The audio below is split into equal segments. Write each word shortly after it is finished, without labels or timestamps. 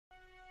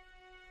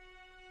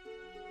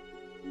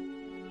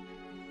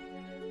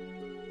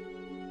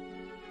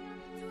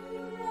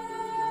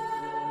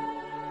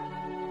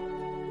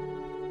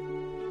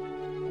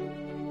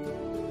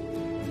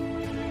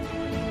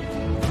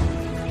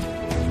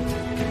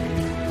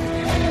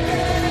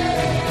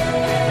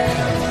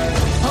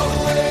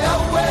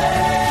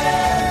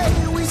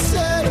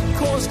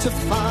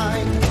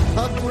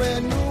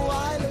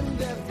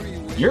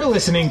You're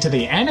listening to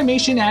the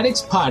Animation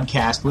Addicts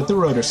podcast with the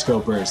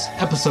Rotoscopers,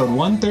 episode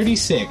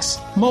 136,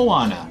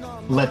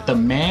 Moana, Let the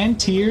Man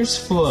Tears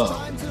Flow.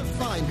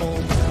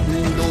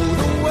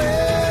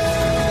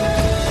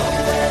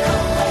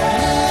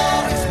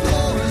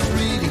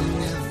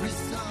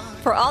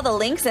 For all the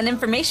links and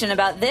information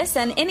about this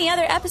and any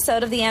other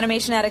episode of the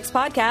Animation Addicts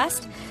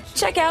podcast,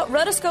 check out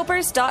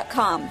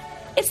rotoscopers.com.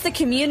 It's the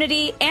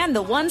community and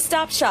the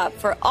one-stop shop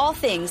for all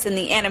things in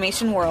the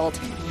animation world.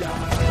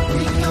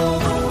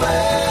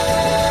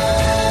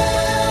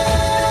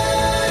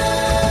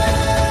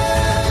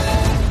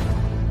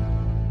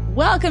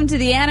 Welcome to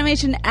the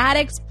Animation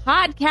Addicts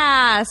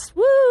podcast.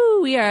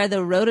 Woo! We are the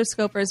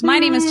Rotoscopers. My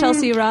name is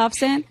Chelsea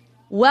Robson.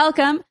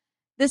 Welcome.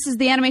 This is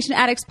the Animation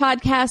Addicts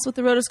podcast with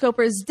the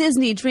Rotoscopers,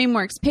 Disney,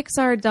 DreamWorks,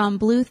 Pixar, Don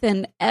Bluth,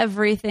 and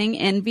everything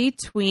in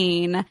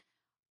between.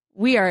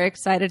 We are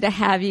excited to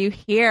have you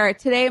here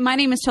today. My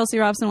name is Chelsea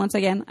Robson. Once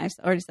again, I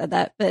already said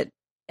that, but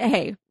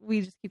hey,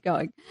 we just keep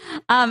going.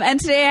 And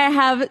today I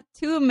have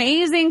two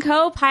amazing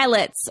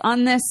co-pilots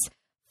on this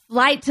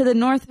flight to the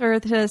North or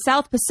the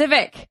South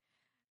Pacific.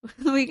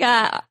 We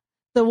got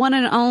the one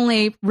and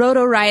only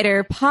roto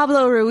writer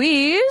Pablo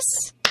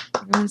Ruiz.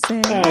 Everyone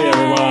say hi,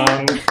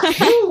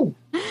 everyone.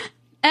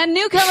 And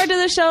newcomer to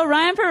the show,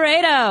 Ryan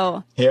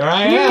Pareto. Here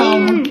I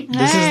am.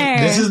 Hey.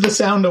 This is the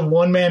sound of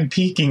one man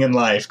peaking in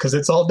life, because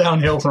it's all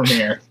downhill from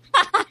here.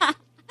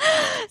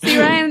 See,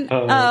 Ryan,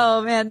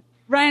 oh man,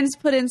 Ryan's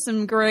put in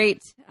some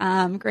great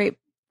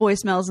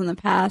voicemails in the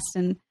past,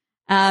 and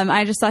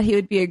I just thought he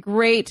would be a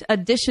great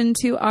addition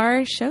to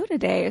our show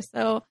today.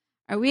 So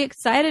are we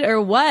excited or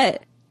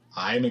what?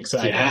 I'm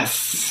excited.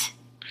 Yes.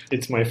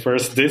 It's my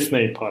first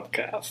Disney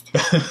podcast.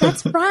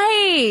 That's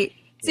right.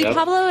 See, Yep.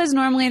 Pablo is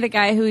normally the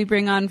guy who we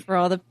bring on for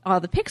all the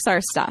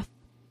Pixar stuff.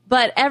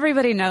 But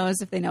everybody knows,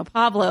 if they know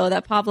Pablo,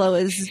 that Pablo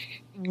is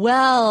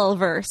well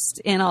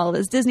versed in all of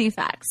his Disney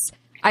facts.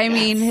 I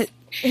mean,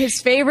 his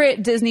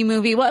favorite Disney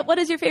movie. What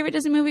is your favorite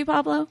Disney movie,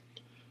 Pablo?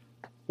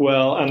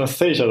 Well,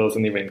 Anastasia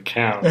doesn't even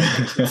count.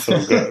 It's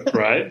so good,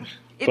 right?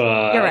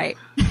 But you're right.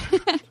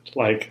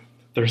 like,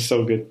 they're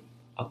so good.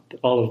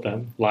 All of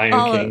them. Lion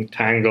King,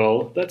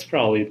 Tangle. That's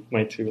probably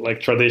my two. Like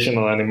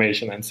traditional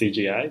animation and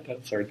CGI.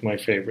 That's my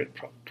favorite,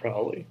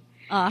 probably.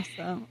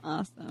 Awesome.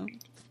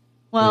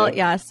 Well,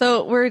 yeah.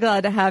 So we're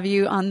glad to have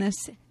you on this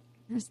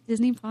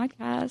Disney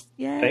podcast.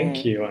 Yay.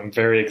 Thank you. I'm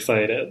very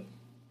excited.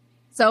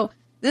 So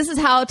this is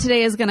how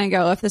today is going to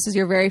go. If this is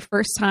your very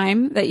first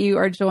time that you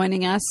are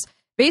joining us,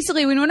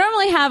 basically we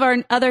normally have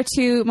my other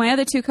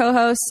two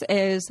co-hosts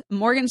is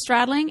Morgan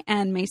Stradling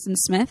and Mason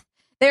Smith.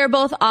 They are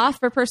both off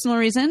for personal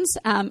reasons.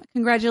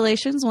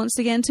 Congratulations once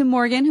again to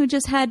Morgan, who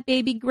just had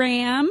baby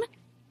Graham.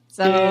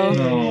 So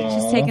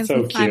she's taking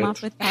some time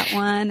off with that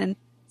one. And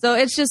so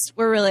it's just,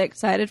 we're really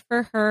excited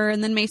for her.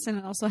 And then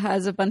Mason also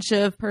has a bunch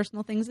of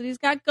personal things that he's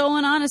got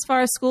going on as far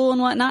as school and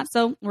whatnot.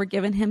 So we're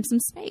giving him some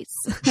space.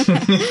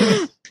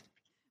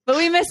 But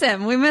we miss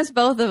him. We miss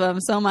both of them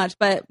so much.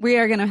 But we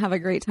are going to have a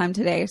great time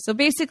today. So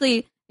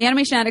basically, the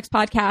Animation Addicts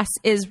podcast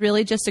is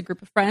really just a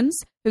group of friends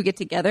who get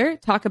together,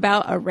 talk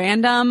about a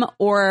random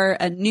or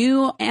a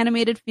new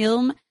animated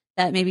film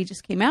that maybe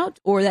just came out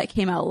or that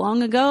came out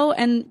long ago.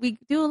 And we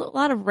do a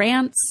lot of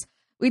rants.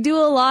 We do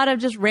a lot of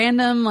just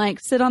random, like,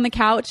 sit on the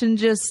couch and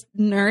just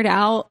nerd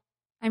out.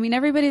 I mean,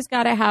 everybody's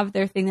got to have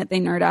their thing that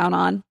they nerd out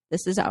on.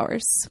 This is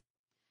ours.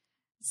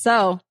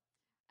 So,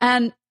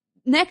 and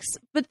next,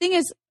 but thing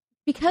is,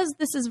 because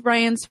this is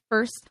Ryan's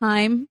first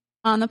time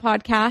on the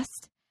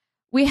podcast,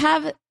 we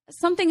have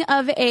something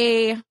of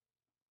this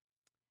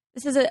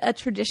is a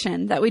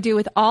tradition that we do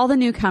with all the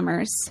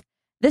newcomers.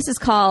 This is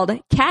called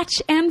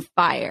Catch and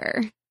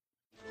Fire.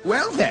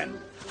 Well then,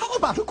 how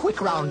about a quick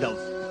round of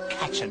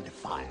catch and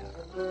fire?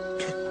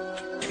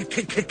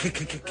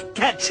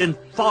 Catch and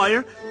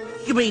fire?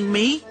 You mean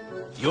me?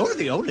 You're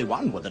the only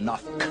one with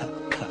enough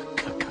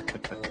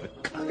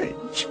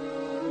courage.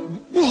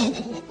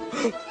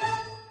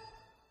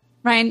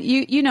 Ryan,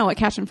 you know what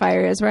Catch and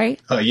Fire is,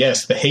 right? Oh,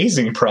 yes, the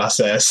hazing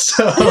process.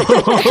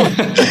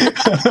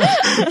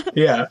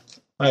 Yeah,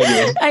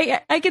 I do.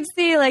 I can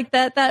see like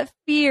that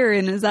fear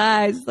in his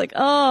eyes. Like,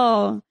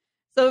 oh.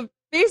 So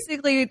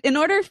basically, in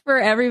order for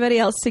everybody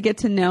else to get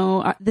to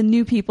know the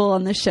new people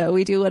on the show,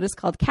 we do what is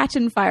called Catch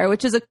and Fire,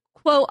 which is a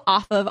quote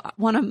off of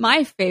one of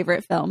my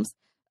favorite films.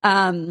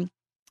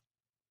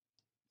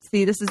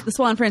 See, this is The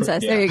Swan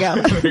Princess. Yeah. There you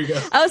go. There you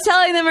go. I was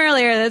telling them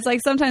earlier that it's like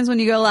sometimes when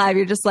you go live,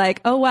 you're just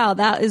like, oh, wow,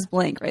 that is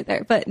blank right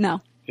there. But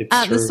no,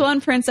 The Swan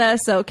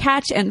Princess. So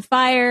Catch and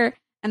Fire.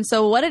 And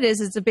so what it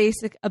is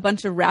a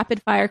bunch of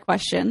rapid fire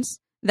questions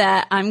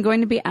that I'm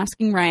going to be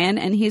asking Ryan.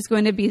 And he's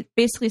going to be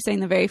basically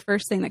saying the very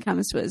first thing that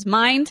comes to his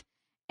mind.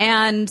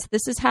 And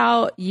this is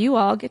how you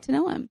all get to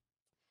know him.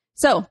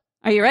 So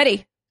are you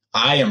ready?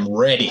 I am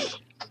ready.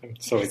 I'm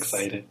so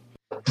excited.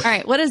 All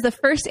right. What is the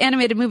first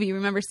animated movie you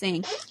remember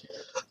seeing?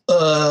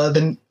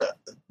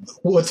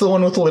 What's the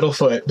one with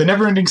Littlefoot? The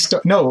Neverending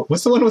Story. No,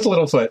 what's the one with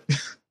Littlefoot?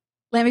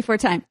 Land Before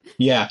Time.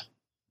 Yeah,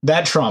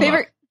 that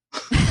trauma.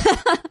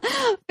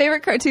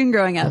 Favorite cartoon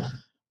growing up?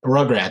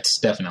 Rugrats,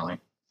 definitely.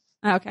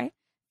 Okay.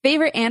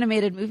 Favorite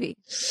animated movie?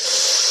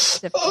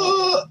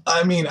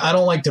 I mean, I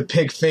don't like to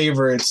pick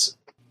favorites.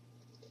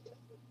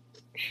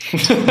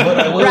 But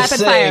I will Rapid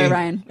fire,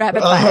 Ryan.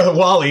 Rapid fire.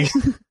 Wall-E.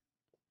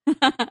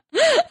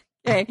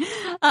 Okay.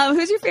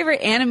 Who's your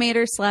favorite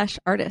animator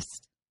 /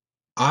 artist?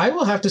 I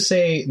will have to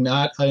say,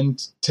 not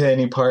to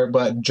any part,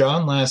 but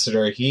John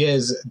Lasseter, he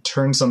has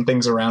turned some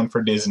things around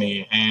for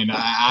Disney, and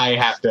I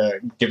have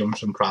to give him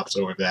some props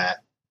over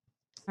that.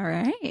 All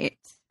right.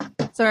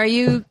 So are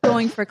you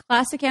going for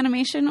classic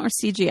animation or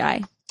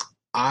CGI?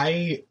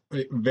 I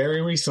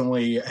very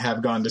recently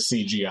have gone to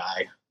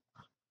CGI.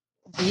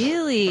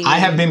 Really? I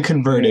have been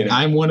converted.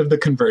 I'm one of the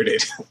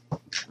converted.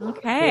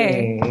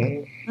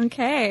 Okay.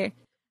 Okay.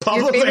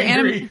 Pablo's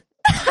angry.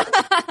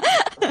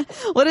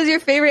 What is your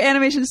favorite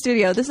animation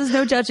studio? This is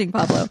no judging,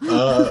 Pablo.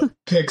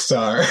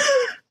 Pixar.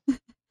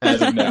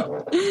 As of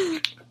now.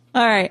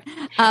 All right.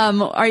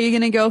 Are you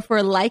going to go for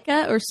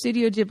Laika or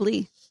Studio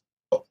Ghibli?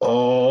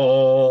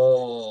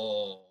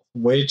 Oh,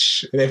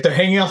 which, if they're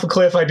hanging off a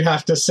cliff, I'd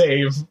have to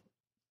save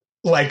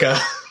Laika.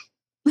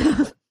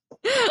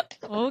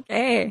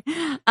 Okay.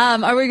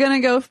 Are we going to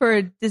go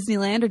for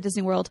Disneyland or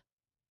Disney World?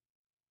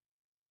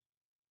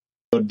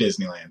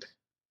 Disneyland.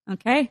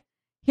 Okay.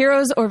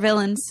 Heroes or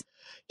villains?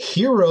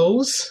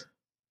 Heroes.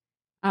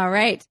 All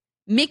right.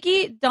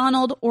 Mickey,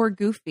 Donald, or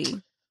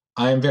Goofy?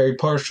 I am very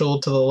partial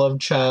to the love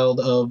child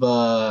of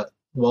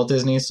Walt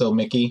Disney, so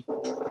Mickey.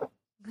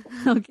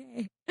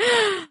 Okay.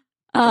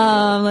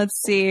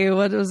 Let's see.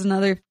 What was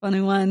another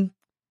funny one?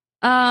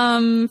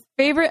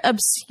 Favorite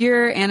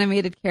obscure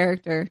animated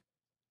character?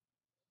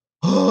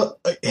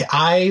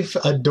 I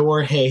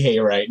adore Hey Hey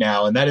right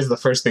now, and that is the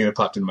first thing that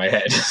popped in my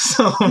head.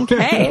 So.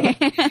 Okay.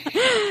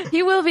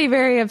 He will be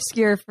very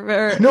obscure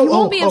for... he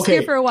won't be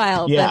obscure for a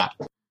while. Yeah.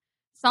 But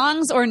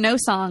songs or no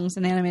songs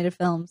in animated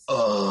films?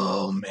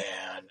 Oh, man.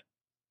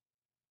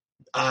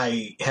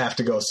 I have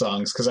to go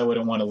songs, because I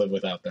wouldn't want to live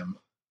without them.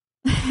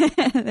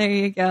 There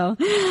you go.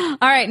 All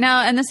right,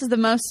 now, and this is the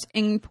most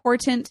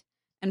important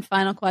and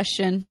final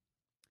question.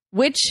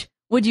 Which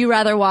would you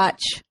rather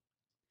watch?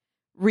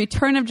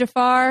 Return of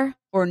Jafar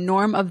or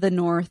Norm of the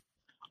North?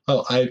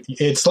 Oh,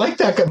 it's like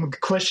that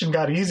question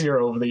got easier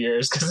over the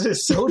years because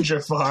it's so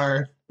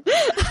Jafar.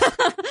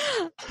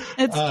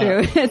 It's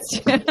true. It's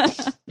true.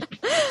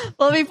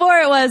 Well, before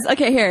it was,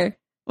 okay, here.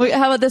 How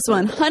about this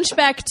one?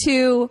 Hunchback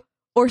 2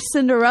 or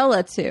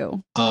Cinderella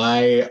 2?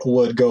 I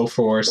would go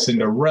for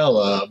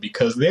Cinderella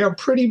because they are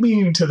pretty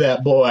mean to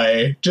that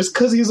boy just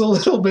because he's a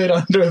little bit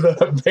under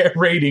the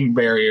rating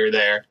barrier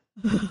there.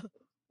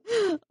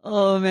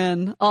 Oh,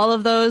 man. All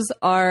of those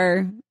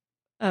are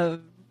a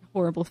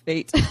horrible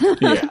fate.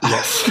 Yeah.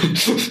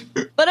 Yes.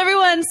 But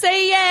everyone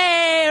say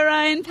yay!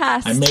 Ryan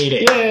passed. I made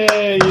it.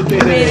 Yay, you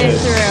did Made it it.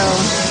 through.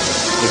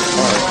 It's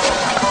hard.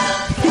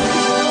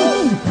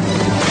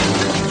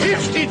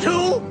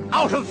 52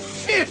 out of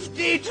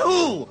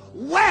 52.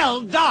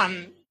 Well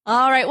done.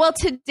 All right. Well,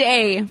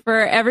 today, for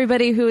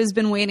everybody who has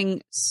been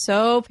waiting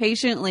so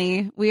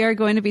patiently, we are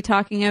going to be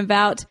talking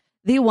about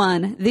the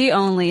one, the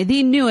only,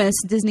 the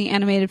newest Disney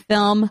animated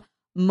film,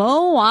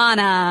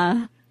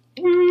 Moana.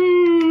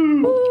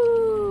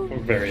 Woo.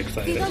 I'm very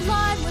excited. The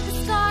line where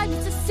the sky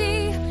meets the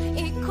sea,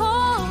 it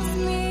calls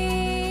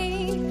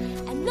me,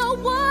 and no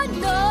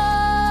one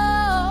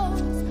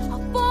knows how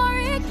far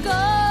it goes.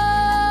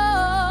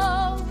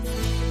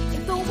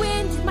 If the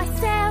wind in my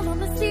sail on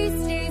the sea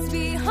stays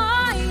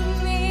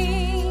behind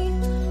me,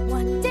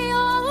 one day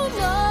I'll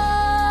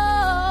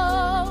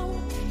know.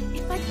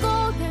 If I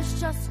go, there's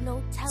just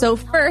no telling. So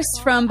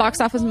first, from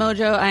Box Office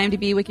Mojo,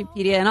 IMDb,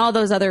 Wikipedia, and all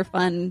those other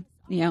fun,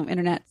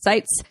 internet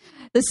sites,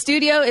 the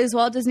studio is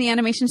Walt Disney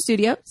Animation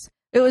Studios.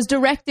 It was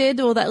directed,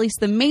 well, at least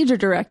the major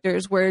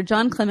directors were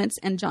Ron Clements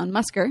and John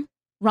Musker.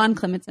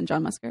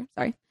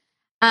 Sorry.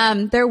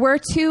 There were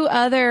two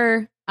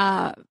other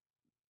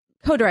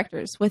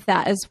co-directors with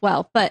that as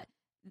well, but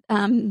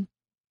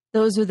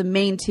those are the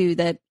main two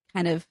that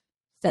kind of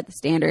set the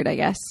standard, I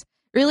guess.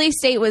 Release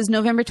date was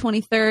November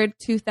 23rd,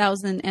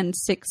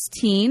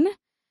 2016.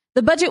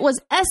 The budget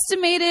was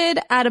estimated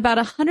at about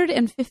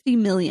 $150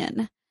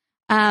 million.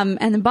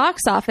 And the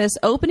box office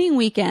opening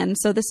weekend,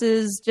 so this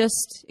is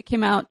it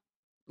came out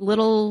a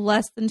little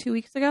less than 2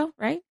 weeks ago,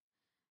 right?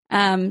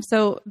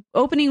 So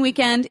opening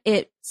weekend,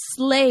 it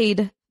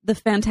slayed the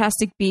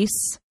Fantastic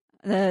Beasts,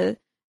 the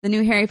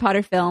new Harry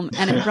Potter film,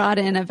 and it brought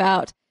in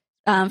about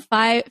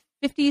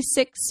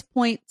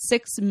 $56.6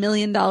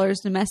 million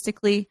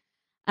domestically.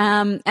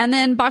 And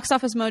then Box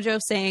Office Mojo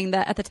saying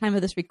that at the time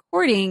of this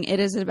recording, it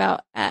is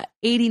about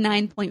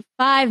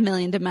 $89.5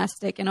 million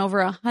domestic and over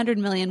 $100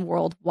 million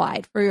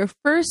worldwide. For your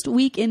first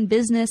week in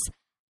business,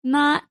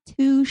 not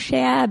too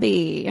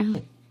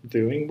shabby.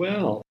 Doing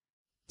well.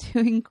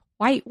 Doing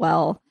quite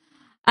well.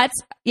 That's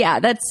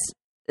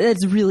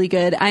really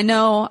good. I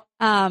know.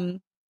 I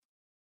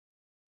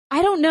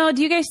don't know.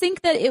 Do you guys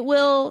think that it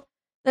will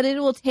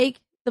take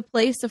the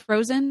place of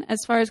Frozen as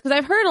far as, because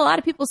I've heard a lot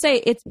of people say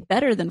it's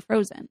better than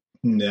Frozen.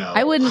 No.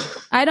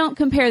 I don't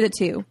compare the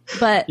two,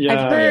 but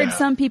I've heard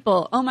some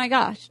people, oh my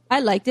gosh, I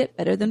liked it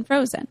better than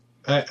Frozen.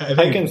 I I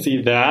think can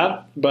see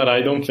that, but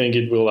I don't think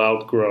it will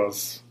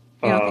outgross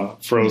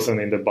Frozen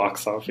in the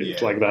box office.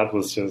 Yeah. Like, that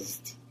was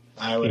just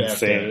I would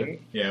insane.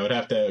 I would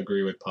have to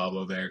agree with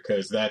Pablo there,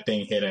 because that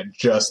thing hit at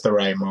just the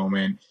right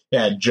moment. It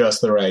had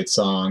just the right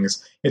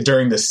songs.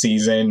 During the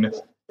season,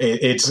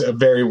 it's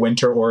very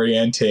winter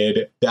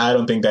oriented. I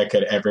don't think that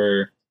could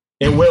ever.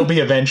 It will be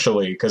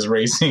eventually, because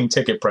raising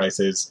ticket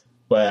prices.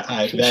 But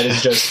that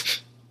is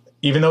just,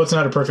 even though it's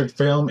not a perfect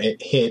film,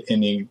 it hit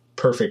in the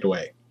perfect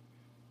way.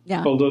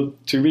 Yeah. Although,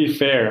 to be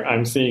fair,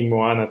 I'm seeing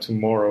Moana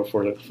tomorrow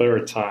for the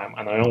 3rd time,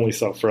 and I only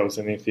saw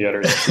Frozen in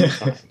theaters 2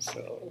 times.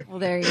 So. Well,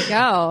 there you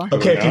go.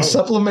 Okay, if you know.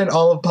 supplement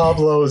all of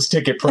Pablo's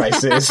ticket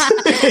prices,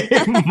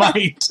 it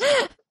might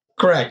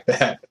correct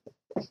that.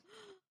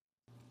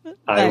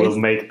 I Nice. will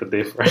make the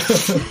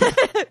difference.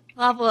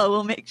 Pablo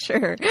will make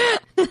sure.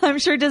 I'm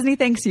sure Disney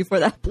thanks you for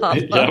that,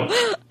 Pablo.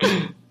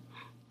 Yeah.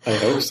 I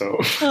hope so.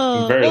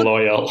 Oh, I'm very well-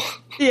 loyal.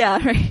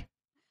 Yeah, right.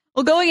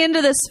 Well, going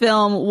into this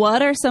film,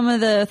 what are some of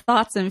the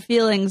thoughts and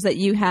feelings that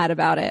you had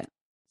about it?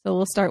 So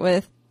we'll start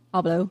with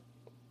Pablo.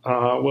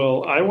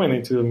 Well, I went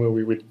into the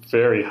movie with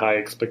very high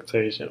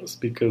expectations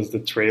because the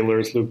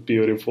trailers looked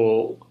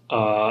beautiful.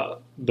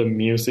 The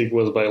music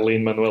was by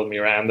Lin-Manuel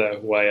Miranda,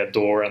 who I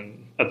adore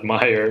and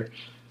admire.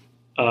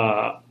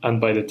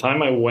 And by the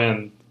time I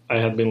went, I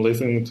had been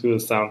listening to the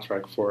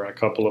soundtrack for a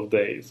couple of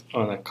days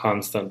on a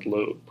constant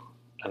loop.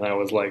 And I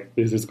was like,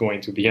 this is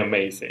going to be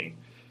amazing.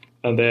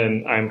 And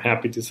then I'm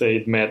happy to say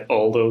it met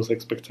all those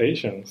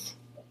expectations.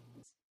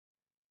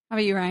 How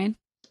about you, Ryan?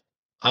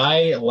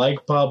 I,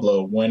 like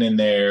Pablo, went in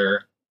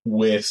there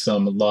with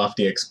some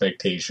lofty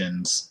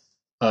expectations.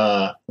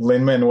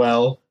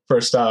 Lin-Manuel,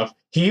 first off,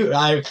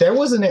 if there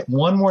wasn't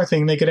one more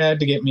thing they could add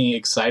to get me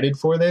excited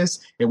for this,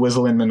 it was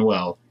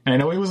Lin-Manuel. And I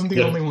know he wasn't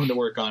the only one to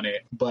work on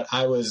it, but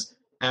I was,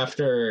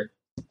 after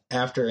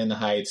In the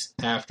Heights,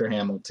 after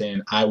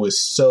Hamilton, I was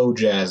so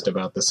jazzed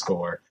about the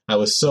score. I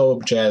was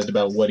so jazzed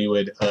about what he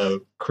would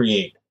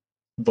create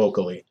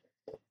vocally.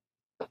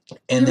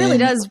 And He really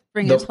then does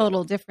bring a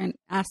total different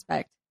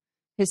aspect.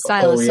 His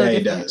style is so he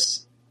different.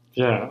 does.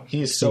 Yeah.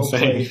 He's so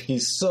insane.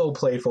 he's so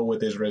playful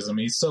with his rhythm.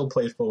 He's so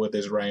playful with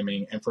his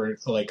rhyming. And for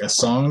like a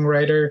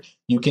songwriter,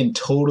 you can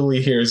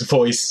totally hear his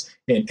voice,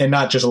 and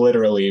not just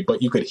literally,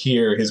 but you could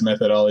hear his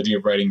methodology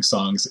of writing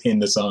songs in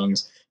the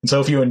songs. And so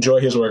if you enjoy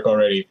his work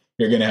already,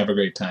 you're going to have a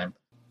great time.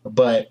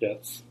 But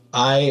Yes.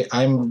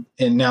 I'm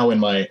now in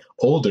my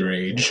older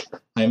age,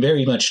 I'm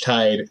very much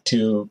tied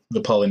to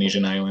the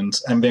Polynesian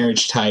Islands. I'm very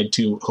much tied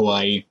to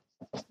Hawaii.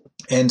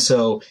 And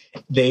so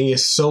they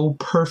so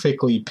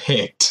perfectly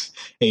picked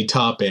a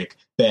topic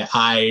that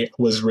I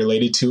was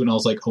related to, and I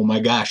was like, oh my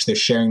gosh, they're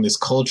sharing this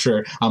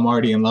culture I'm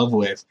already in love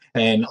with.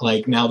 And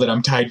like, now that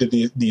I'm tied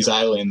to these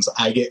islands,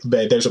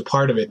 there's a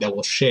part of it that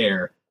will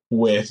share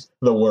with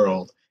the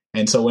world.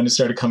 And so when it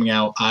started coming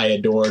out, I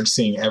adored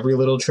seeing every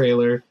little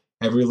trailer,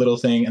 every little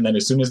thing. And then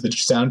as soon as the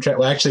soundtrack,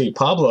 well, actually,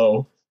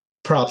 Pablo,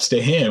 props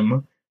to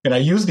him. And I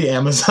used the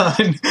Amazon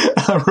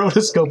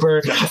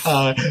rotoscoper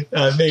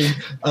thing.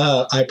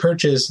 I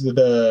purchased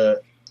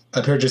the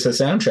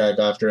soundtrack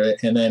after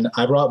it, and then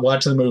I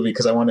watched the movie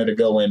because I wanted to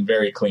go in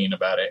very clean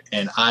about it.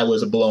 And I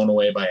was blown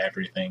away by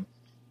everything.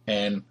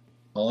 And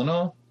all in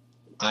all,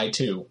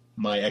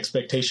 my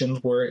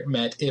expectations were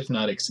met, if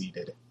not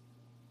exceeded.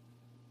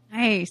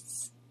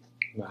 Nice,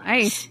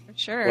 for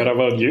sure. What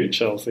about you,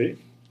 Chelsea?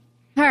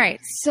 All right,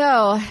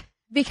 so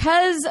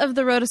because of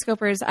the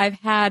rotoscopers, I've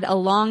had a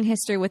long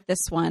history with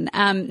this one.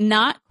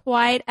 Not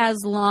quite as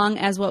long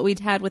as what we'd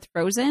had with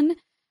Frozen.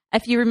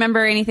 If you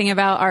remember anything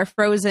about our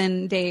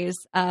Frozen days,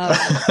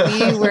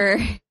 we were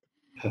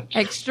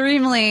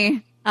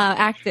extremely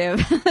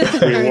active.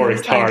 We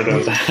worked hard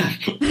on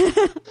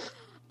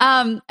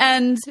that.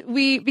 And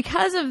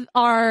because of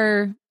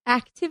our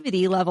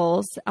activity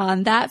levels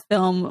on that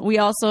film, we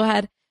also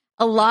had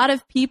a lot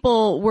of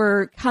people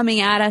were coming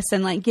at us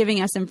and like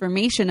giving us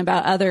information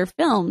about other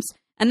films.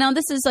 And now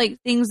this is like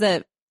things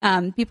that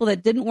people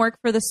that didn't work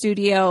for the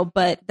studio,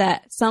 but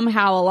that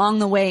somehow along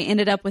the way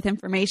ended up with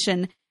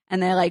information,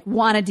 and they like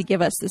wanted to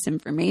give us this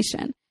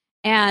information.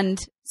 And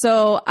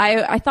so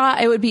I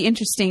thought it would be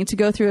interesting to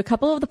go through a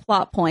couple of the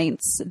plot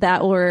points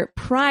that were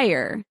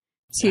prior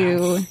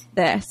to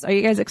this. Are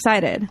you guys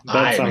excited? That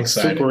I'm sounds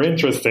excited. super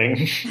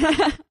interesting.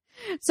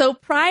 So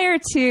prior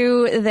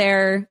to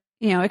their,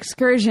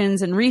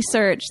 excursions and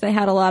research, they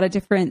had a lot of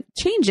different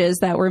changes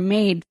that were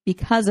made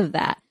because of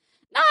that.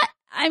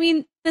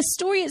 The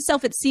story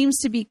itself, it seems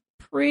to be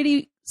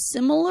pretty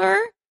similar.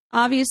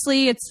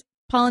 Obviously, it's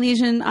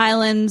Polynesian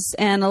islands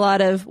and a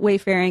lot of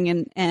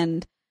wayfaring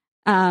and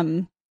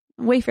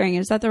wayfaring.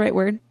 Is that the right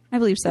word? I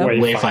believe so.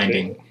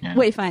 Wayfinding. Yeah.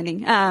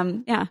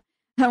 Wayfinding.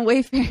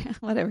 Wayfaring,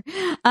 whatever.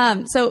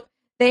 So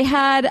they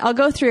had, I'll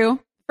go through.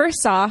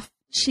 First off,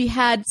 she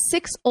had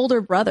 6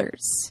 older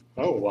brothers.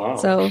 Oh, wow.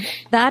 So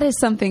that is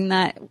something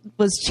that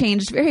was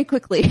changed very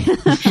quickly.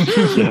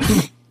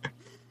 Yes.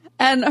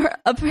 And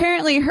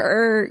apparently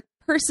her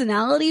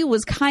personality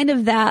was kind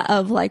of that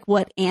of like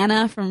what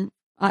Anna from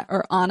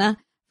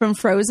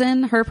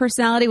Frozen, her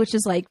personality, which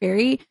is like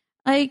very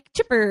like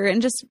chipper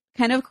and just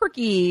kind of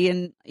quirky,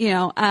 and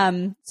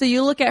so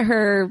you look at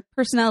her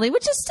personality,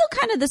 which is still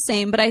kind of the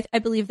same, but I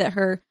believe that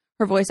her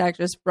voice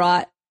actress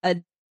brought a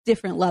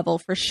different level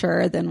for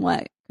sure than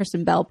what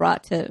Kristen Bell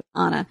brought to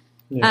Anna.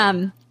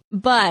 Yeah.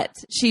 But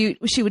she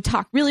would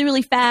talk really,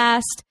 really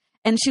fast,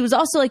 and she was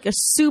also like a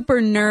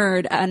super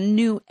nerd and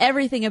knew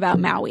everything about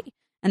Maui.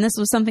 And this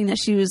was something that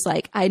she was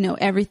like, I know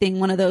everything.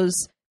 One of those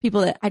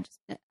people that I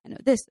know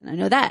this and I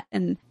know that,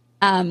 and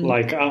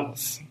like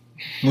us.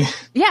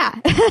 Yeah,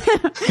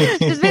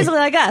 she's basically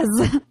like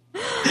us.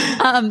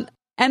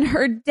 And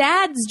her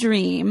dad's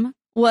dream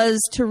was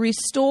to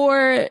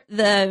restore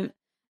the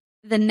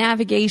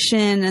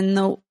navigation and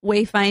the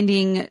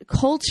wayfinding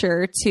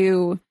culture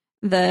to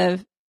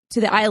the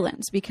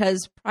islands,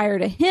 because prior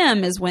to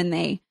him is when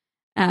they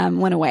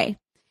went away.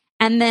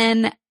 And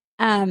then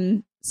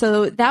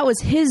so that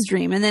was his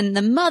dream. And then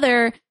the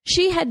mother,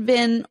 she had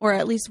been, or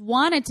at least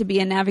wanted to be,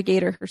 a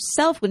navigator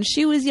herself when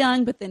she was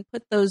young, but then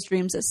put those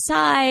dreams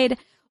aside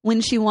when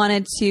she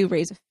wanted to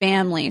raise a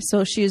family.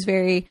 So she was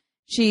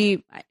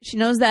she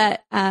knows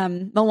that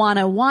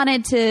Moana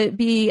wanted to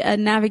be a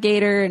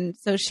navigator, and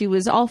so she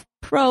was all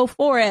pro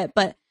for it.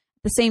 But at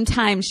the same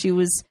time, she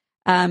was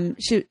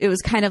it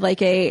was kind of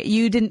like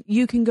you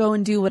can go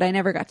and do what I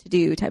never got to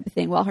do type of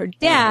thing. While her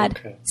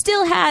dad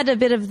still had a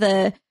bit of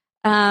the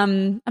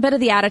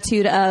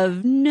attitude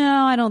of,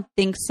 no, I don't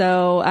think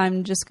so.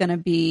 I'm just going to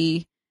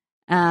be,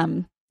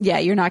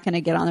 you're not going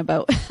to get on a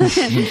boat.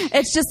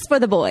 It's just for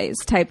the boys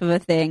type of a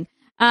thing.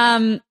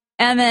 And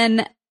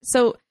then,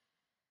 so,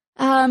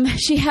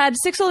 she had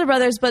 6 older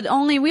brothers, but we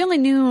only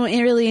knew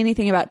really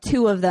anything about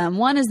 2 of them.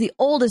 One is the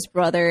oldest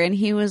brother, and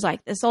he was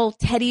like this old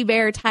teddy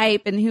bear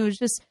type, and he was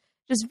just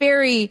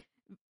very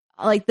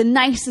like the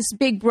nicest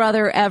big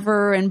brother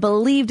ever, and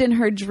believed in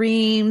her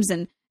dreams.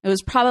 And it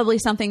was probably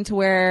something to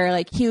where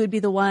like he would be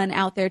the one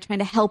out there trying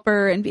to help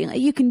her and being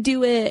like, you can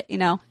do it,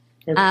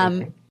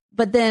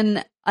 But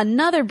then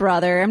another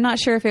brother, I'm not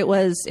sure if it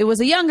was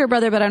a younger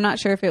brother, but I'm not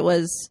sure if it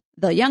was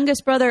the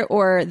youngest brother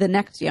or the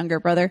next younger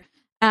brother.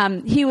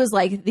 He was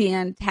like the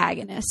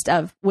antagonist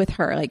with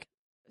her, like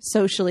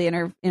socially in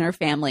her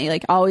family,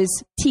 like always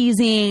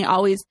teasing,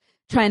 always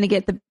trying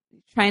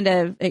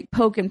to like,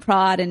 poke and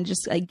prod and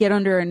just like get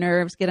under her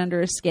nerves, get under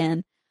her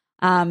skin.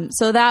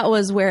 So that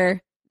was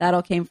where that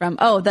all came from.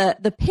 Oh,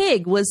 the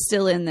pig was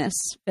still in this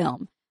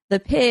film. The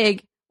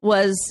pig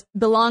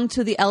belonged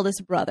to the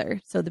eldest brother,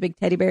 so the big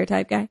teddy bear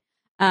type guy.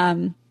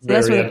 So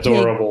very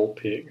adorable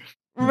pig.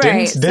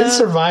 Right. Didn't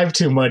survive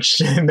too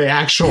much in the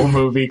actual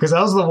movie, because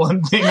that was the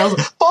one thing. I was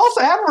like, false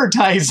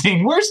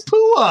advertising. Where's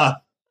Pua?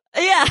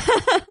 Yeah.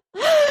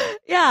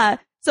 Yeah.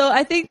 So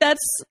I think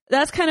that's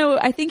kind of,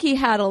 I think he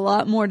had a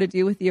lot more to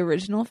do with the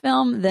original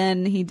film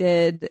than he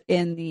did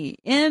in the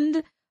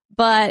end.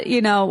 But,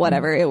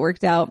 whatever, it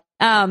worked out.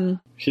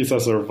 He's a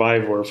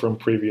survivor from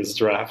previous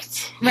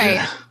drafts. Right.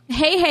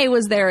 Hey Hey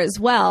was there as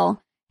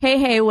well. Hey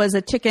Hey was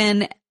a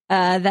chicken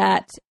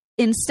that,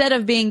 instead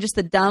of being just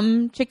a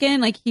dumb chicken,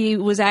 like he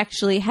was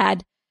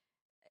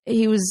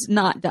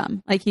not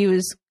dumb. Like he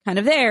was kind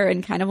of there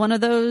and kind of one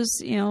of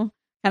those, kind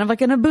of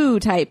like an Abu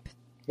type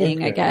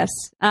thing, I guess.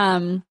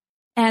 And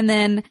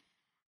then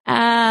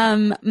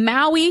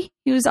Maui,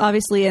 he was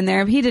obviously in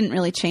there, but he didn't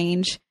really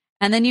change.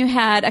 And then you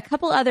had a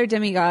couple other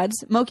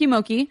demigods, Moki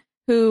Moki,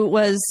 who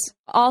was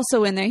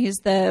also in there. He's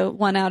the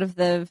one out of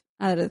the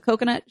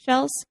coconut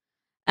shells.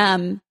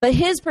 But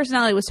his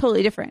personality was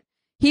totally different.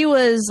 He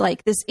was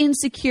like this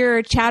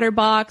insecure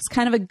chatterbox,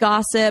 kind of a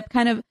gossip,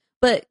 kind of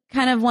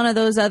one of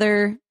those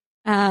other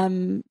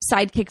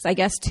sidekicks, I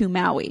guess, to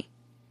Maui,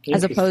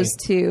 as opposed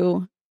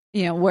to,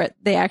 where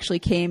they actually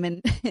came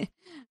and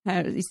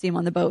you see him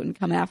on the boat and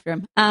come after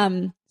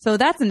him. So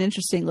that's an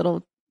interesting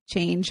little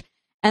change.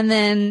 And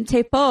then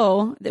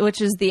Tepo, which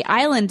is the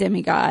island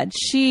demigod,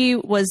 she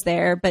was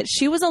there, but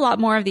she was a lot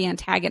more of the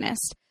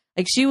antagonist.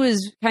 Like she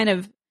was kind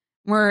of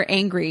more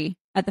angry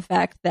at the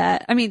fact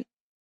that, she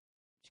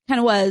kind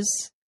of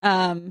was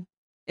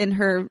in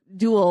her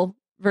dual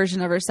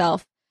version of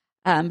herself,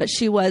 but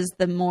she was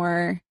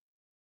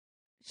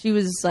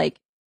like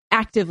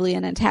actively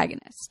an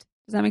antagonist.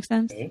 Does that make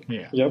sense?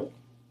 Yeah. Yep.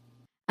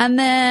 And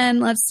then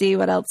let's see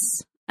what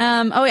else.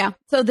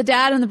 So the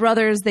dad and the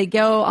brothers, they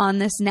go on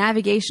this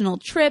navigational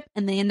trip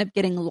and they end up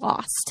getting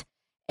lost.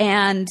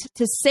 And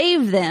to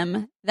save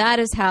them, that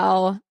is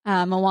how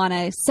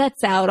Moana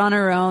sets out on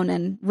her own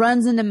and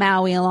runs into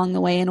Maui along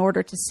the way in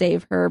order to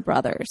save her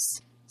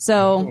brothers.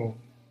 So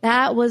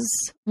that was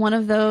one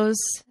of those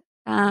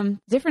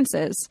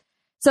differences.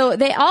 So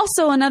they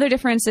also, another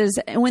difference is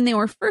when they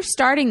were first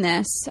starting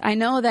this, I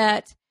know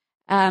that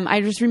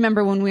I just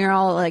remember when we were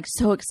all like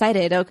so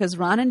excited, because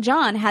Ron and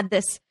John had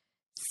this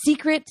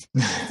secret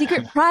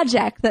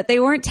project that they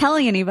weren't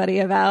telling anybody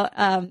about.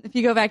 If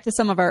you go back to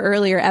some of our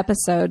earlier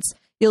episodes,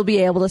 you'll be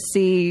able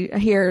to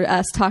hear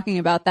us talking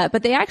about that.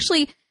 But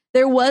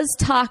there was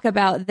talk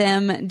about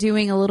them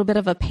doing a little bit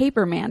of a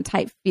Paperman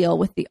type feel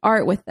with the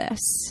art with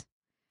this,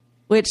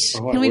 which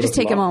can we just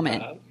take a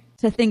moment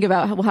to think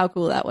about how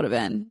cool that would have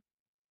been?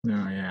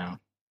 Oh, yeah.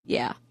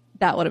 Yeah.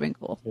 that would have been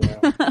cool.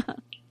 Yeah.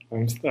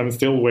 I'm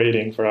still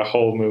waiting for a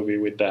whole movie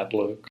with that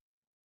look.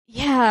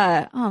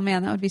 Yeah. Oh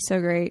man, that would be so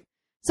great.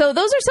 So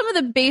those are some of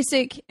the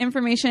basic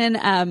information.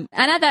 And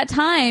at that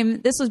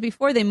time, this was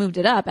before they moved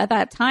it up. At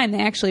that time,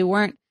 they actually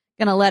weren't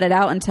going to let it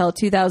out until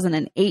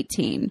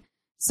 2018.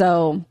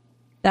 So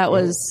that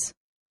was,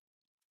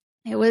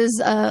 it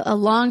was a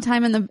long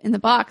time in the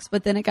box,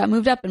 but then it got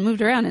moved up and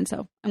moved around. And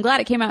so I'm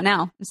glad it came out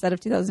now instead of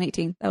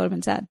 2018. That would have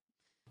been sad.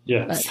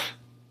 Yes. But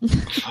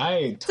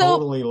I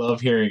totally love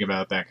hearing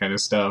about that kind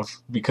of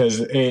stuff because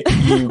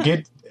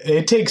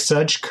it takes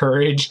such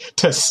courage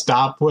to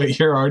stop what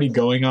you're already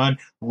going on,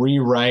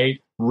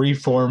 rewrite,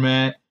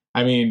 reformat.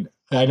 I mean,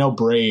 I know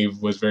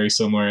Brave was very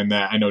similar in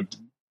that. I know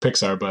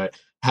Pixar, but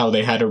how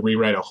they had to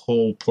rewrite a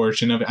whole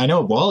portion of it. I know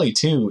WALL-E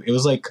too. It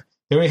was like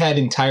they had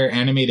entire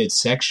animated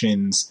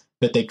sections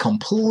that they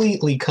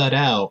completely cut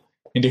out,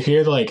 and to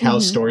hear like how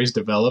stories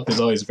develop is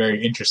always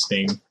very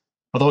interesting.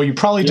 Although you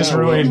probably just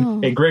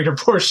ruined a greater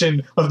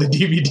portion of the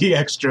DVD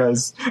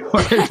extras.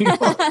 Well,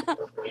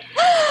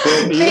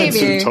 even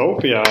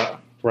Zootopia,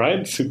 right?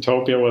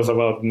 Zootopia was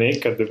about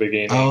Nick at the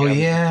beginning. Oh, and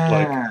yeah.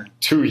 Like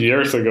 2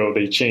 years ago,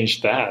 they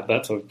changed that.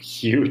 That's a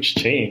huge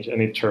change, and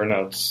it turned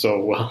out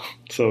so well,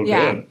 so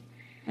good.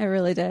 It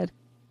really did.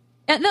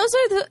 And those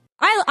are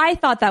I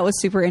thought that was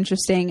super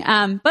interesting.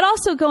 But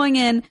also going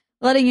in,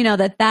 letting you know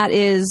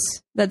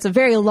that's a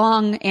very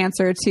long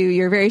answer to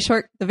your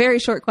the very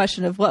short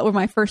question of what were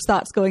my first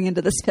thoughts going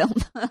into this film.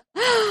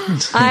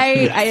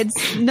 I had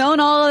known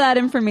all of that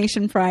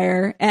information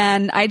prior,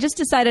 and I just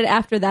decided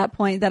after that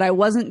point that I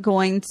wasn't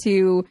going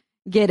to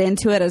get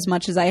into it as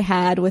much as I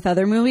had with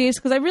other movies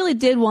because I really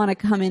did want to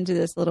come into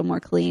this a little more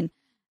clean.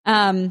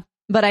 But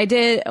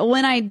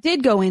when I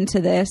did go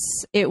into this,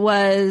 it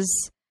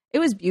was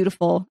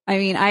beautiful. I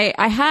mean,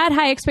 I had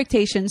high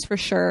expectations for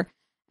sure.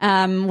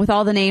 With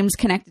all the names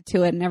connected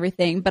to it and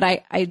everything. But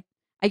I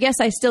guess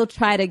I still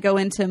try to go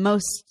into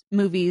most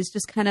movies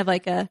just kind of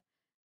like a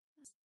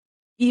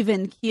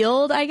even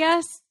keeled, I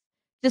guess,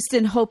 just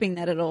in hoping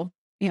that it'll,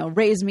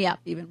 raise me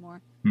up even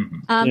more.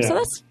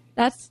 So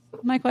that's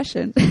my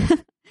question.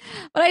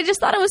 But I just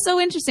thought it was so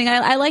interesting.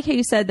 I like how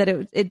you said that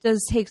it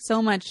does take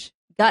so much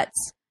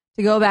guts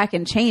to go back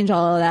and change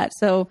all of that.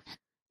 So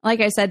like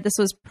I said, this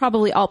was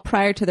probably all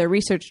prior to their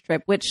research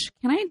trip, which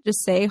can I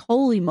just say,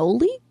 holy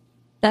moly?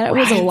 That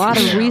was a lot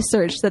of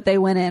research that they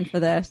went in for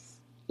this.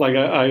 Like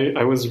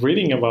I was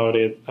reading about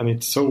it, and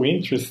it's so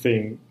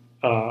interesting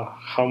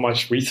how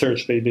much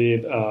research they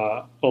did,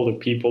 all the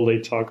people they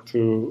talked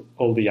to,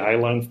 all the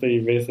islands they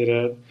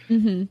visited.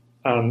 And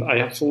I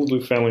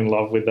absolutely fell in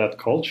love with that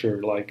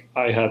culture. Like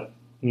I had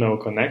no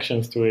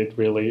connections to it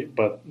really,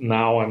 but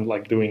now I'm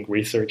like doing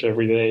research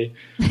every day.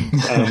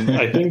 And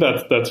I think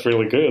that's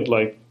really good.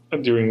 Like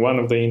during one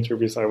of the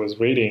interviews I was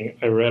reading,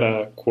 I read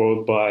a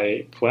quote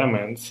by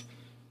Clements.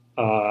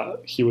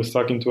 He was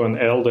talking to an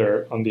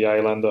elder on the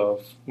island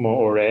of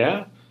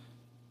Moorea,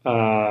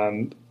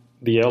 and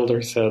the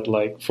elder said,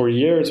 like, for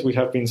years we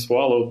have been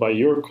swallowed by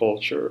your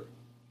culture.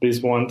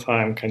 This one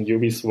time, can you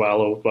be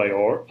swallowed by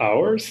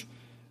ours?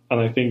 And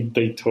I think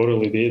they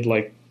totally did.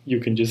 Like, you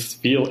can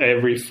just feel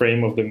every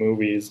frame of the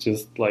movie is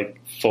just, like,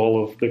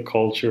 full of the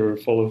culture,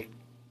 full of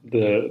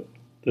the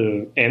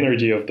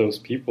energy of those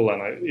people,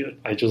 and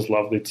I just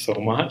loved it so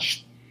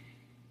much.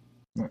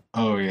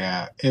 Oh,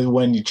 yeah. And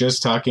when you're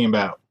just talking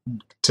about,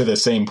 to the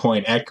same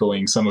point,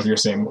 echoing some of your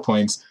same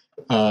points,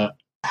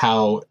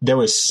 how there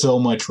was so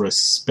much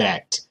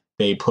respect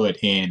they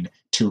put in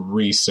to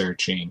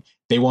researching.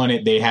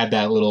 They had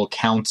that little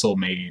council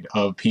made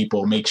of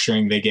people, make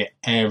sure they get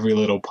every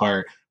little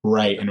part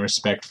right and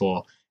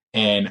respectful.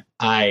 And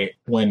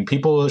when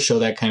people show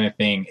that kind of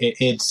thing,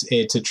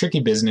 it's a tricky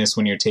business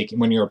when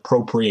you're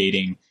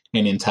appropriating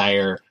an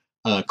entire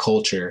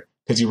culture,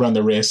 because you run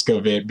the risk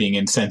of it being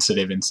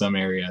insensitive in some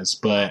areas.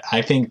 But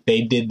I think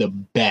they did the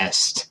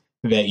best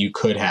that you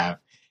could have.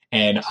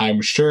 And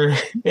I'm sure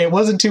it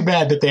wasn't too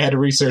bad that they had to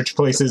research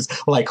places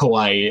like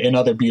Hawaii and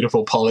other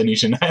beautiful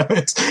Polynesian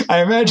islands.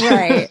 I imagine,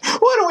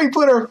 why don't we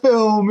put our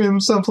film in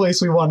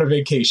someplace we want a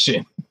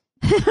vacation?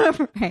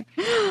 Right.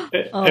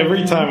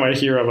 Every time I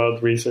hear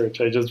about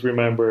research, I just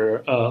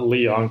remember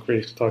Lee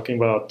Unkrich talking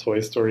about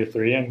Toy Story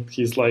 3, and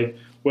he's like,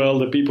 well,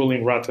 the people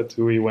in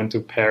Ratatouille went to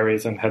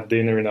Paris and had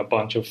dinner in a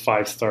bunch of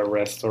 5-star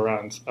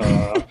restaurants.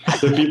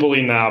 The people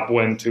in Ab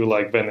went to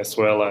like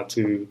Venezuela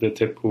to the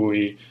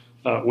Tepui.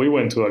 We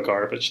went to a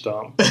garbage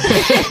dump.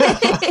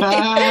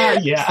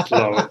 Yeah.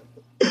 Love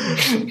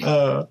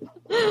it.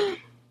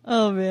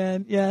 Oh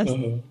man, yes,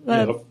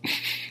 that's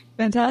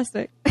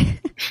fantastic.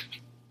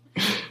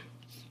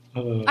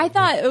 I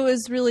thought it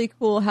was really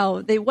cool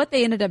how what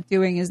they ended up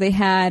doing is they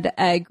had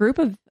a group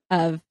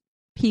of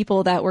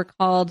people that were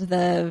called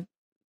the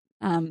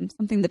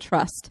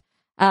Trust.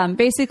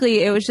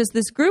 Basically, it was just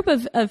this group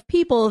of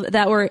people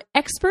that were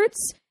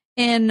experts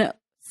in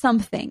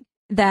something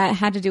that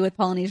had to do with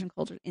Polynesian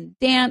culture, in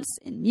dance,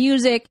 in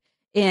music,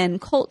 in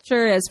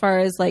culture, as far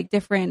as like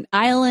different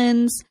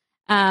islands,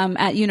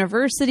 at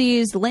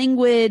universities,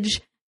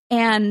 language,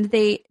 and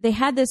they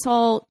had this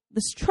all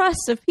this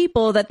trust of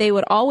people that they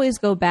would always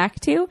go back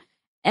to.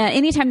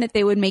 Anytime that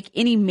they would make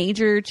any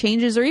major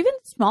changes or even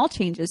small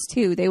changes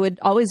too, they would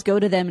always go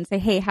to them and say,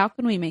 hey, how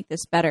can we make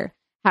this better?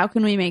 How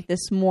can we make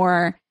this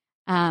more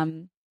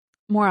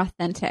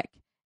authentic?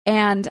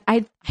 And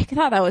I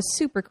thought that was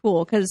super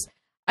cool because,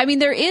 I mean,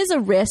 there is a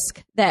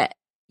risk that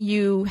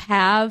you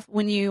have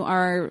when you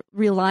are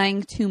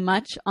relying too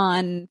much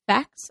on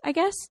facts, I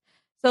guess.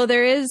 So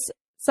there is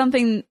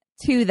something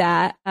to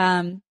that,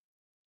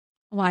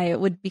 why it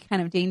would be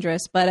kind of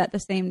dangerous, but at the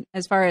same,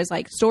 as far as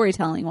like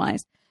storytelling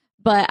wise.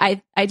 But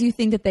I do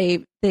think that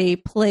they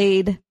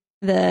played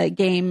the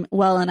game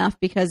well enough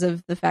because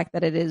of the fact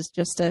that it is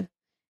just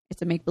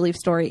it's a make-believe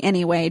story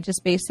anyway,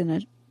 just based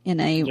in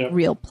a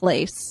real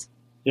place.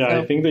 Yeah,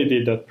 So- I think they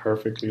did that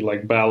perfectly,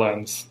 like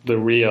balance the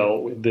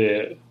real with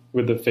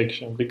the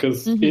fiction,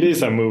 because it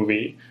is a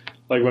movie.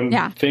 Like when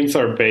things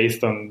are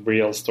based on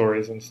real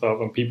stories and stuff,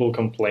 and people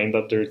complain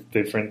that they're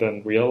different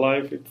than real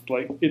life, it's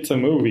like, it's a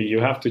movie. You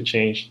have to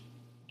change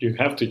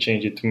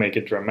it to make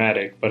it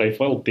dramatic. But I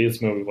felt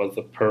this movie was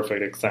the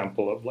perfect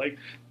example of like,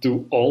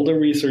 do all the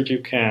research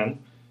you can,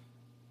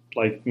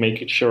 like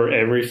making sure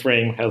every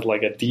frame has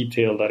like a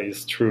detail that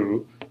is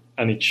true.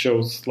 And it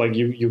shows like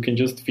you can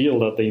just feel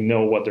that they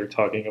know what they're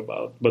talking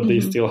about, but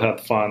they still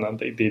had fun and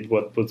they did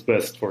what was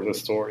best for the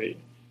story.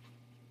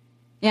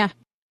 Yeah,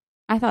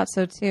 I thought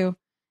so too.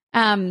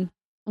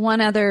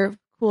 One other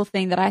cool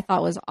thing that I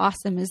thought was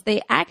awesome is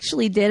they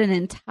actually did an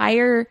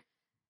entire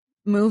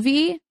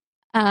movie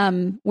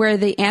where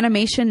the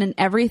animation and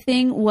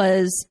everything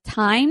was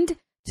timed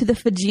to the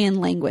Fijian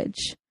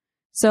language.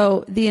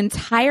 So the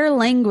entire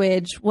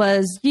language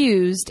was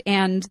used,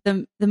 and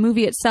the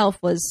movie itself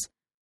was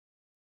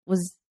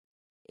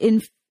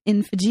in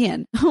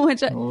Fijian,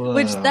 which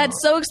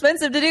that's so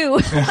expensive to do.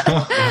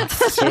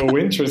 So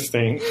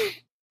interesting.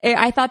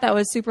 I thought that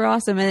was super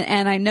awesome,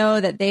 and I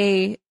know that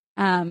they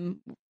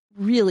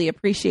really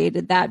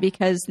appreciated that,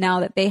 because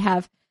now that they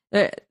have,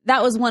 that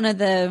was one of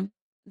the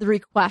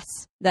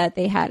requests that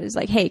they had, is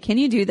like, hey, can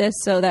you do this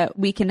so that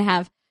we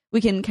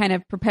can kind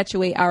of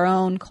perpetuate our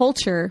own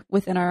culture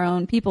within our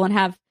own people and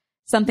have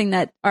something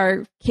that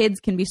our kids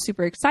can be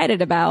super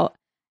excited about.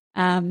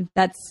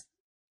 That's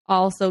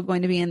also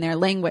going to be in their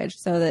language,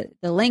 so that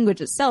the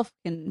language itself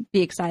can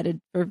be excited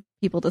for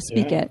people to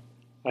speak it.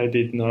 I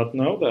did not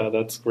know that.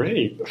 That's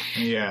great.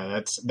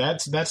 Yeah,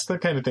 that's the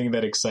kind of thing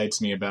that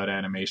excites me about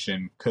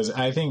animation, because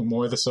I think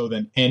more so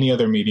than any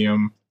other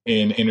medium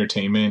in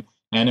entertainment,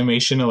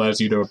 animation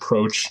allows you to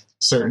approach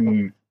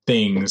certain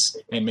things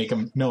and make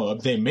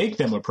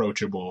them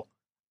approachable.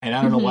 And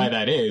I don't know why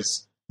that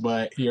is,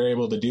 but you're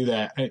able to do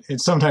that.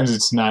 Sometimes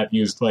it's not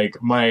used. Like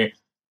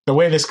the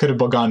way this could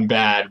have gone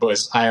bad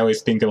was, I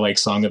always think of like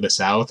Song of the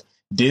South.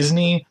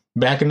 Disney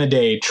back in the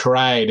day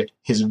tried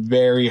his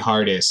very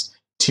hardest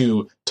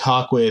to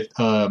talk with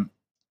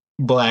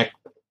Black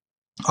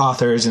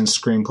authors and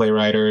screenplay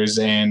writers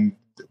and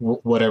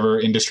whatever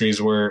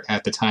industries were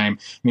at the time.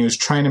 And he was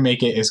trying to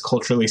make it as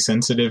culturally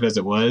sensitive as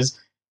it was,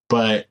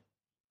 but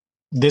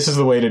this is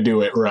the way to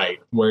do it right,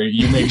 where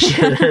you make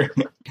sure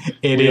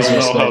it is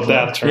respectful. Know how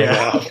that turned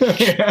out.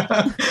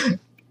 Yeah.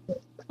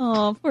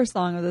 Oh, poor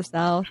Song of the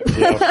South.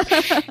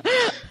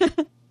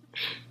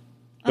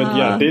 But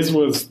yeah, this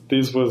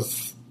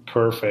was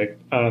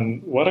perfect,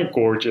 and what a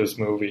gorgeous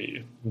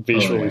movie,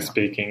 visually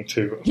speaking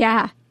too.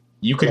 Yeah,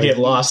 you could get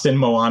lost in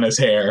Moana's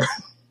hair.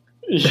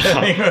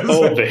 Yeah.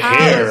 Oh, the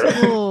hair.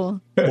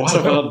 Cool. What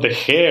about the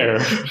hair?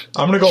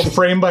 I'm gonna go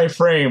frame by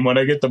frame when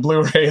I get the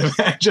Blu-ray of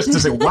that, just to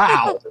say,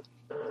 wow.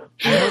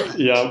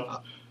 Yeah.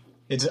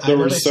 There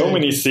were so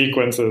many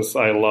sequences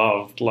I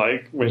loved,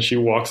 like when she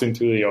walks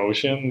into the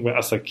ocean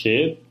as a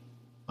kid,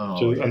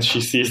 and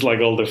she sees like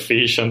all the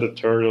fish and the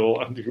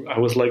turtle, and I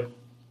was like,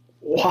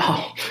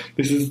 wow,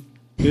 this is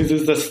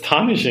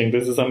astonishing.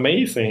 This is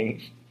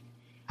amazing.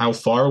 How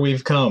far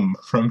we've come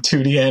from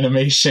 2D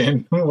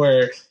animation,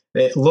 where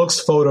it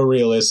looks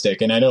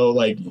photorealistic. And I know,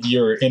 like,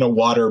 you're in a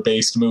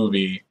water-based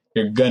movie,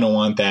 you're gonna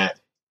want that.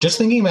 Just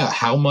thinking about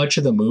how much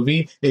of the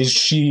movie is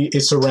she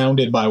is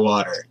surrounded by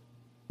water.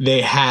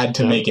 They had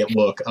to make it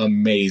look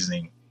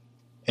amazing.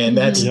 And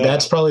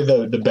that's probably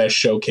the best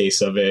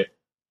showcase of it.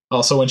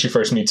 Also, when she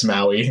first meets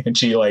Maui and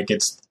she like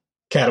gets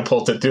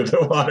catapulted through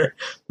the water.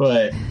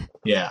 But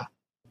yeah.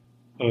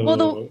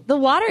 Well, the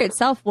water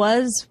itself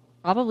was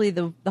probably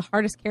the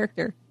hardest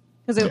character,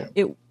 because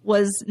it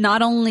was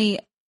not only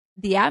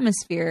the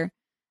atmosphere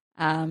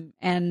and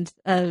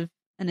an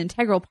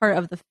integral part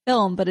of the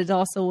film, but it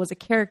also was a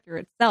character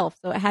itself.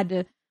 So it had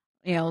to,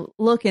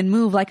 look and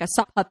move like a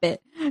sock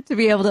puppet to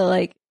be able to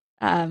like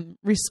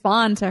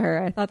respond to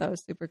her. I thought that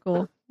was super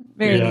cool.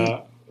 Very neat.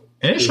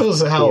 And it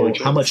shows how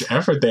much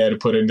effort they had to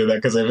put into that,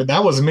 because if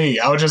that was me,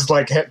 I would just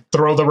like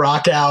throw the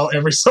rock out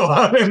every so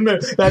often,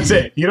 and that's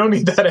it. You don't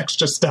need that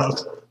extra stuff.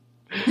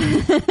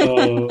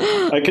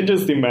 I can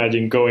just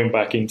imagine going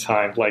back in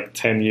time like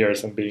 10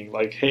 years and being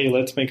like, hey,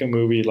 let's make a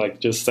movie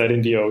like just set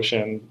in the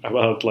ocean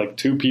about like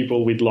two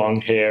people with long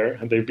hair,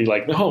 and they'd be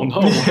like, no,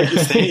 what are you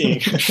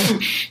saying?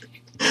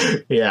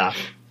 Yeah.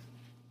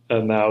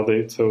 And now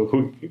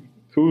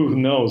who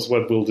knows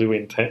what we'll do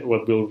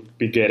what we'll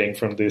be getting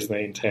from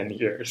Disney in 10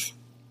 years.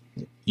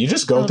 You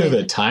just go through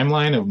the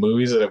timeline of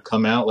movies that have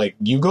come out. Like,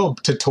 you go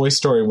to Toy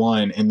Story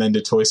 1 and then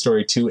to Toy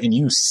Story 2, and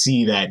you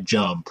see that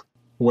jump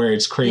where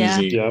it's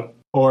crazy. Yeah.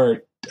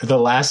 Or the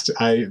last,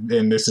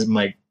 and this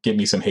might get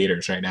me some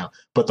haters right now,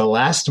 but the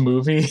last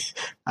movie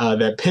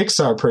that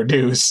Pixar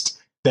produced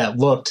that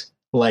looked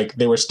like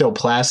they were still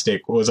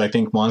plastic was, I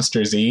think,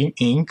 Monsters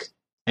Inc.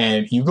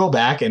 And you go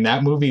back and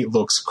that movie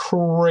looks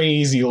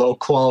crazy low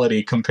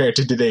quality compared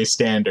to today's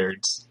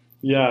standards.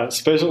 Yeah,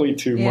 especially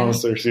to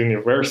Monsters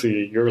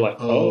University. You're like,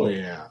 oh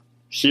yeah.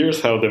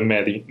 Here's how the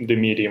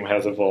medium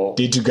has evolved.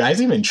 Did you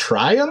guys even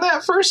try on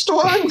that first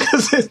one?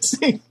 Because it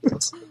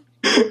seems...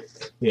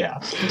 yeah.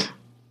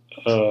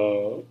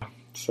 So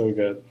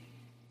good.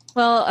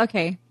 Well,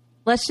 okay.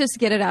 Let's just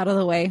get it out of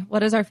the way.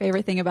 What is our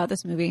favorite thing about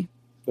this movie?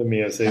 The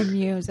music. The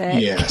music.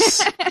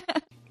 Yes.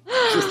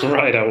 Just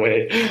right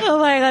away. Oh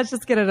my, let's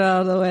just get it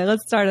out of the way.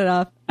 Let's start it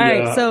off. All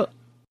right. So,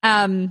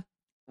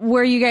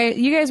 were you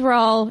guys were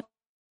all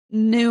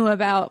knew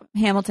about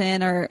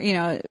Hamilton, or, you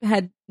know,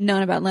 had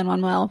known about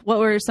Lin-Manuel? What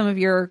were some of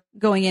your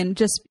going in,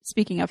 just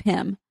speaking of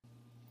him?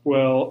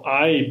 Well,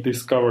 I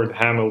discovered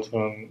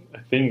Hamilton, I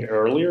think,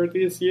 earlier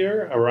this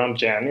year, around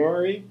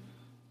January.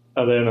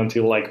 And then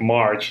until like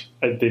March,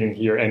 I didn't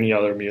hear any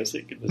other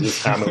music. It was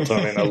just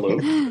Hamilton in a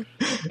loop.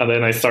 And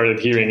then I started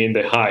hearing In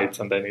the Heights,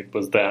 and then it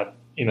was that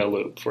in a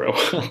loop for a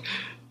while.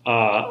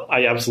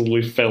 I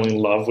absolutely fell in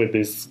love with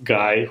this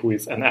guy who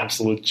is an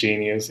absolute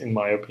genius, in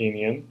my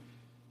opinion.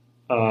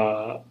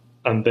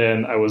 And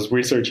then I was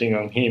researching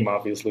on him,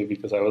 obviously,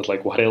 because I was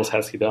like, what else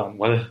has he done?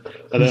 And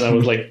then I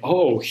was like,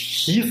 oh,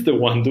 he's the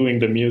one doing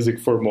the music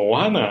for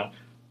Moana.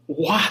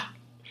 What?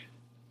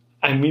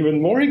 I'm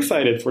even more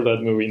excited for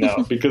that movie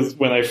now, because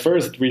when I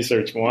first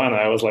researched Moana,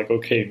 I was like,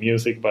 okay,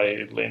 music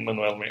by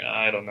Lin-Manuel Miranda,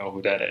 I don't know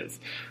who that is.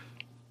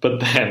 But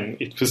then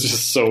it was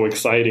just so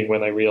exciting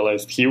when I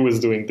realized he was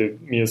doing the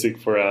music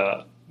for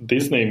a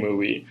Disney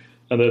movie.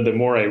 And then the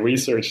more I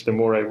researched, the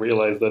more I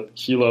realized that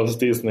he loves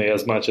Disney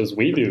as much as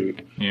we do.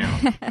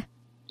 Yeah.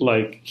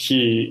 Like,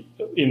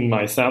 in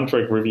my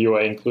soundtrack review,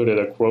 I included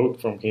a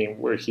quote from him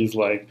where he's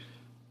like,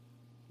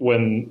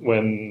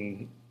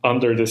 when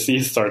Under the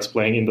Sea starts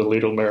playing in The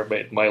Little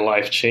Mermaid, my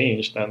life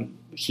changed. And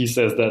he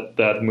says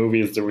that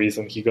movie is the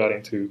reason he got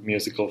into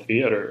musical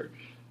theater.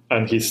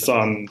 And his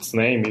son's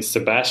name is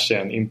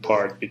Sebastian, in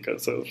part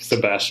because of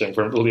Sebastian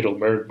from The Little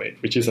Mermaid,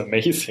 which is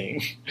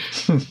amazing.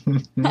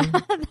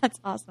 That's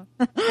awesome.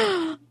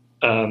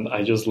 And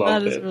I just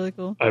loved it. That is really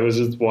cool. I was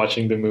just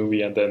watching the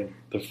movie, and then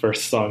the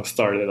first song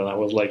started, and I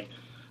was like,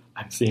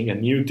 I'm seeing a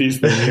new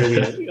Disney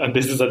movie, and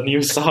this is a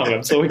new song.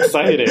 I'm so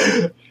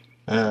excited.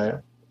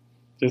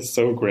 It's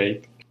so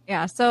great.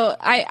 Yeah, so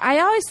I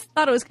always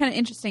thought it was kind of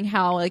interesting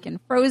how, like, in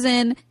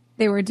Frozen,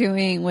 they were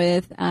doing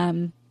with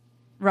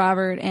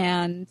Robert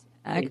and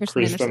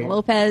Kristen Anderson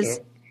Lopez.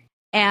 Yeah.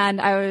 And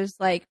I was,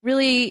 like,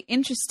 really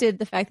interested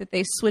the fact that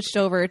they switched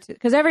over to,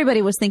 because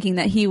everybody was thinking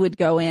that he would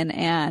go in,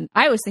 and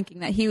I was thinking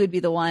that he would be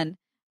the one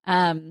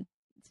to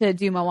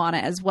do Moana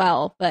as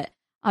well. But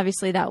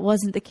obviously that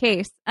wasn't the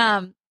case.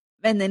 And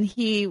then they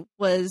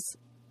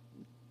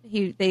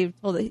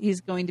told that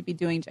he's going to be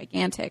doing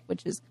Gigantic,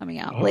 which is coming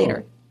out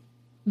later.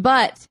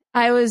 But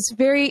I was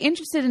very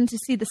interested in to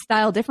see the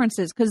style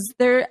differences, because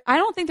I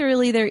don't think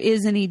there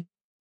is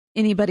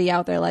anybody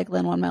out there like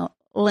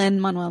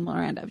Lin-Manuel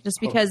Miranda, just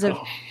because of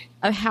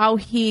how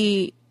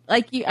he,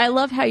 like, I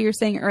love how you were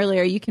saying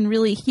earlier, you can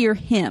really hear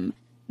him,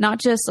 not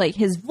just like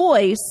his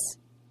voice,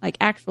 like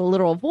actual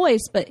literal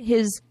voice, but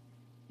his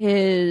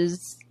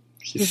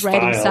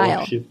writing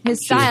style.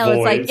 His style is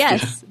like,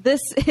 yes,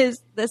 this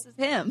is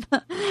him.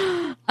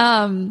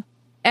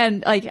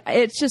 And like,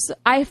 it's just,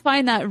 I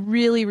find that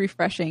really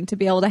refreshing to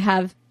be able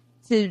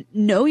to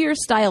know your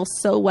style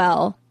so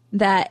well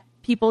that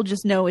people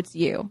just know it's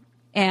you.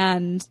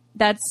 And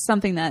that's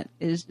something that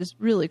is just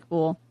really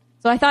cool.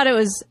 So I thought it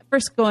was,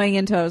 first going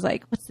into, I was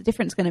like, what's the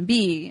difference going to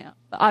be? You know,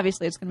 but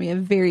obviously it's going to be a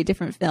very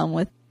different film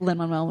with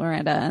Lin-Manuel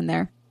Miranda in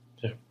there.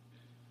 Yeah.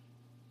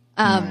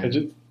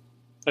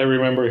 I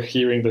remember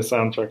hearing the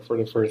soundtrack for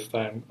the first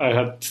time. I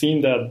had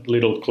seen that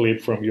little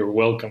clip from You're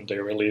Welcome they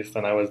released,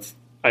 and I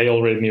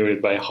already knew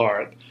it by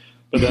heart.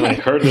 But then I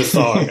heard the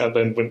song, and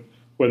then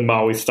when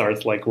Maui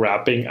starts like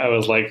rapping, I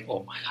was like,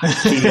 oh my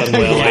God,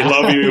 Lin-Manuel, I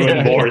love you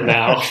even more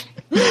now.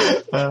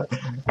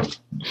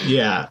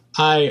 Yeah,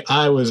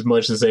 I was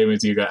much the same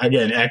as you guys.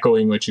 Again,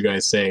 echoing what you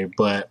guys say,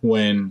 but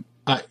when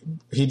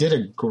he did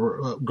a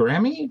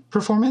Grammy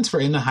performance for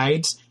In the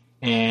Heights,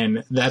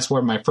 and that's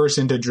where my first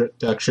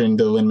introduction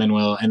to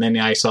Lin-Manuel, and then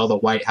I saw the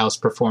White House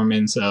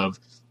performance of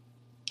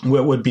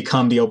what would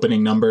become the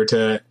opening number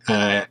to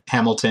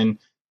Hamilton.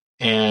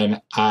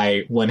 And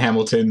when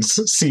Hamilton's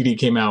CD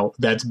came out,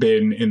 that's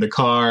been in the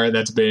car,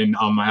 that's been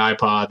on my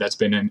iPod, that's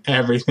been in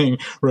everything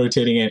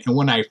rotating it. And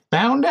when I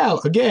found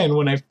out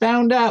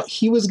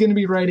he was going to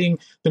be writing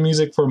the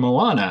music for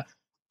Moana,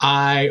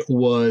 I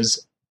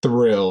was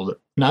thrilled.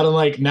 Not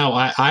unlike now,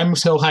 I'm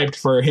so hyped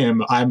for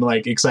him. I'm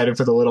like excited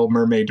for the Little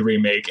Mermaid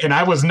remake, and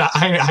I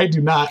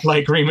do not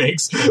like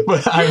remakes,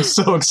 but I'm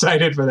so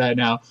excited for that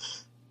now.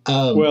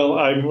 Well,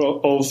 I'm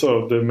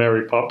also the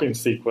Mary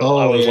Poppins sequel. Oh,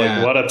 I was yeah.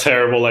 like, what a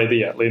terrible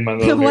idea.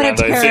 Lin-Manuel What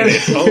a Miranda is in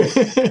it.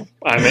 Oh,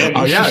 I'm in.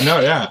 Oh yeah,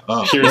 no, yeah.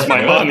 Oh, Here's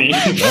my money.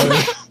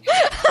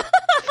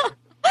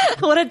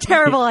 What a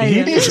terrible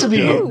idea. He needs to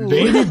be. Ooh.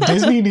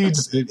 Disney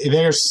needs.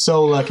 They are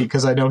so lucky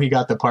because I know he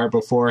got the part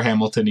before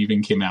Hamilton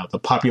even came out. The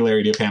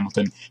popularity of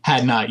Hamilton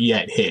had not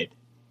yet hit,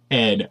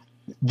 and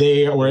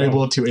they were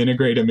able to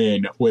integrate him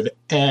in with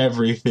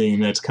everything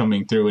that's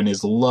coming through. And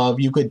his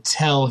love, you could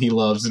tell he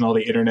loves in all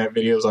the internet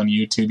videos on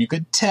YouTube. You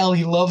could tell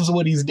he loves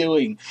what he's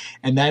doing,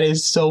 and that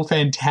is so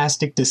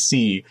fantastic to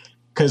see.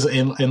 Because,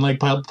 and like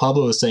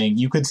Pablo was saying,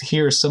 you could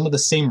hear some of the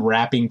same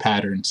rapping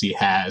patterns he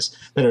has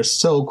that are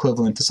so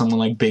equivalent to someone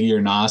like Biggie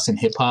or Nas in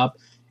hip hop.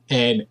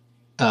 And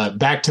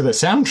back to the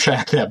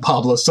soundtrack that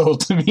Pablo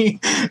sold to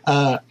me,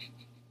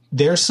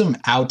 there's some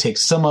outtakes,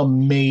 some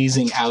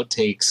amazing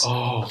outtakes.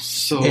 Oh,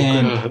 so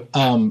and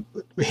good.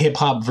 hip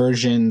hop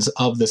versions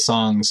of the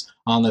songs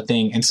on the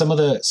thing, and some of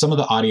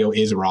the audio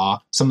is raw.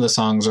 Some of the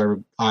songs are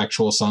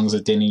actual songs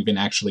that didn't even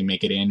actually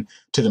make it in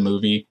to the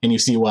movie, and you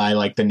see why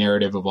like the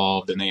narrative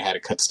evolved and they had to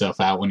cut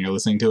stuff out when you're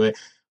listening to it.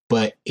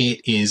 But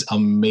it is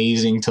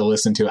amazing to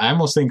listen to. I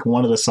almost think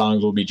one of the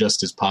songs will be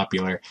just as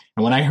popular.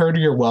 And when I heard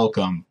 "You're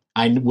Welcome,"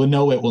 I would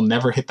know it will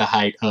never hit the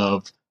height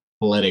of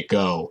 "Let It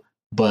Go."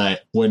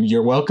 But when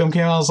 "You're Welcome"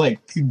 came out, I was like,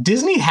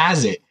 Disney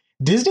has it.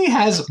 Disney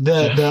has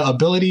the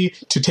ability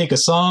to take a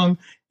song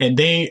and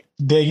they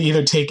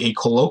either take a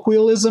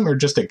colloquialism or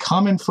just a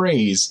common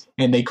phrase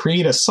and they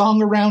create a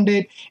song around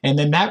it, and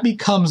then that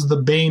becomes the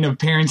bane of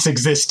parents'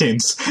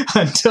 existence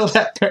until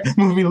that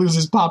movie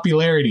loses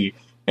popularity.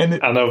 And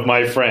of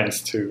my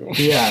friends too.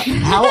 Yeah.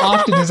 How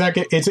often does that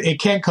get? It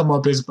can't come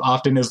up as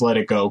often as "Let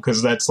It Go"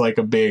 because that's like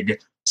a big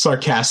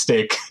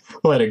sarcastic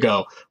 "Let It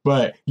Go."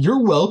 But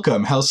 "You're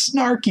Welcome," how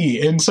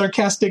snarky and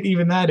sarcastic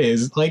even that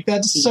is. Like,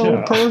 that's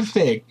so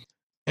perfect.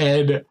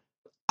 And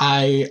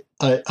I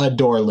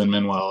adore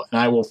Lin-Manuel, and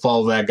I will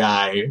follow that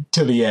guy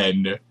to the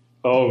end.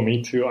 Oh,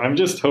 me too. I'm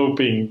just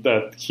hoping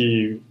that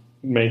he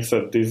makes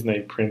a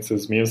Disney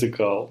princess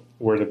musical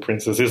where the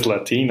princess is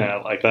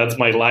Latina. Like, that's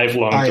my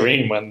lifelong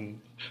dream.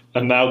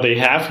 And now they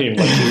have him,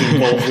 like, he's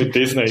involved with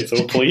Disney.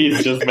 So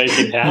please just make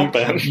it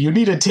happen. You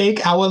need to take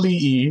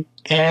Awali'i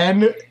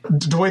and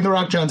Dwayne "The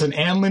Rock" Johnson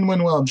and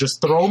Lin-Manuel and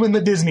just throw them in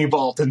the Disney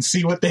vault and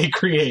see what they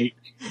create.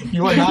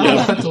 You are not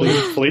allowed to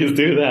leave. Please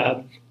do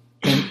that.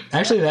 And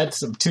actually,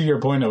 that's to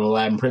your point of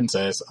Aladdin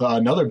Princess.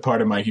 Another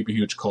part of my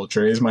huge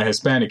culture is my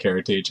Hispanic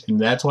heritage, and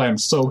that's why I'm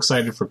so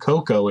excited for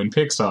Coco and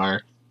Pixar,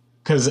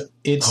 because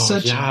it's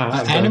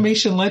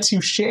animation lets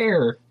you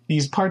share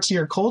these parts of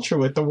your culture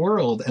with the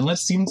world and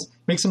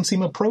makes them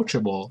seem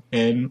approachable,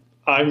 and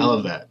I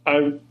love that.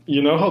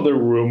 You know how the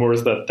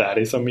rumors that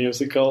is a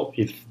musical?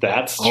 If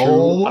that's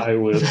true, I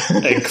would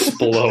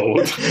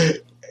explode.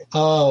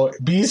 Oh,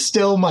 be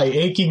still my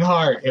aching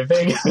heart. If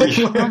they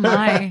oh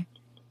my.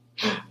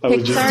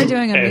 Pixar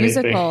doing a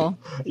musical.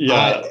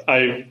 Yeah,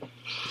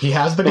 he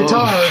has the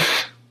guitar.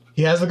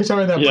 He has the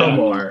guitar in that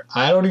promo art.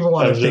 I don't even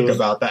want to think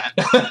about that.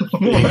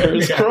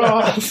 Fingers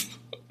crossed.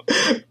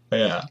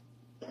 Yeah.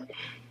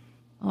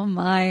 Oh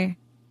my.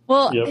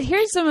 Well,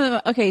 here's some of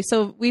the, okay,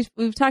 so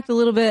we've talked a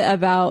little bit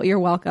about "You're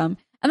Welcome."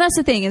 And that's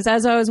the thing, is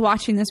as I was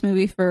watching this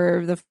movie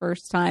for the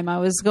first time, I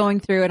was going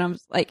through and I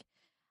was like,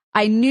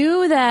 I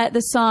knew that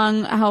the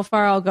song "How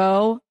Far I'll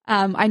Go,"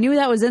 I knew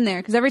that was in there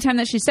because every time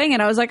that she sang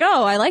it, I was like,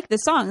 oh, I like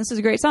this song. This is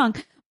a great song.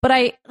 But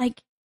I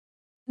like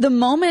the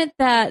moment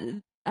that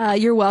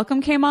 "You're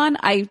Welcome" came on,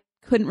 I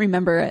couldn't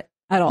remember it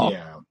at all.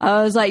 Yeah.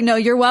 I was like, no,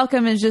 "You're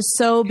Welcome" is just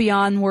so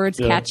beyond words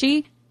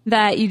catchy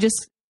that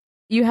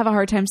you have a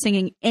hard time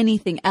singing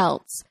anything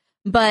else.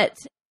 But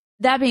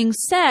that being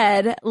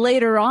said,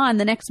 later on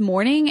the next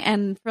morning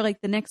and for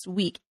like the next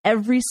week,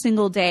 every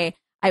single day,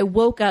 I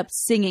woke up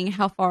singing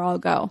 "How Far I'll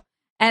Go."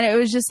 And it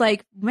was just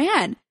like,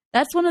 man,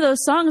 that's one of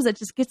those songs that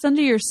just gets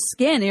under your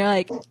skin. You're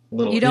like,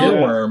 you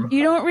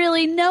don't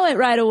really know it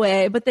right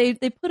away, but they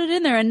put it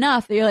in there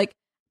enough that you're like,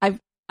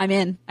 I'm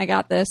in. I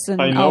got this.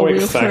 And I know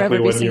exactly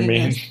what you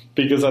mean.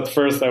 Because at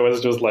first I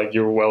was just like,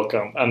 "You're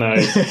welcome." And I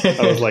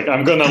was like,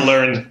 I'm going to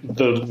learn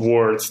the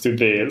words to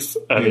this.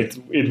 And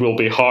it will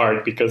be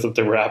hard because of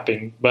the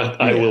rapping, but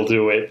I will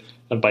do it.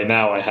 And by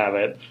now I have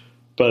it.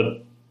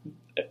 But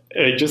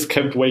I just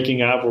kept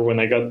waking up, or when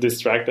I got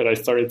distracted, I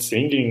started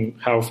singing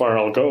 "How Far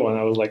I'll Go." And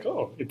I was like,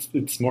 oh,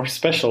 it's more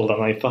special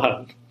than I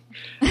thought.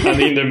 And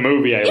in the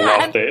movie, I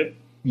loved it.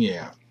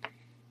 Yeah.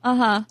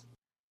 Uh-huh.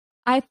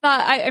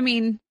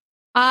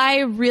 I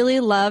really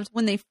loved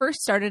when they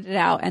first started it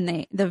out,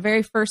 and the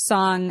very first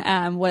song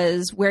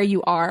was "Where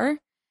You Are."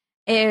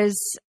 I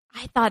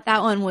thought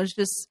that one was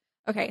just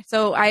okay.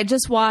 So I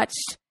just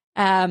watched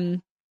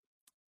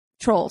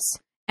Trolls,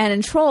 and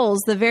in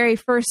Trolls, the very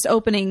first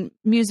opening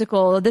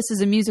musical, this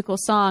is a musical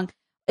song.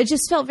 It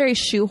just felt very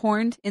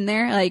shoehorned in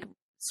there, like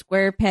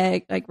square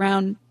peg, like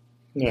round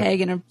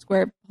peg in a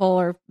square hole,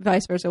 or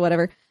vice versa,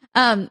 whatever.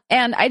 And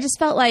I just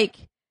felt like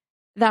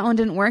that one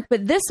didn't work,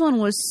 but this one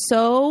was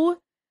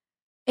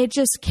it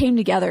just came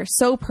together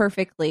so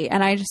perfectly.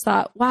 And I just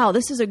thought, wow,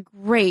 this is a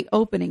great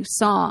opening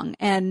song.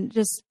 And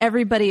just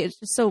everybody is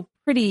just so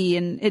pretty.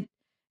 And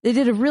they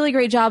did a really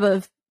great job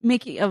of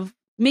making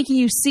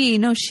you see,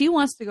 no, she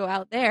wants to go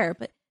out there,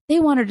 but they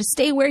want her to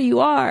stay where you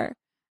are.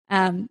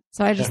 So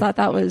I just thought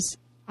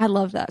I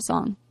loved that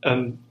song.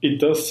 And it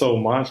does so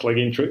much. Like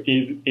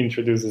it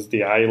introduces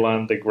the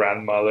island, the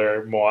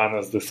grandmother,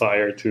 Moana's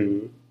desire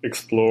to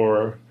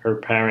explore, her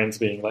parents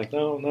being like,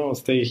 no,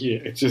 stay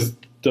here. It just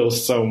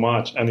does so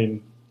much.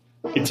 And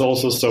it's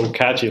also so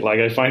catchy. Like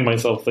I find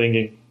myself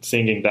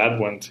singing that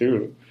one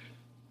too.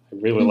 I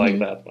really like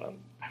that one.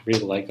 I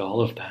really like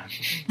all of them.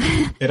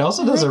 It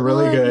also does a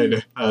really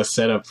good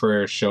setup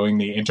for showing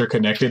the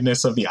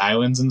interconnectedness of the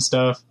islands and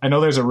stuff. I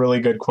know there's a really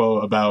good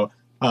quote about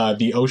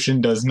the ocean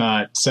does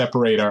not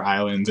separate our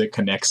islands, it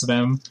connects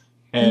them.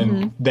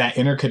 And that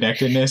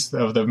interconnectedness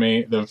of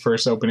the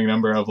first opening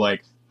number of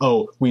like,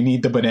 oh, we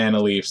need the banana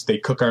leaves. They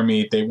cook our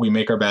meat. We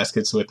make our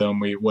baskets with them.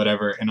 We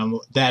whatever.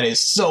 And that is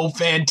so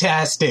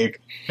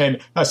fantastic. And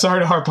sorry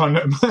to harp on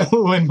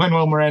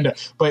Lin-Manuel Miranda,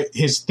 but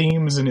his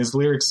themes and his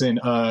lyrics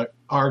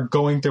are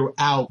going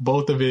throughout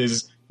both of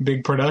his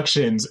big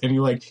productions. And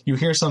you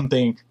hear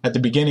something at the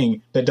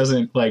beginning that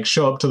doesn't like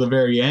show up to the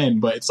very end,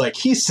 but it's like,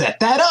 he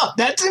set that up.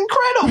 That's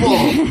incredible.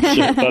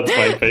 Yeah, that's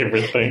my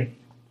favorite thing.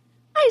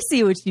 I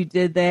see what you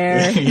did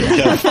there.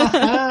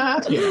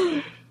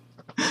 Yeah.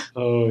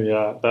 Oh,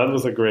 yeah. That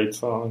was a great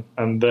song.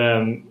 And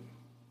then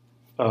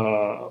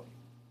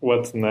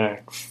what's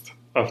next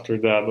after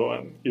that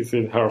one? Is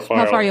it How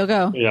Far You'll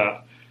Go?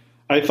 Yeah.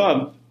 I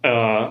thought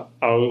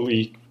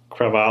Auli'i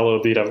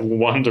Cravalho did a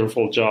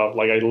wonderful job.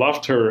 Like, I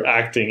loved her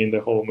acting in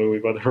the whole movie,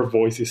 but her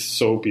voice is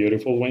so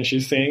beautiful when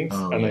she sings.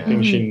 I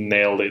think she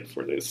nailed it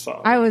for this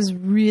song. I was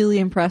really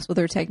impressed with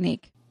her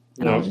technique.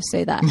 And I'll just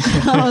say that.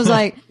 I was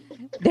like,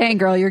 dang,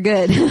 girl, you're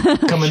good.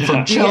 Coming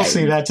from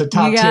Chelsea, that's a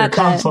top-tier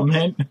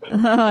compliment.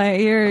 Oh,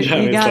 you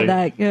got like,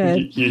 that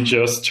good. You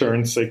just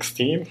turned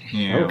 16?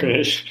 Yeah.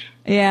 Okay.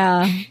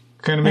 Yeah.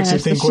 Kind of makes you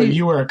think what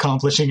you were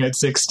accomplishing at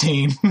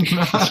 16.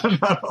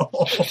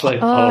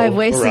 Like, I've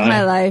wasted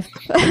my life.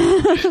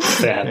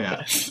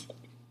 Sadness.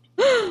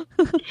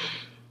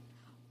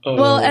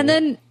 Well, and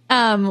then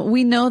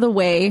We Know the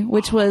Way,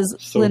 which was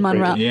so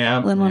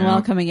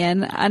Lin-Manuel coming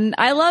in. And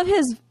I love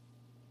his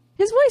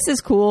voice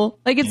is cool.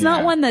 Like, it's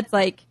not one that's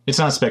like... It's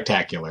not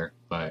spectacular,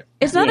 but...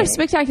 It's not a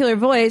spectacular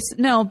voice,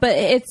 no, but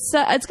it's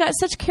got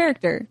such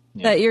character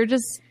that you're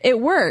just... It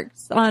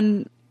works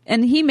on...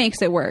 And he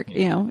makes it work,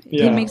 you know.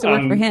 He makes it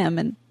work for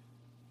him.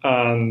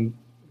 And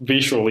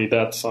visually,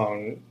 that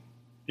song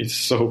is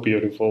so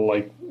beautiful.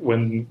 Like,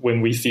 when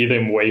we see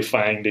them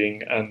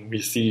wayfinding and we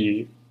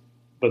see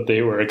that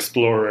they were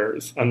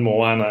explorers, and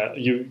Moana,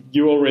 you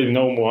already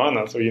know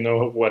Moana, so you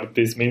know what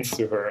this means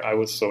to her. I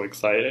was so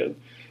excited.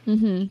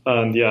 And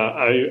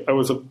I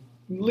was a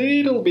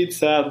little bit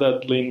sad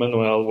that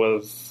Lin-Manuel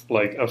was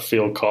like a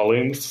Phil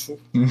Collins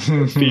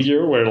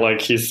figure, where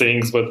like he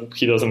sings but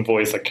he doesn't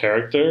voice a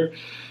character.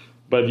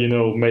 But, you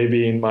know,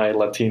 maybe in my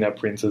Latina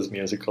Princess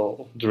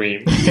musical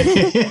dream, he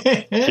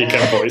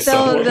can voice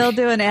someone. They'll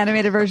do an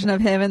animated version of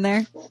him in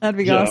there. That'd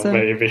be awesome.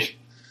 Maybe.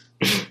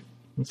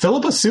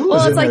 Philippa Sue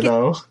was in there,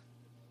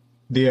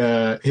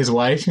 though. His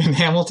wife in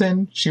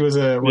Hamilton, she was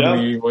one of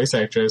the voice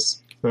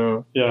actress.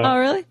 So. Yeah. Oh,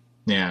 really?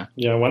 Yeah.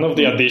 Yeah, one of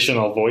the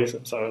additional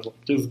voices. I was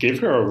like, just give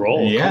her a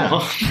role. Yeah.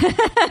 Come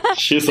on.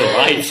 She's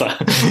Eliza.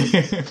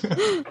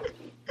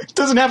 It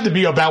doesn't have to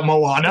be about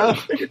Moana.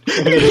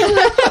 Can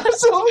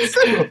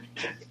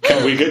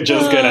we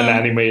just get an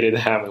animated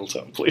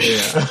Hamilton,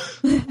 please?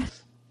 Yeah.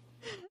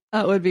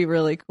 That would be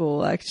really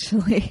cool,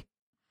 actually.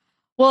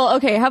 Well,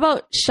 okay, how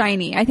about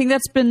Shiny? I think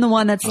that's been the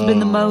one that's been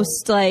the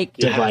most, like...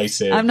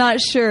 divisive. I'm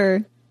not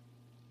sure.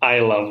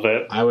 I love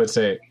it. I would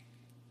say...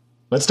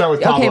 Let's start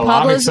with Pablo. Okay,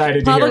 I'm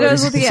excited to hear Pablo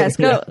goes with the yes.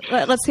 Go.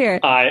 Let's hear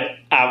it. I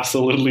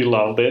absolutely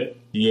loved it.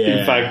 Yeah.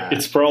 In fact,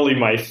 it's probably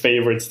my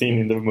favorite scene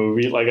in the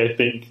movie. Like, I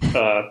think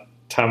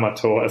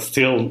Tamatoa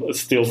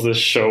steals the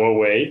show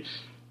away.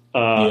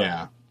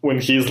 When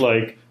he's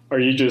like, are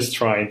you just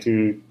trying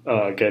to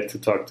get to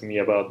talk to me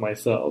about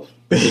myself?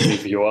 Because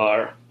if you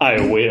are, I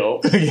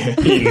will.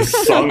 In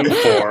song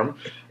form.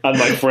 And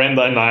my friend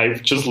and I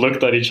just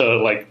looked at each other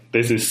like,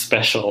 this is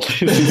special.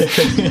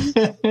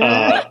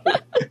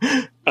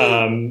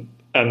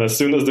 And as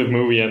soon as the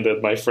movie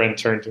ended, my friend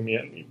turned to me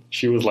and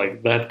she was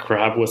like, that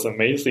crab was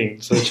amazing.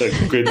 Such a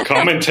good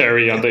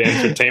commentary on the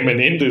entertainment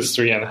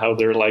industry and how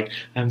they're like,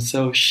 I'm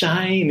so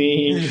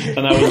shiny.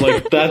 And I was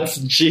like, that's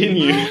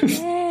genius.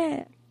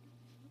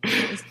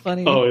 It's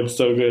funny. Oh, it's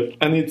so good.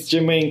 And it's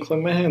Jermaine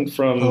Clement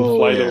from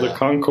Flight of the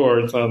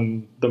Conchords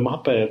and the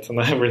Muppets and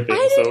everything.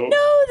 I didn't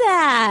know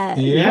that.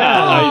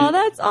 Yeah. Oh,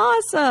 that's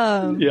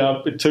awesome.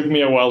 Yeah, it took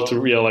me a while to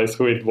realize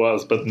who it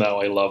was, but now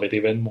I love it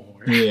even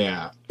more.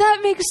 Yeah. That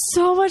makes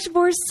so much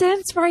more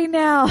sense right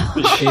now.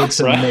 It's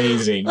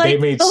amazing. Like,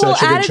 they made the such whole a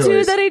good attitude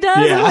choice. that he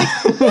does. Yeah. I'm like,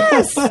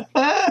 yes,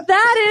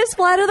 that is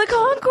Flight of the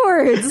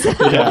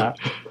Conchords. Yeah.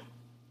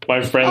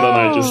 My friend and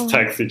I just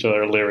text each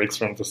other lyrics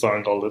from the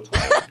song all the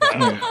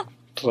time.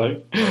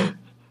 Like,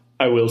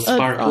 I will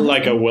sparkle awesome.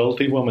 like a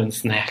wealthy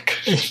woman's neck.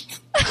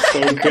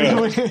 So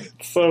good.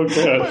 So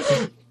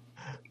good.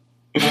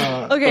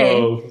 Okay,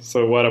 Oh,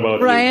 so what about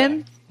you?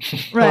 Ryan.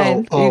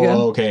 Ryan, you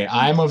go. Okay.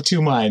 I'm of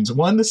two minds.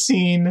 One, the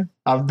scene,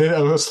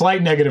 a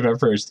slight negative at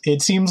first.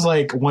 It seems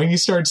like when you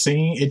start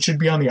singing, it should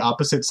be on the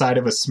opposite side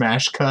of a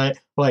smash cut,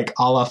 like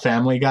a la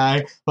Family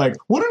Guy. Like,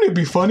 wouldn't it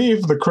be funny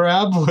if the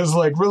crab was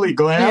like really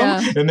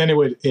glam? Yeah. And then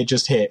it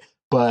just hit.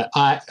 But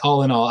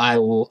all in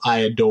all, I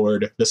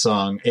adored the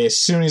song. As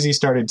soon as he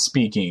started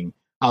speaking,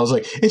 I was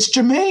like, it's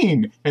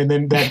Jermaine. And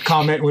then that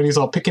comment when he's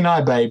all, pick an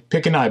eye, babe.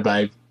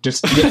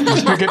 Just pick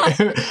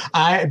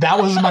it. That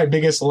was my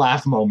biggest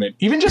laugh moment.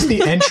 Even just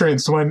the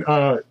entrance when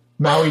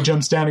Maui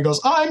jumps down and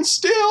goes, I'm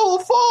still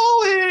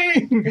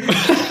falling.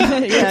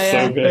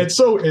 Yeah.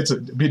 So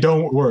good.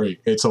 Don't worry.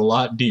 It's a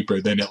lot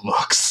deeper than it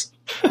looks.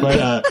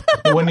 But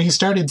when he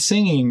started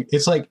singing,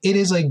 it's like, it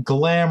is a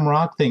glam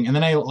rock thing. And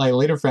then I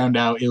later found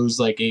out it was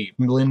like a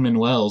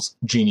Lin-Manuel's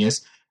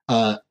genius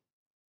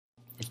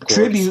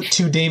tribute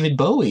to David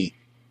Bowie.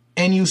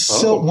 And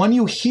when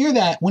you hear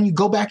that, when you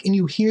go back and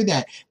you hear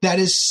that, that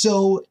is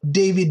so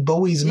David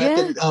Bowie's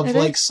method of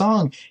like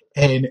song.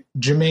 And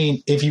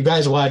Jermaine, if you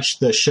guys watch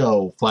the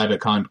show Fly the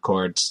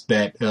Conchords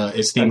that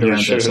is themed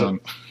around their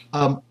song,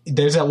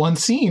 there's that one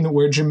scene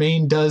where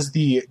Jermaine does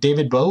the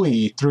David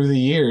Bowie through the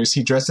years.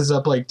 He dresses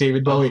up like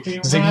David Bowie,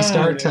 Ziggy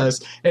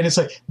Stardust, and it's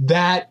like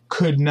that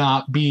could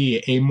not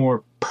be a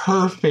more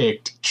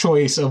perfect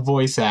choice of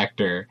voice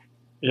actor.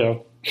 Yeah.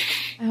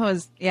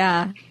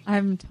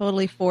 I'm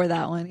totally for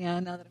that one. Yeah,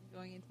 now that I'm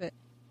going into it.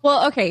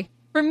 Well, okay.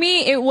 For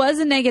me, it was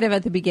a negative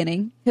at the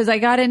beginning because I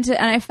got into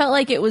and I felt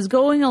like it was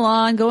going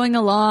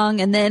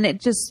along, and then it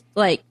just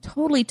like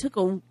totally took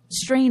a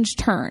strange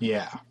turn.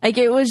 Yeah. Like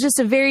it was just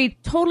a very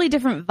totally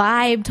different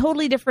vibe,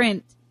 totally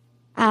different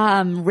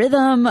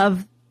rhythm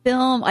of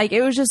film. Like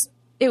it was just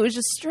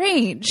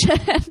strange.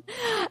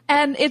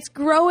 And it's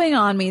growing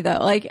on me though.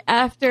 Like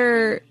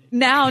after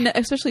now,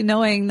 especially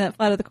knowing that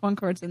Flight of the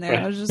Conchords in there,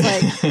 I was just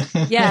like,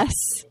 yes,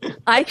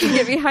 I can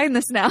get behind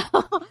this now.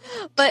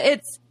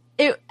 But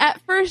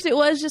at first it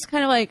was just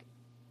kind of like,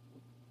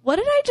 what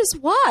did I just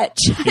watch?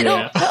 I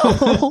don't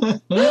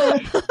know.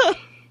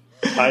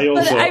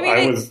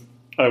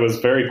 I was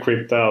very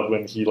creeped out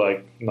when he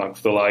like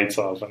knocks the lights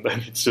off and then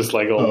it's just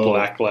like all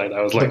black light.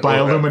 I was like, the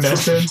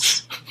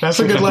bioluminescence. That's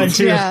a good line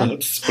too. Yeah.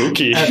 That's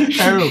spooky.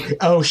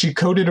 She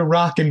coated a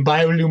rock in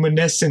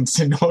bioluminescence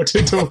in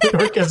order to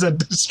work as a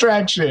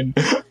distraction.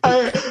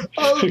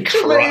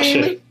 Crush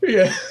it.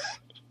 Yeah.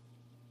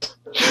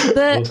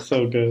 That's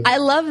so good. I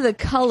love the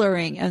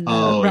coloring in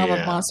the Realm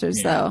of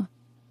Monsters though.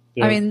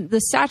 Yeah. I mean, the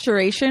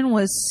saturation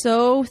was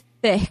so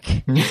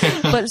thick,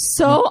 but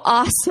so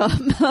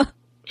awesome.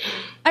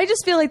 I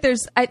just feel like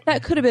that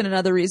could have been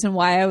another reason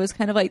why I was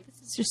kind of like, this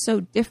is just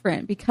so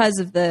different because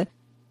of the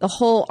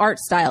whole art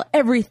style.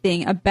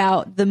 Everything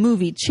about the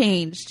movie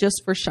changed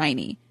just for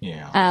Shiny.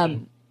 Yeah.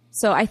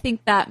 So I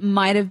think that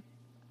might have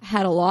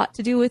had a lot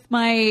to do with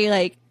my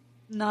like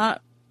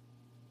not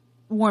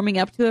warming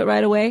up to it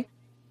right away.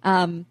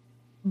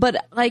 But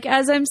like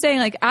as I'm saying,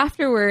 like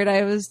afterward,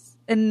 I was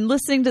and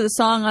listening to the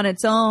song on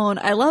its own.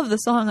 I love the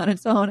song on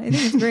its own. I think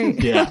it's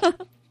great. Yeah.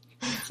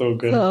 So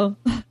good.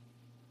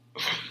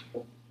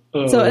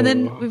 So and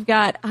then we've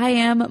got I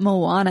Am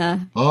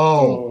Moana.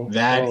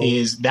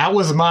 That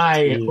was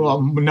my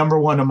number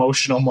one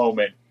emotional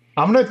moment.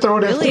 I'm going to throw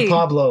it after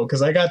Pablo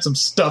because I got some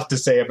stuff to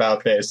say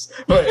about this.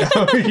 But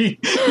you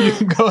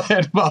can go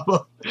ahead,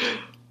 Pablo.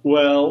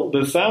 Well, the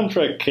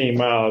soundtrack came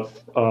out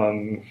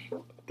on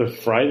the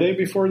Friday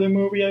before the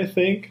movie, I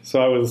think.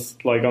 So I was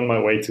like on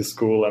my way to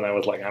school and I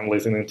was like, I'm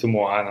listening to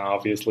Moana,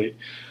 obviously.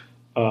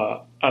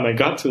 And I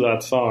got to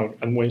that song,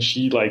 and when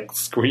she like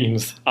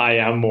screams, I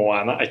am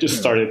Moana, I just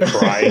started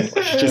crying.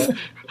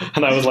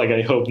 And I was like,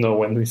 I hope no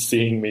one is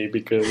seeing me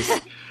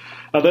because...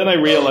 And then I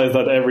realized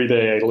that every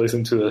day I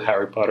listen to the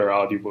Harry Potter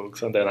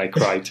audiobooks, and then I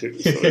cry too.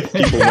 So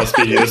people must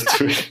be used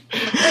to it.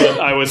 But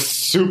I was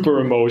super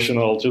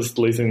emotional just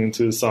listening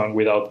to the song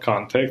without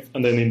context.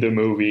 And then in the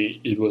movie,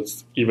 it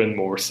was even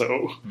more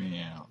so.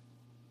 Yeah.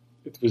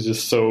 It was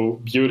just so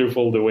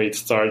beautiful the way it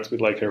starts with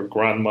like her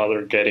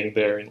grandmother getting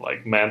there in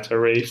like manta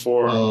ray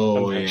form.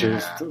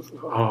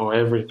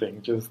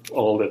 Everything, just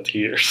all the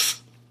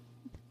tears.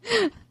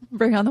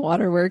 Bring on the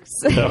waterworks.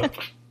 Yep.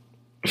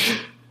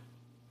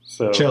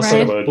 So, Chelsea,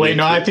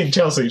 I think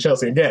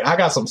Chelsea again. I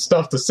got some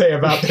stuff to say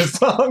about this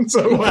song.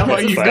 So how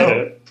about you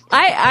go?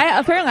 I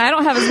apparently I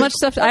don't have as much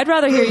stuff. I'd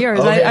rather hear yours.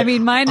 Okay. I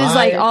mean, mine is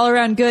like all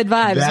around good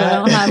vibes. So I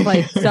don't have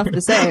like stuff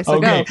to say. So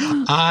go.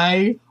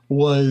 I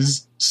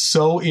was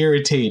so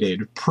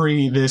irritated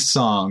pre this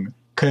song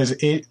because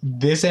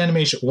this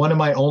animation, one of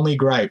my only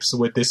gripes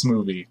with this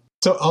movie.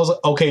 So I was like,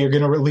 okay, you're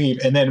going to leave.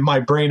 And then my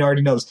brain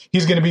already knows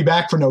he's going to be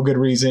back for no good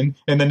reason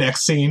in the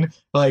next scene.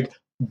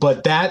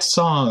 But that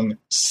song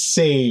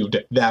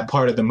saved that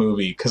part of the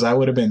movie because I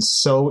would have been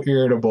so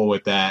irritable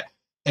with that.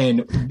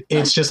 And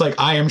it's just like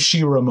I Am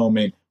She-Ra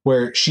moment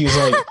where she's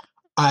like,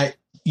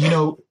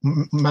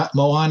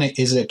 Moana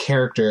is a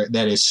character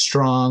that is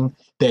strong,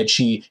 that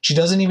she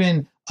doesn't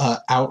even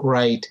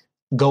outright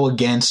go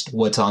against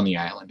what's on the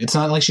island. It's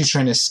not like she's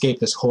trying to escape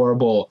this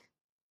horrible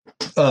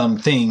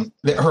thing,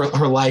 that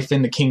her life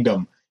in the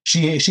kingdom.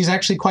 She's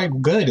actually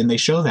quite good, and they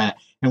show that.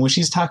 And when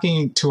she's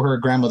talking to her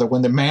grandmother,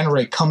 when the manta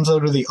ray comes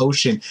out of the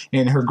ocean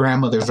and her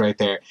grandmother's right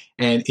there,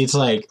 and it's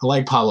like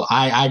Pablo,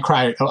 I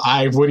cry.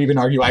 I would even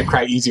argue I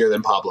cry easier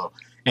than Pablo.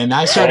 And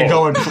I started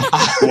going.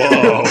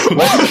 Whoa!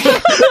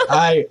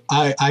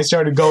 I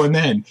started going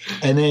then,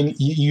 and then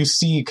you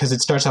see, because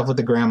it starts off with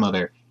the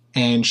grandmother,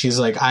 and she's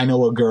like, "I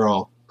know a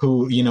girl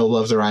who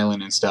loves her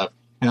island and stuff,"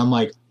 and I'm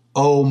like,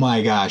 "Oh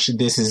my gosh,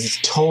 this is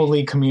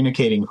totally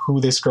communicating who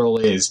this girl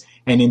is."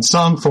 And in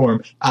song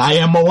form, I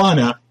Am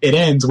Moana, it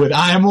ends with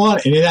I Am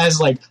Moana. And it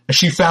has like,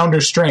 she found her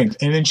strength.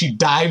 And then she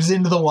dives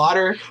into the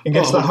water and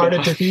gets the heart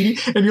of Te Fiti.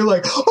 And you're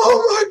like,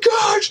 oh my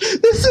gosh,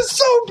 this is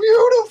so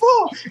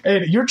beautiful.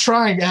 And you're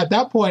trying, at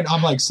that point,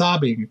 I'm like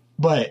sobbing.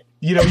 But,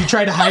 you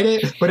try to hide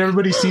it, but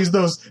everybody sees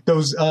those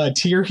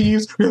tear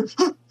heaves.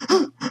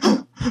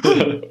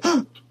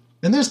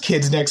 And there's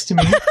kids next to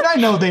me. And I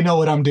know they know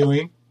what I'm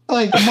doing.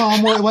 Like,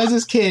 Mom, why is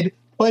this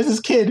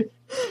kid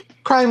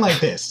crying like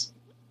this?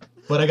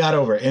 But I got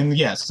over it. And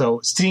yes,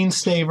 so Scene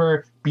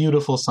Saver,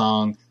 beautiful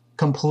song,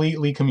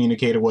 completely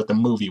communicated what the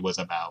movie was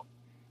about.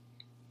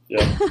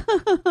 Yeah.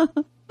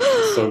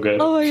 So good.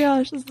 Oh my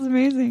gosh, this is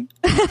amazing.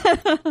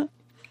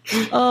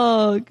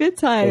 Oh, good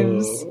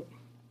times.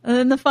 And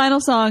then the final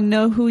song,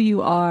 Know Who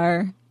You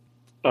Are.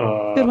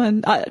 Good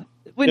one.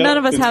 None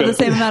of us have the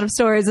same amount of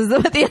stories as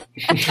the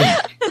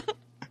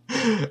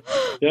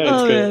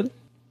it's good.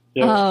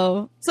 Yeah.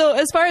 Oh, so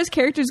as far as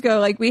characters go,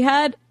 like we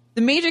had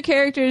the major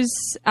characters,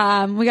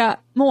 we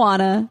got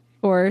Moana,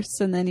 of course,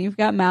 and then you've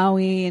got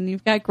Maui, and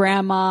you've got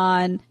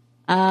Grandma,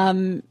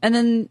 and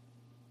then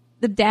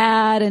the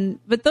dad,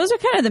 but those are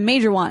kind of the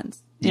major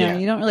ones. You know,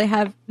 you don't really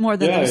have more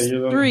than those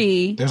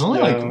three. There's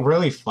only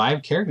really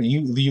 5 characters.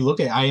 You look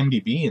at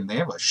IMDb, and they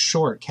have a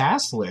short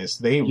cast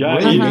list. They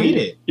really made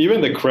it. Even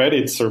the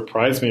credits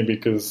surprised me,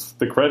 because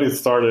the credits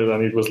started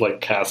and it was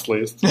like cast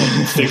list,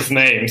 6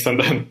 names, and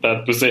then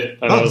that was it.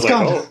 And I was like,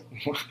 oh,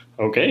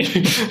 okay.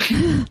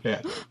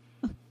 Yeah.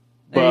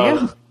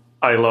 But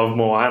I love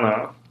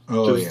Moana.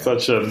 Oh, Just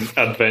such an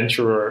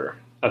adventurer,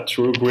 a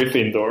true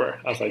Gryffindor,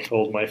 as I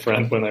told my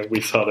friend when we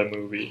saw the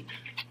movie.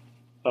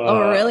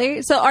 Oh,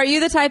 really? So are you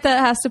the type that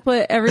has to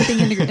put everything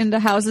into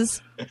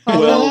houses?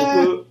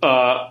 Well,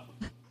 right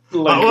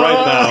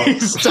now.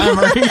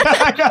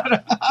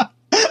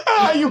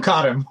 You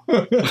caught him.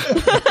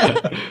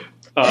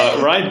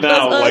 Right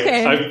now,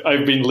 okay.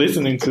 I've been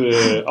listening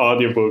to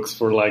audiobooks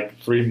for like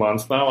 3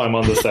 months now. I'm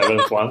on the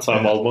 7th one, so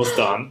I'm almost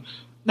done.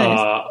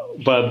 Nice.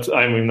 But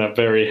I'm in a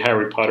very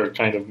Harry Potter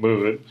kind of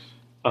mood.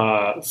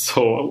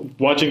 So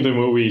watching the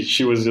movie,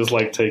 she was just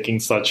like taking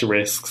such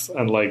risks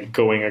and like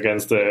going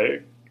against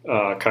the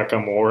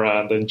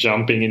Kakamora and then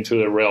jumping into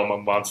the realm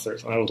of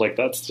monsters. And I was like,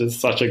 that's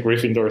just such a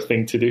Gryffindor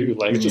thing to do.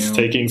 Like just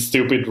taking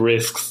stupid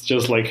risks,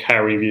 just like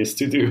Harry used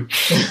to do.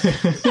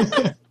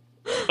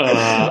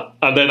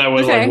 And then I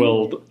was like,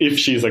 well, if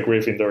she's a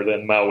Gryffindor,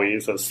 then Maui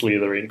is a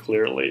Slytherin,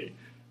 clearly.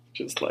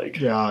 Just like...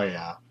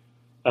 Yeah.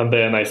 And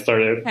then I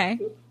started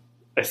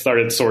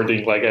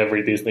sorting like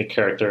every Disney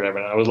character ever.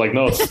 And I was like,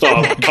 no,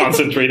 stop.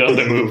 Concentrate on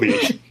the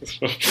movie.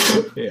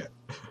 Yeah.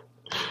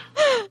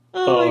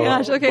 Oh my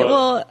gosh. Okay,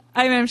 well,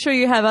 I'm sure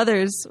you have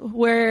others.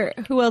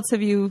 Who else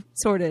have you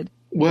sorted?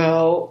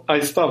 Well,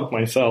 I stopped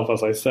myself,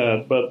 as I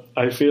said, but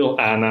I feel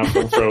Anna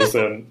from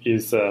Frozen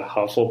is a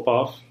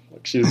Hufflepuff.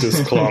 Like, she's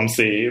just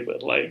clumsy,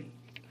 but like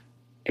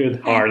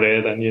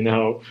good-hearted, and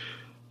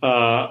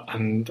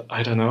and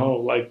I don't know,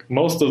 like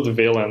most of the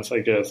villains, I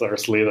guess, are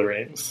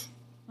Slytherins.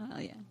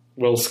 Well, yeah.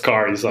 Well,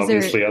 Scar is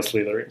obviously a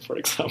Slytherin, for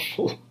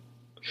example.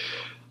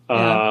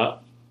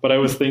 But I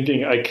was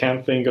thinking, I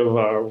can't think of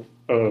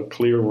a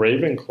clear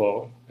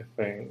Ravenclaw, I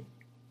think.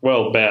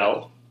 Well,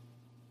 Belle.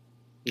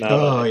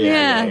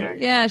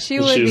 Yeah, she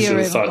would be a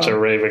Ravenclaw. She's such a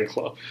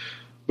Ravenclaw.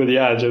 But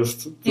yeah,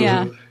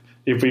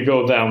 if we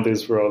go down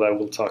this road, I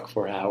will talk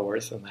for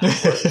hours and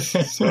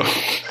hours. So. All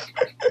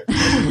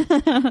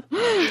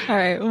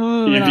right.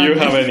 If you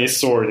have any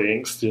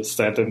sortings, just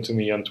send them to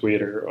me on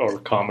Twitter or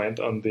comment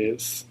on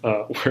this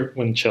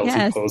when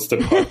Chelsea posts the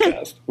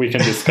podcast. We can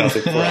discuss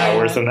it for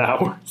hours and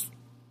hours.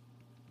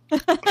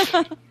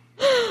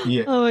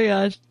 Yeah. Oh my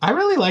gosh. I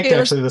really liked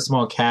actually the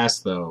small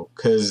cast though,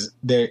 because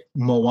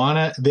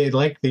Moana,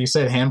 like you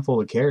said, handful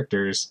of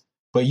characters,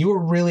 but you were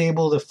really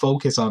able to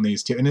focus on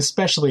these two, and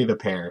especially the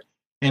pair.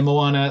 And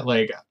Moana,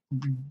 like,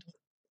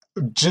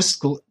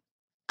 just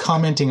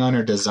commenting on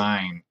her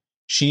design,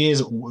 she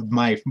is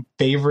my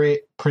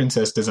favorite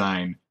princess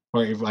design.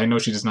 Or I know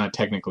she's not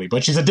technically,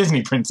 but she's a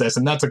Disney princess,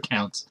 and that's what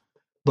counts.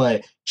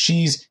 But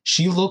she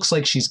looks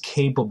like she's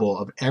capable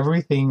of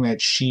everything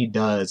that she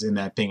does in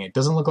that thing. It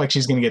doesn't look like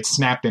she's going to get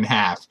snapped in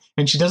half,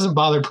 and she doesn't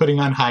bother putting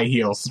on high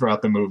heels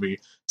throughout the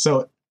movie.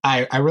 So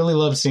I really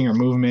love seeing her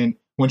movement.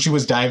 when she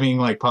was diving,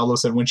 like Pablo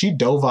said, when she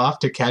dove off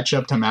to catch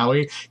up to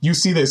Maui, you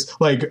see this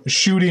like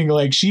shooting,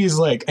 like she's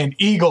like an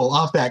eagle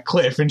off that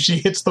cliff, and she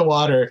hits the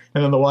water,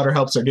 and then the water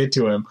helps her get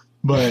to him.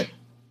 But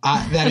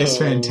that is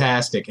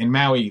fantastic. And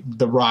Maui,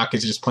 The Rock,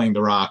 is just playing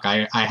The Rock.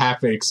 I have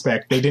to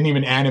expect they didn't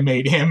even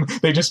animate him.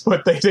 They just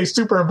they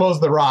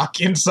superimposed The Rock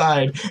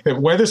inside.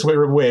 Wear this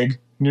wig,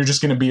 and you're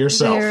just going to be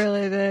yourself. They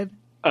really did.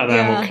 And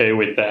I'm okay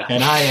with that.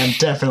 And I am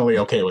definitely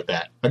okay with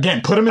that. Again,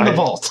 put him in the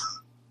vault.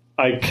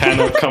 I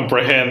cannot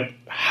comprehend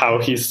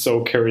how he's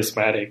so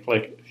charismatic.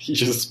 Like, he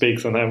just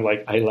speaks, and I'm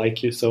like, I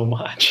like you so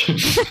much.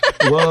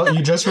 Well,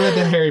 you just read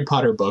the Harry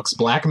Potter books.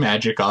 Black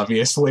magic,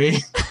 obviously.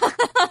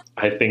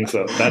 I think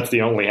so. That's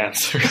the only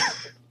answer.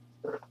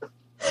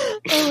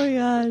 Oh my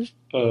gosh.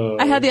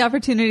 I had the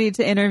opportunity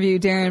to interview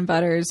Darren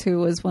Butters, who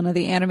was one of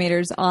the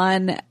animators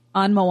on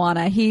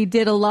Moana. He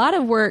did a lot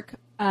of work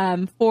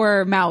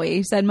for Maui.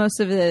 He said most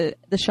of the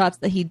shots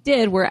that he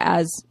did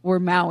were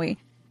Maui.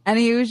 And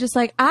he was just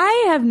like,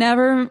 I have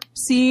never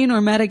seen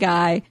or met a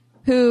guy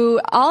who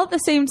all at the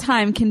same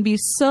time can be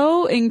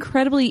so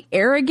incredibly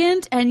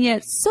arrogant and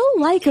yet so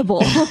likable.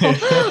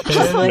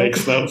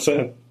 Makes no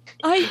sense.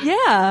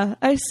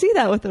 I see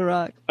that with The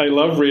Rock. I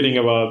love reading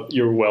about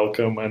You're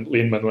Welcome, and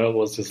Lin-Manuel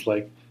was just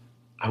like,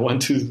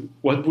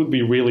 what would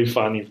be really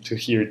funny to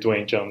hear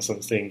Dwayne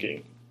Johnson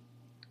singing?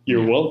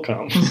 You're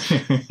welcome.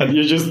 And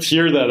you just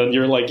hear that and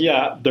you're like,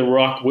 yeah, The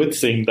Rock would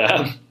sing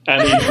that,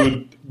 and he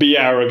would be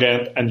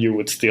arrogant and you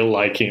would still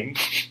like him.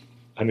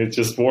 And it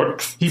just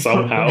works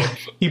somehow.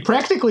 He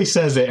practically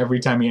says it every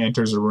time he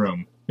enters a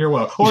room. You're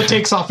welcome. Or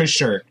takes off his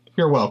shirt.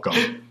 You're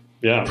welcome.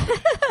 Yeah.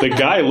 The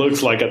guy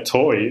looks like a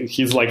toy.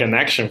 He's like an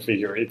action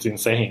figure. It's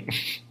insane.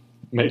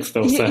 Makes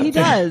no sense. He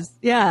does.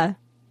 Yeah.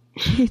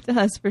 He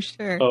does, for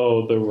sure.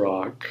 Oh, The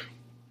Rock.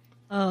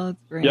 Oh, it's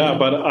great. Yeah,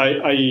 but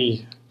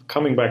I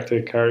coming back to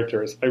the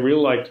characters, I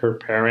really liked her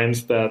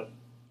parents, that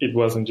it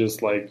wasn't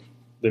just like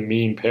the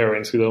mean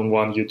parents who don't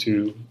want you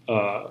to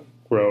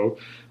grow.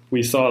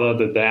 We saw that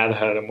the dad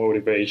had a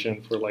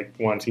motivation for like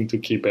wanting to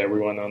keep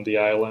everyone on the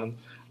island.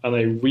 And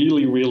I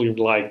really, really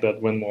like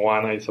that when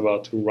Moana is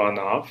about to run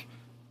off,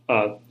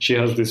 she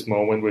has this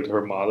moment with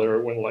her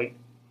mother when like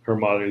her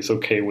mother is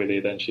okay with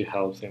it and she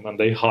helps him and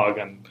they hug.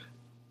 And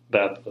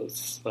that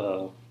was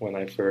when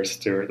I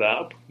first stirred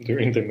up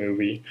during the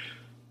movie,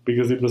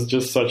 because it was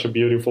just such a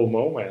beautiful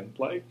moment.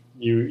 Like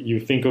you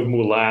think of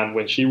Mulan,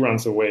 when she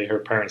runs away, her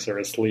parents are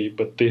asleep,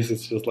 but this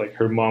is just like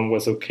her mom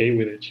was okay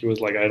with it. She was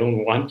like, I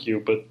don't want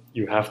you, but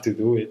you have to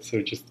do it,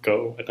 so just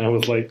go. And I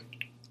was like...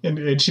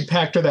 And she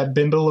packed her that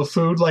bindle of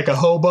food like a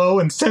hobo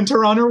and sent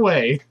her on her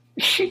way.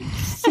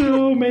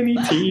 So many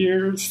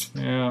tears.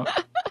 Yeah.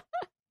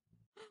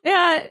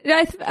 Yeah,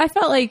 I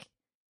felt like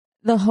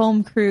the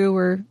home crew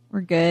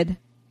were good.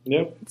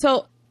 Yep.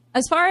 So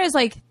as far as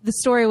like the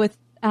story with,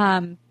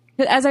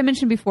 as I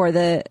mentioned before,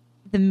 the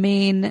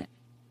main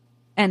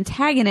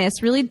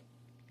antagonist really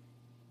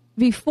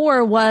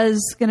before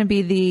was going to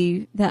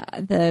be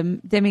the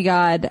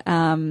demigod.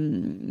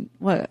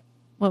 What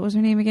was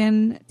her name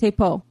again?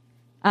 Tepo.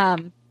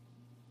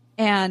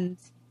 And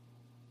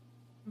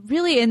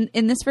really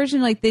in this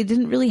version, like they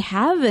didn't really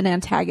have an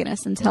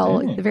antagonist until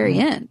the very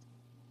end.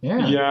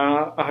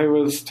 Yeah, I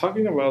was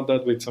talking about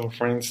that with some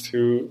friends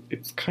too.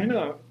 It's kind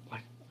of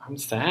like, I'm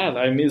sad.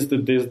 I miss the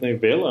Disney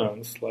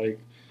villains. Like,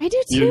 I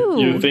do too.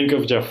 You think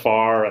of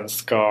Jafar and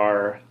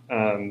Scar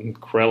and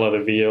Cruella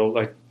de Vil.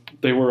 Like,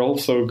 they were all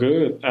so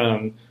good.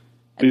 And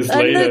these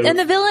and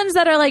the villains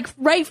that are like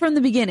right from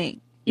the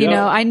beginning. You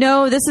know, I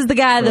know this is the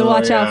guy to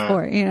watch out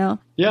for. You know.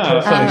 Yeah,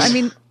 I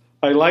mean,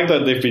 I like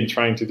that they've been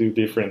trying to do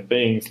different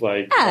things.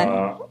 Like,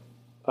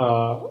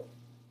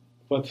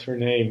 what's her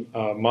name?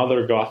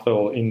 Mother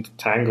Gothel in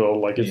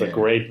Tangled, like, is a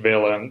great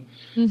villain.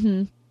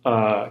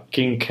 Mm-hmm.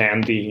 King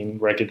Candy in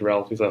Wreck-It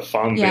Ralph is a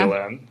fun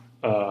villain.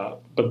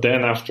 But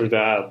then after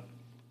that,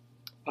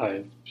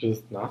 I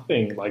just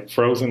nothing. Like,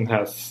 Frozen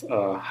has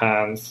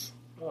Hans,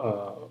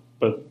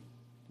 but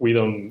we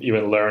don't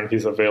even learn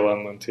he's a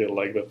villain until,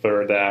 like, the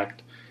third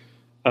act.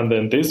 And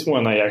then this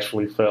one, I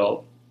actually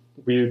felt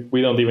we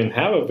don't even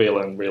have a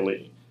villain,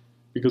 really.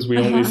 Because we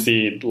only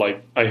see,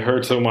 like, I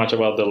heard so much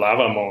about the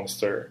lava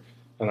monster.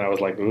 And I was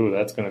like, ooh,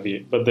 that's going to be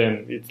it. But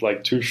then it's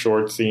like 2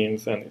 short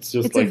scenes, and it's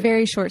just like... It's a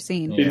very short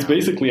scene. It's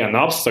basically an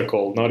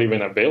obstacle, not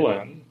even a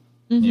villain.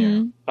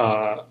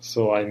 Mm-hmm.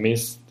 So I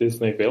miss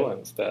Disney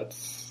villains.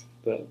 That's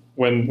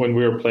when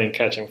we were playing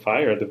Catching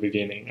Fire at the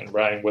beginning, and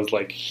Ryan was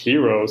like,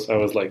 heroes, I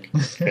was like,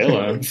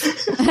 villains.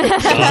 Is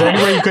there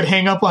any way you could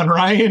hang up on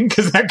Ryan?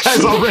 Because that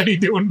guy's already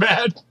doing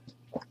bad.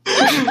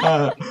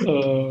 Not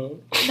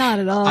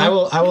at all.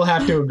 I will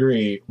have to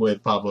agree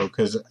with Pablo,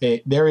 because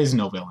there is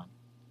no villain,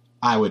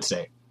 I would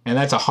say, and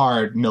that's a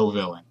hard no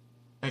villain.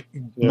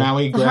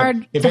 Maui,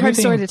 it's a hard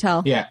story to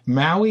tell. Yeah,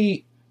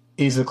 Maui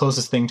is the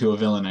closest thing to a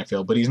villain, I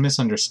feel, but he's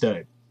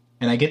misunderstood.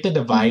 And I get the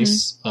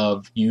device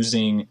of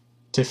using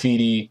Te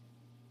Fiti,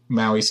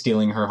 Maui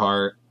stealing her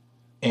heart,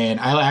 and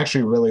I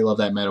actually really love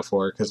that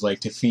metaphor, because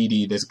like Te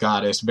Fiti, this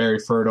goddess, very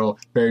fertile,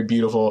 very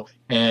beautiful,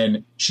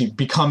 and she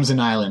becomes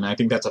an island. I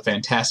think that's a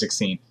fantastic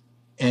scene.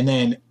 And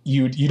then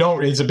you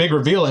don't. It's a big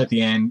reveal at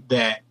the end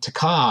that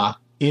Taka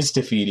is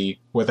Te Fiti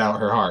without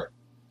her heart,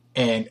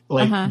 and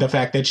like the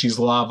fact that she's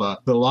lava.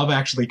 The lava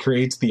actually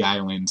creates the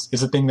islands.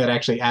 Is a thing that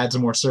actually adds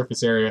more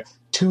surface area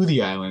to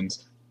the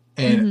islands,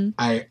 and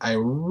I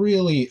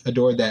really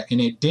adored that.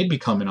 And it did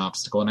become an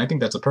obstacle, and I think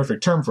that's a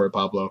perfect term for it,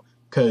 Pablo,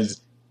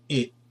 because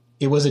it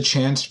was a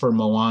chance for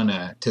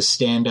Moana to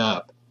stand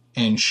up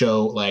and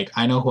show, like,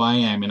 I know who I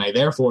am, and I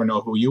therefore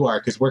know who you are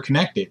because we're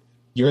connected.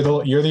 You're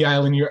the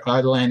island, you're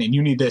the land, and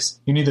you need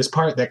this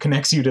part that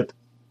connects you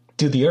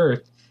to the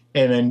earth.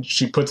 And then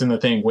she puts in the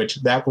thing, which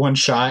that one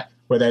shot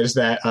where there's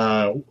that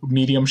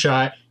medium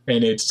shot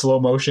and it's slow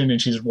motion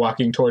and she's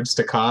walking towards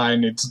Taka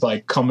and it's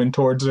like coming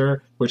towards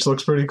her, which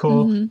looks pretty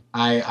cool.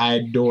 I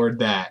adored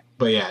that.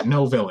 But yeah,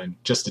 no villain,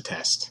 just a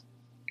test.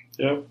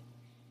 Yep.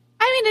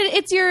 I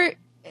mean,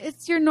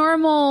 it's your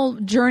normal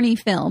journey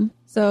film,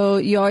 so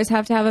you always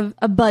have to have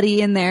a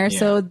buddy in there. Yeah.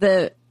 So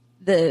the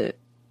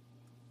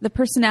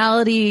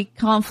personality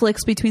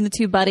conflicts between the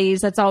two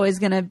buddies, that's always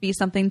going to be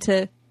something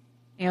to,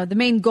 the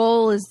main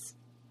goal is,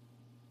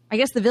 I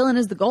guess the villain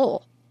is the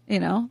goal,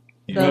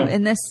 So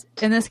in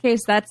this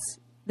case,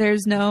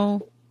 there's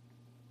no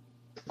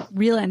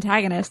real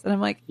antagonist. And I'm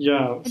like,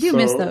 I do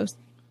miss those.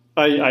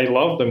 I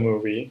love the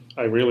movie.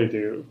 I really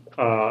do.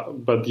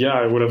 But yeah,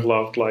 I would have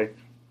loved, like,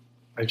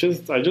 I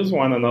just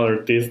want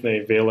another Disney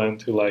villain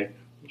to, like,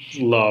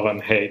 love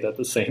and hate at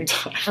the same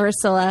time.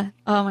 Ursula.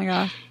 Oh my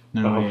gosh.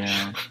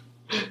 Yeah.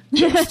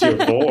 Just your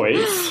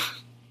voice.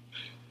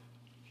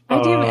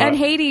 I do. And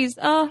Hades.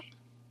 Oh.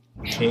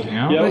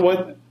 Yeah,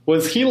 what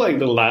was he, like,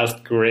 the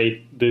last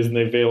great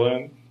Disney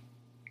villain?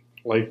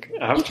 Like,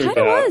 after that,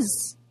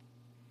 was.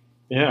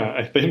 Yeah,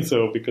 I think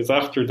so, because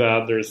after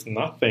that, there's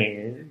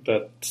nothing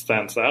that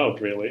stands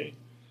out, really.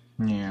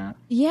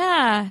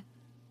 Yeah,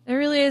 there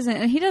really isn't.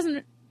 And he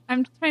doesn't.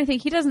 I'm trying to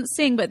think. He doesn't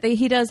sing, but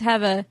he does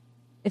have a.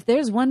 If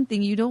there's one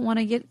thing you don't want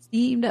to get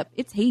steamed up,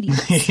 it's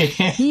Hades.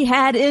 He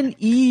had an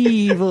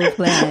evil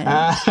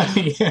plan.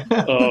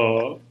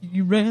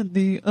 He ran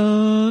the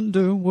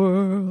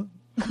underworld.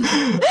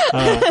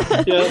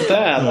 I miss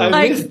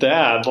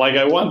that. Like,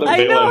 I want a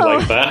villain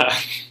like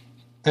that.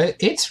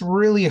 It's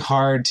really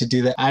hard to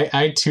do that.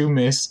 I too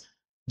miss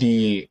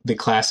the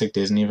classic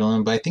Disney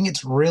villain, but I think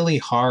it's really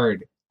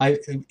hard.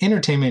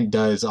 Entertainment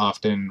does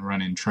often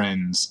run in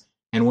trends.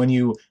 And when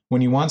you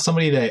want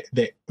somebody that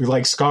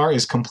like Scar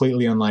is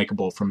completely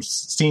unlikable from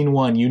scene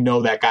one,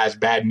 that guy's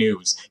bad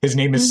news. His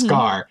name is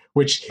Scar,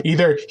 which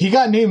either he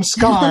got named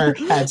Scar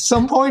at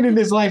some point in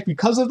his life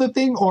because of the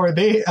thing, or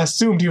they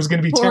assumed he was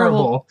going to be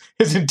terrible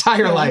his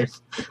entire life.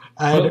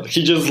 Well,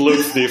 he just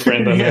looks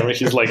different than him.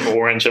 He's like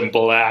orange and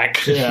black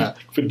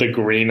with the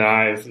green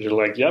eyes. You're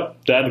like, yep,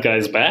 that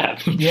guy's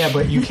bad. Yeah,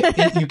 but you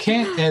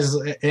can't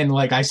and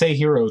like I say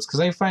heroes because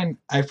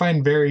I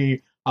find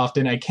very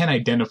often I can't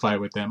identify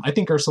with them. I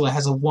think Ursula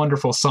has a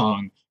wonderful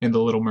song in The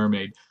Little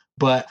Mermaid,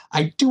 but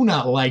I do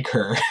not like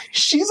her.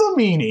 She's a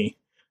meanie.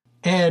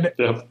 And,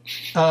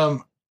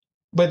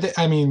 but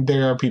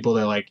there are people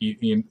that like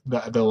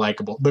the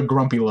likable, the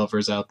grumpy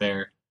lovers out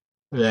there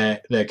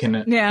that can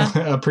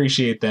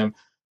appreciate them.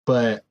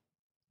 But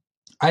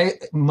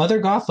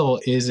Mother Gothel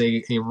is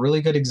a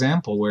really good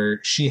example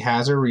where she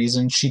has a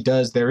reason.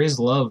 There is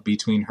love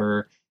between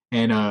her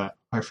and, I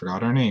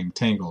forgot her name,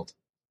 Tangled.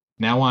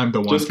 Now I'm the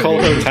one. Just call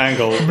her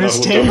Tangled. Miss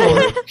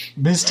Tangled.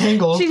 Miss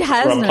Tangled. She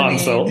has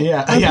Rapunzel. no name.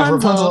 Yeah,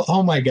 Rapunzel.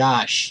 Oh my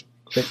gosh.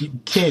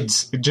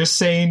 Kids, just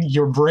saying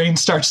your brain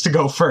starts to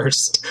go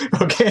first.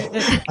 Okay.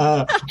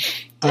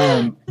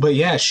 But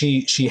yeah,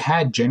 she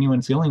had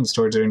genuine feelings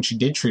towards her and she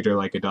did treat her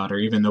like a daughter,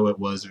 even though it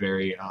was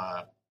very,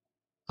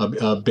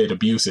 a bit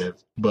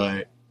abusive.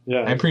 But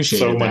I appreciate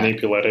it. So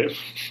manipulative.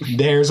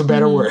 There's a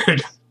better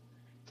word.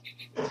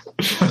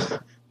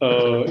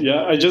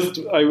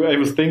 I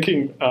was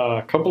thinking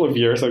a couple of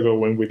years ago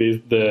when we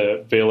did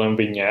the villain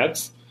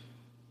vignettes,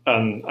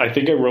 and I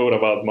think I wrote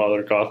about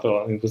Mother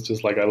Gothel, and it was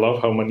just like, I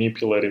love how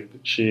manipulative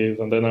she is.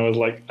 And then I was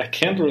like, I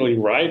can't really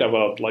write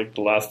about like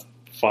the last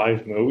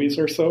 5 movies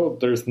or so.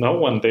 There's no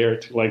one there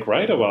to like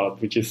write about,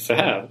 which is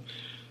sad,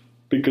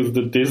 because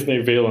the Disney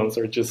villains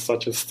are just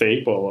such a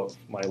staple of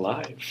my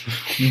life.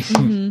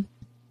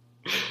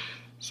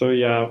 So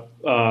yeah,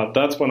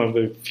 that's one of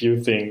the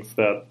few things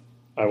that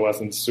I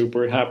wasn't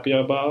super happy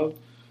about.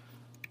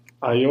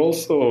 I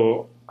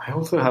also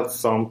had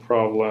some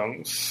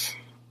problems.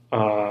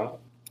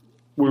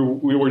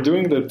 We were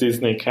doing the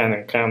Disney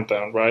Canon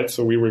Countdown, right?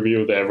 So we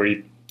reviewed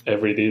every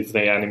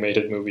Disney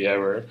animated movie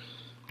ever.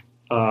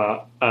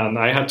 And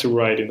I had to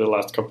write in the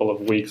last couple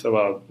of weeks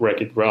about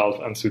Wreck-It Ralph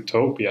and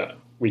Zootopia,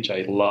 which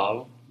I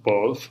love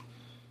both.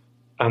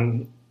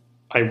 And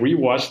I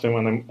rewatched them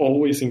and I'm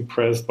always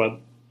impressed, but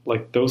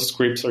like those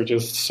scripts are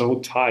just so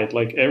tight.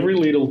 Like every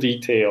little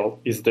detail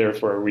is there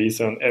for a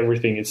reason.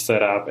 Everything is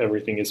set up.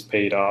 Everything is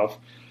paid off.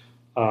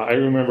 I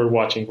remember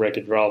watching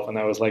Wreck-It Ralph and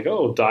I was like,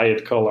 oh,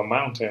 Diet Cola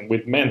Mountain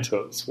with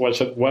Mentos.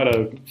 What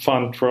a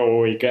fun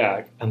throwaway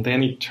gag. And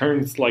then it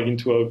turns like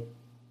into a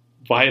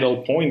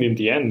vital point in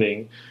the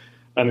ending.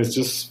 And it's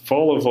just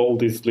full of all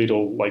these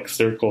little like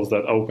circles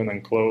that open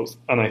and close.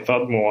 And I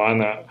thought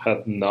Moana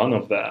had none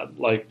of that.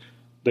 Like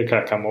the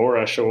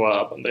Kakamora show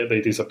up and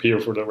they disappear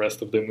for the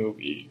rest of the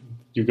movie.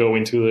 You go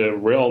into the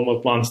realm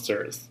of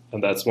monsters,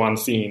 and that's one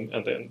scene,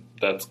 and then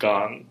that's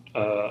gone.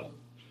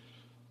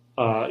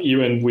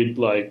 Even with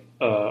like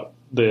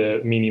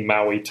the mini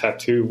Maui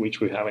tattoo, which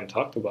we haven't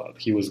talked about,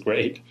 he was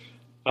great.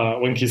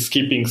 When he's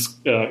keeping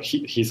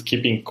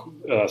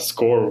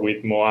score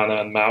with Moana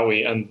and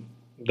Maui, and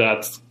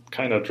that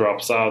kind of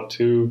drops out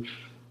too.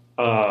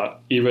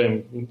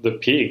 Even the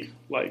pig,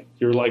 like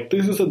you're like,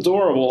 this is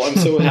adorable. I'm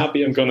so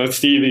happy. I'm gonna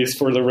see this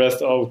for the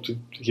rest. Oh,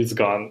 he's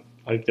gone.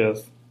 I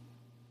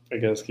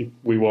guess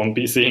we won't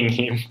be seeing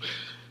him.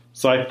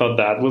 So I thought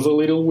that was a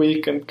little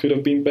weak and could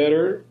have been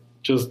better,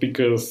 just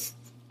because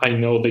I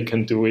know they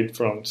can do it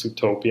from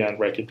Zootopia and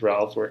Wreck-It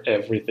Ralph, where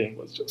everything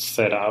was just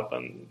set up.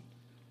 And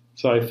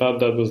so I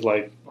thought that was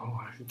like, oh,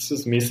 it's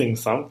just missing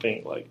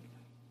something. Like,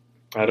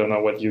 I don't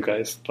know what you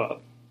guys thought.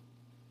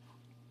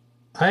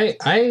 I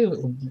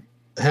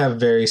have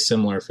very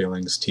similar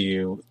feelings to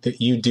you.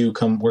 That you do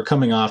we're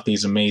coming off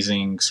these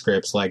amazing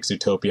scripts like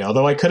Zootopia,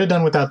 although I could have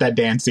done without that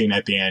dance scene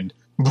at the end.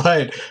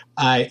 But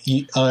whoa.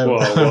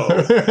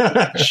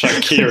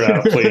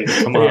 Shakira,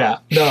 please, come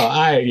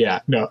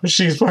on. No,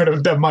 she's part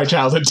of my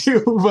childhood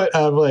too. But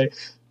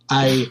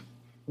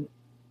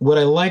what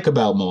I like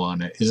about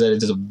Moana is that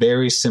it is a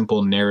very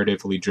simple,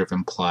 narratively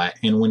driven plot,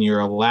 and when you're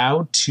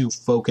allowed to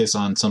focus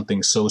on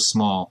something so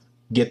small,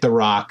 get the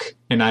Rock,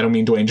 and I don't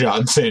mean Dwayne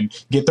Johnson,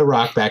 get the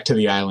Rock back to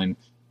the island,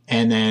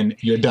 and then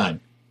you're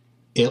done.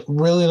 It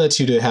really lets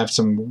you to have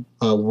some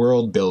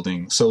world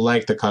building. So,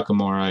 like the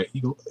Kakamora,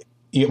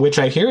 which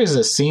I hear is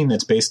a scene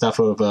that's based off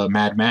of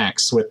Mad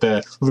Max with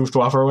the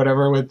Luftwaffe or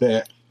whatever, Yep.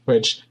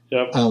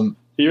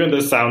 Even the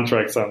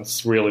soundtrack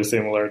sounds really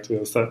similar to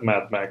the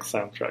Mad Max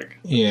soundtrack.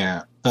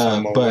 Yeah,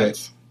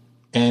 but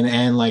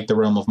and like the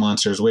Realm of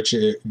Monsters, which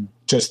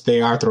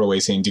they are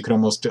throwaway scenes. You could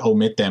almost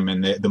omit them,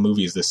 and the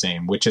movie is the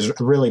same, which is a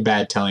really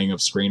bad telling of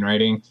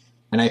screenwriting.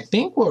 And I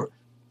think what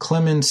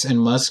Clements and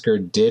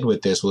Musker did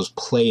with this was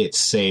play it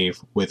safe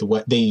with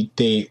what they.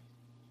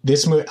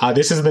 This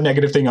is the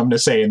negative thing I'm going to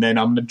say, and then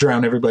I'm going to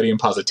drown everybody in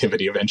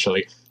positivity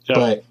eventually. Yep,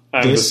 but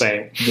I'm the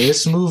same.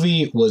 This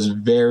movie was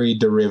very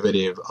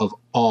derivative of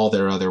all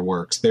their other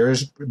works.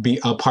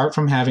 Apart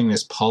from having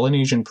this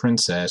Polynesian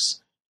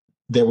princess,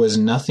 there was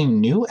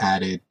nothing new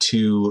added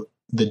to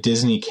the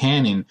Disney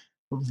canon.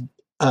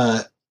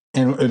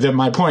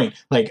 My point,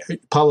 like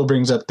Paulo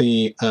brings up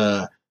the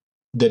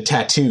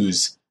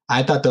tattoos.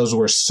 I thought those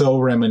were so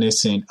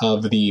reminiscent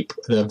of the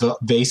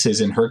vases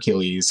in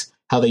Hercules.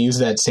 How they use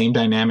that same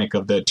dynamic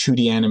of the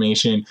 2D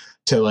animation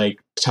to like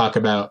talk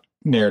about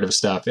narrative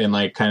stuff and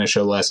like kind of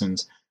show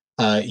lessons.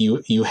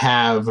 You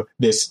have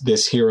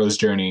this hero's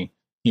journey.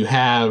 You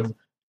have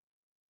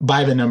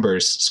by the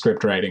numbers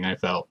script writing, I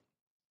felt,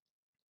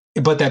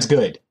 but that's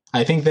good.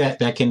 I think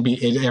that can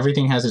be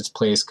everything has its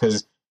place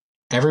because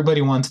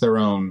everybody wants their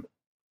own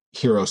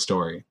hero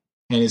story,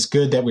 and it's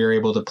good that we were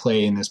able to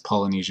play in this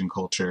Polynesian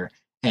culture.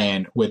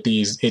 And with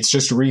these, it's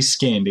just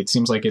reskinned. It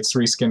seems like it's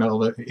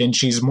reskinned. And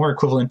she's more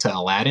equivalent to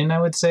Aladdin, I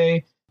would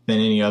say, than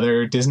any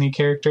other Disney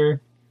character,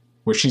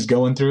 where she's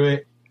going through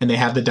it. And they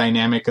have the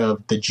dynamic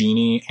of the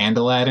genie and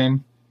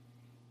Aladdin.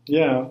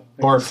 Yeah.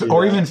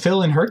 Or even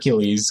Phil and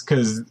Hercules,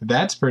 because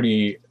that's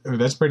pretty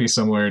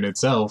similar in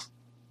itself.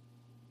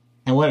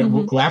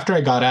 And after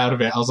I got out of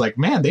it, I was like,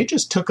 man, they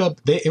just took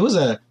up... it was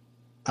a...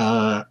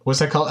 what's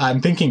that called? I'm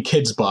thinking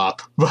Kids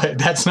Bop, but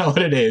that's not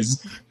what it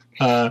is.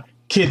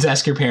 Kids,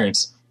 ask your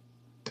parents.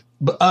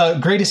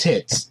 Greatest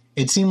hits.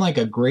 It seemed like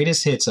a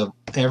greatest hits of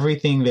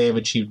everything they have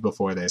achieved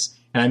before this.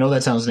 And I know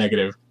that sounds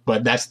negative,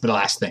 but that's the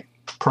last thing.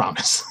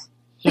 Promise.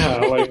 Yeah,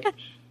 like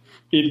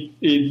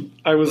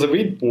I was a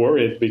bit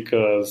worried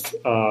because,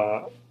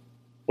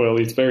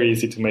 it's very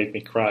easy to make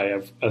me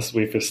cry, as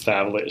we've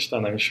established,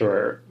 and I'm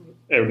sure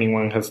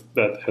everyone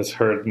that has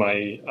heard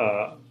my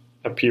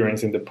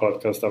appearance in the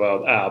podcast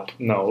about App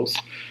knows.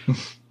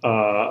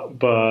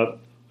 But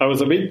I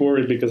was a bit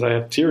worried because I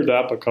had teared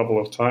up a couple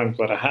of times,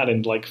 but I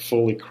hadn't like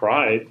fully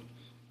cried.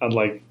 And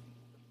like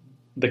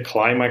the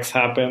climax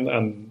happened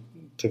and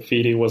Te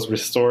Fiti was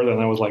restored, and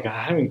I was like,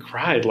 I haven't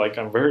cried. Like,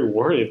 I'm very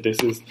worried. This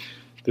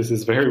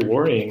is very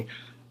worrying.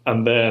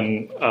 And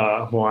then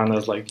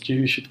Moana's like,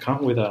 you should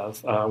come with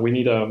us. We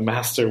need a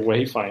master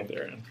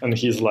wayfinder. And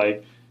he's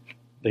like,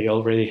 they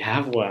already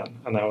have one.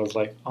 And I was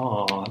like,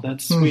 oh,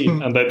 that's sweet.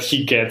 And then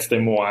he gets the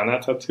Moana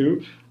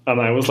tattoo. And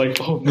I was like,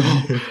 oh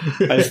no.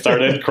 I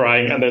started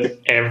crying, and then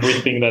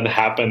everything that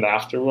happened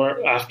after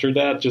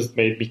that just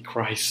made me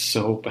cry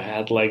so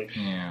bad. Like,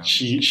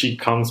 she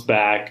comes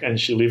back and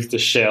she leaves the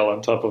shell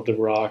on top of the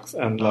rocks,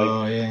 and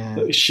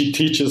like she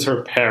teaches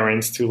her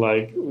parents to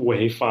like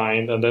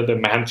wayfind, and then the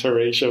manta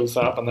ray shows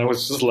up, and I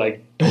was just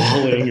like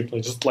bawling,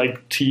 just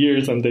like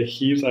tears and the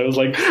heaves. I was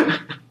like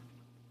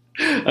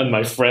and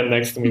my friend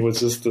next to me was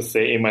just the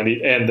same, and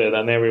it ended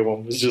and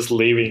everyone was just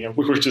leaving and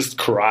we were just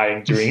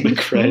crying during the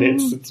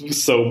credits. It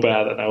was so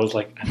bad, and I was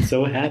like, I'm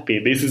so happy.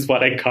 This is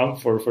what I come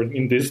for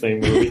in Disney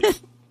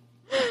movies.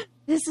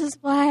 This is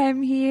why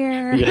I'm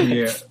here.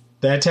 Yeah.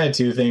 That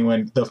tattoo thing,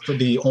 when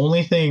the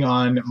only thing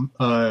on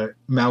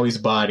Maui's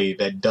body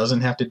that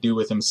doesn't have to do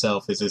with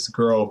himself is this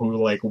girl who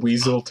like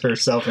weaseled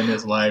herself in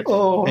his life.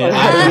 Oh, And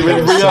I didn't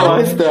even so-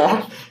 realize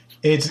that.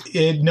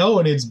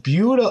 And it's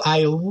beautiful.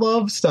 I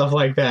love stuff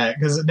like that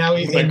because now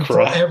I'm gonna in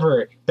cry.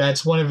 forever,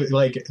 that's one of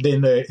like in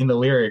the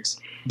lyrics.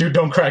 Dude,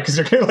 don't cry because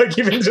you're gonna like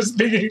even just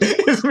thinking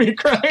it's me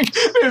crying.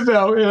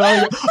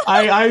 No,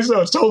 I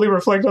so totally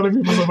reflect other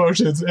people's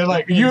emotions and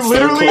like you So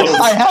literally, close.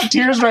 I have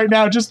tears right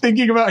now just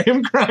thinking about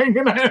him crying.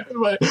 And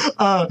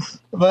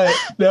but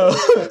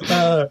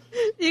no,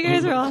 You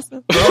guys are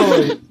awesome.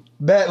 oh,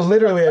 that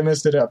literally I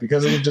messed it up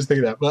because I was just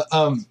thinking that. But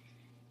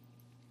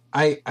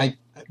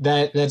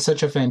that's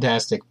such a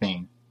fantastic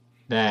thing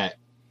that,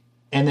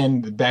 and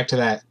then back to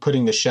that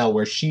putting the shell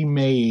where she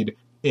made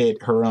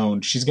it her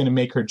own. She's going to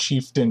make her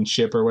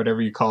chieftainship or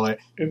whatever you call it.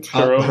 It's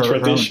her own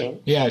tradition.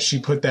 Yeah, she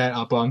put that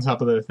up on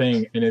top of the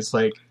thing, and it's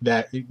like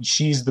that.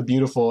 She's the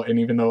beautiful, and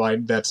even though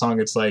that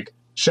song, it's like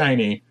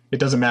shiny. It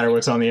doesn't matter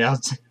what's on the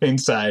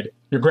inside.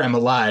 Your grandma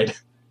lied.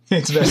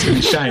 It's best to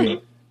be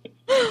shiny.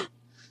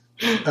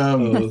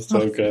 Oh, that's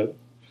so good.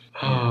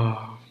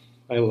 Oh,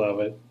 I love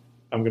it.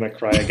 I'm gonna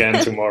cry again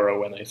tomorrow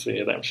when I see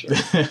it, I'm sure.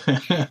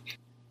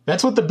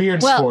 That's what the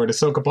beard's Well- for, to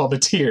soak up all the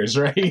tears,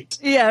 right?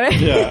 Yeah. Right?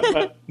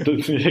 Yeah,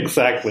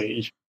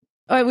 exactly.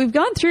 All right, we've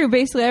gone through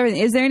basically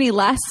everything. Is there any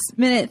last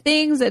minute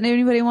things that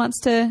anybody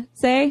wants to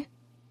say?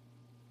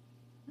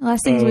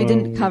 Last things we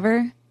didn't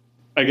cover?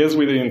 I guess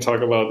we didn't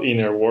talk about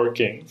inner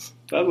workings.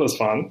 That was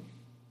fun.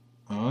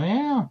 Oh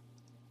yeah,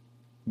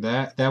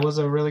 that was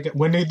a really good.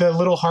 When the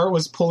little heart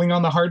was pulling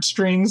on the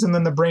heartstrings, and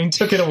then the brain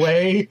took it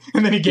away,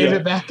 and then he gave Yeah.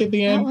 it back at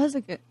the That end. was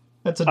a good.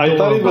 That's I adorable.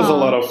 thought it was a Aw.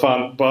 lot of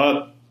fun,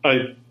 but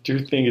I do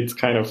think it's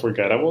kind of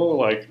forgettable.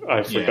 Like,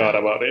 I forgot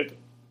about it.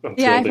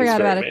 Until Yeah, I this forgot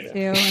very about it minute.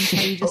 too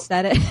until you just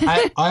said it.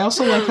 I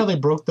also like how they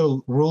broke the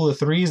rule of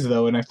threes,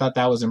 though, and I thought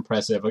that was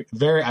impressive. Like,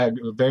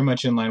 very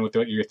much in line with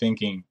what you're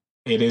thinking.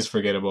 It is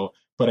forgettable,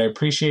 but I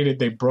appreciated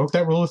they broke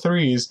that rule of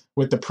threes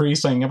with the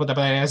priest saying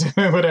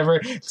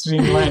whatever,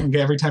 speaking Latin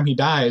every time he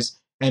dies,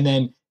 and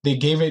then they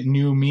gave it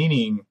new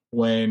meaning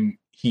when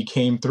he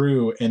came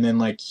through, and then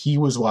like he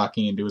was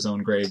walking into his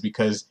own grave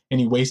and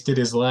he wasted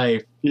his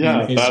life.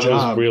 Yeah, in his that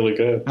job. was really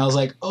good. I was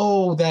like,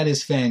 oh, that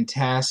is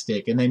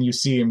fantastic. And then you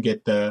see him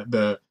get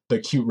the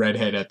cute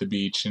redhead at the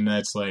beach, and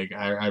that's like,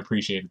 I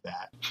appreciated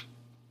that.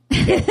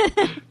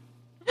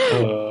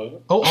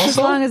 Oh, As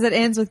also, long as it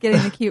ends with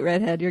getting the cute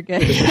redhead, you're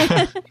good.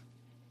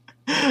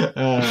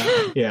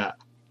 yeah.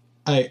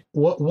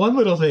 One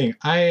little thing,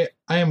 I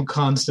am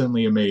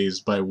constantly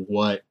amazed by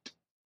what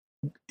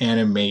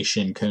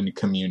animation can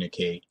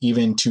communicate,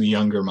 even to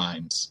younger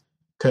minds.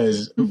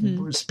 Because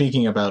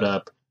speaking about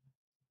Up,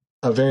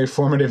 a very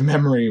formative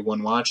memory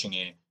when watching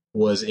it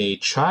was a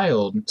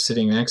child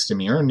sitting next to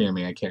me or near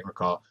me, I can't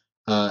recall,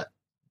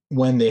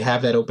 when they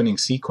have that opening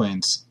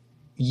sequence,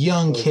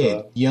 young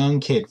kid,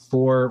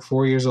 4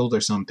 years old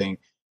or something,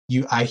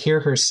 I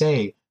hear her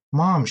say,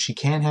 "Mom, she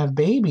can't have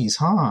babies,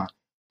 huh?"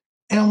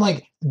 And I'm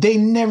like, they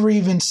never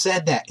even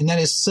said that. And that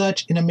is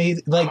such an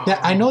amazing, like that.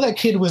 I know that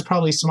kid was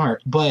probably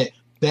smart, but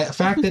that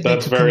fact that they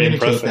That's could very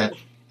communicate impressive. that.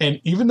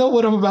 And even though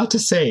what I'm about to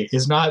say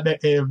is not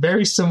a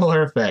very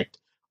similar effect,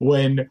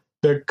 when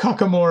the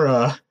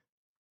Kakamora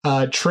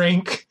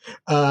trank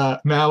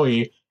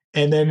Maui,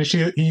 and then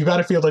you got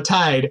to feel the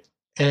tide,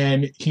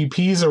 and he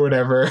pees or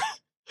whatever,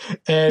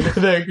 and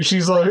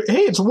she's like,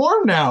 "Hey, it's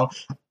warm now."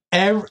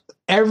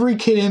 Every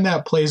kid in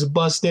that place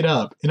busted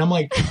up, and I'm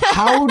like,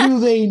 "How do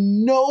they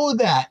know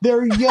that?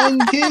 They're young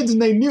kids,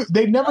 and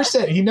he never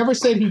said he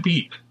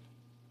peed."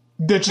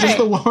 That's just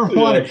the warm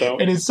water,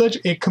 and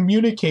it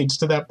communicates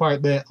to that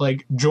part that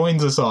like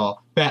joins us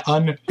all, that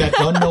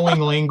unknowing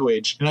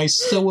language, and I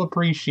so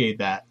appreciate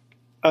that.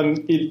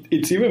 And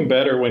it's even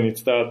better when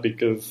it's that,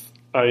 because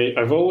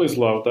I've always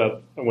loved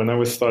that. When I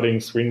was studying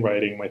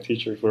screenwriting, my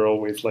teachers were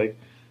always like,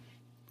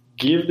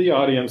 give the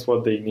audience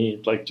what they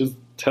need. Like, just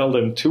tell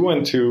them 2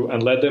 and 2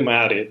 and let them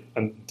add it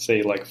and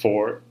say like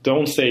 4.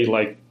 Don't say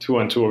like 2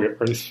 and 2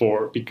 is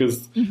 4,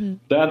 because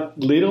that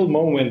little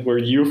moment where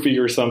you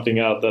figure something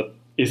out that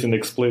isn't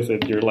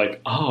explicit, you're like,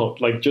 oh,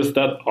 like just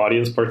that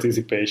audience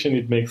participation,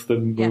 it makes the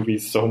movie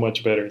so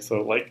much better.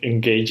 So like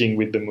engaging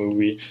with the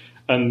movie.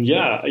 And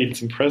yeah,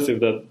 it's impressive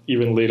that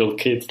even little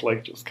kids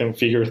like just can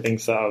figure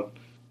things out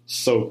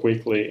so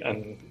quickly,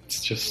 and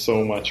it's just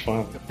so much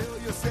fun. Fill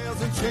your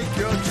sails and shake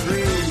your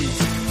trees.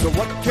 So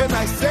what can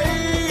I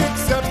say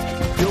except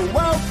you're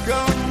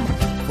welcome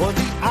for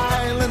the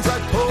islands I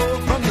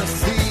pulled from the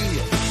sea.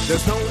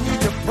 There's no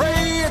need to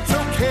pray, it's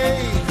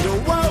okay.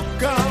 You're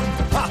welcome.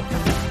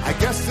 Ha! I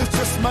guess it's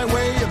just my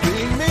way of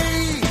being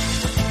me.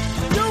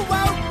 You're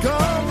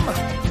welcome.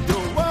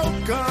 You're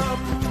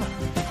welcome.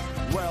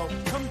 Well,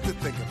 come to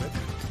think of it.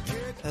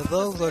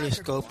 Hello,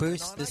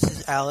 Rotoscopers. This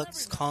is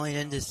Alex calling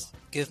in to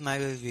give my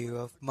review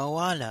of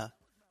Moana.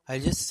 I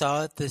just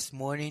saw it this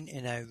morning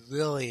and I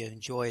really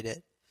enjoyed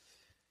it.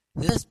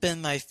 This has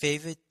been my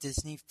favorite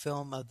Disney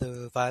film of the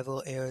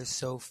revival era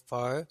so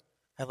far.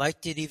 I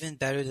liked it even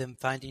better than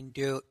Finding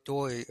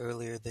Dory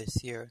earlier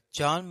this year.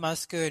 John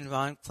Musker and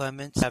Ron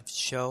Clements have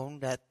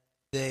shown that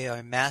they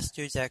are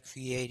masters at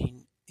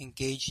creating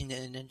engaging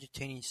and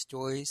entertaining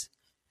stories,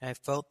 and I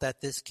felt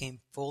that this came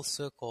full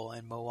circle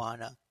in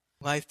Moana.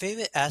 My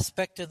favorite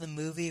aspect of the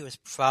movie was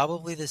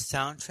probably the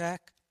soundtrack.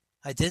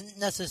 I didn't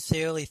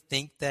necessarily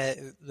think that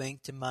it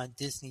ranked among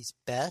Disney's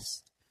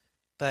best,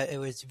 but it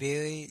was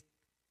very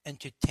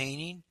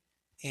entertaining,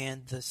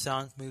 and the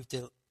songs moved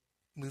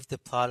the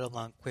plot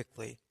along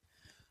quickly.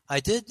 I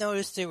did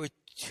notice there were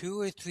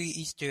 2 or 3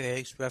 Easter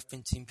eggs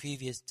referencing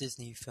previous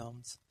Disney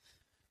films.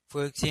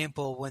 For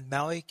example, when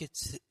Maui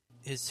gets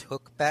his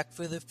hook back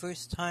for the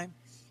first time,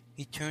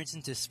 he turns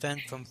into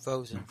Sven from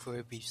Frozen for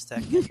a brief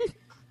second.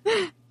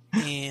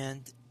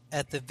 And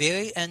at the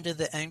very end of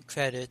the end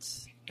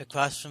credits,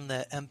 across from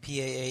the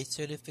MPAA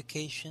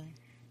certification,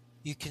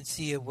 you can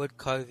see a wood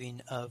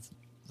carving of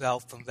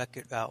Ralph from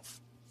Wreck-It Ralph.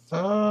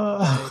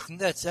 I think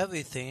that's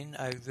everything.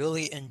 I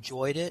really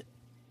enjoyed it.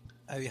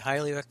 I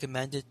highly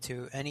recommend it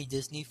to any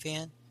Disney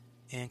fan,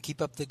 and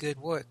keep up the good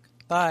work.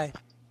 Bye.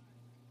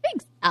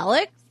 Thanks,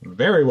 Alex.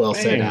 Very well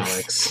said,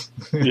 Thanks.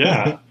 Alex.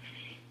 Yeah.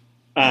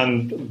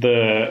 And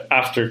the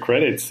after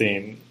credit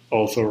scene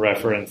also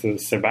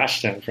references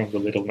Sebastian from The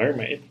Little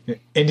Mermaid.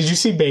 And did you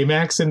see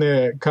Baymax in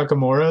the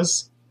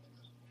Kakamoras?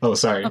 Oh,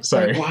 sorry.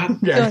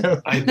 What? Yeah,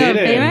 I No,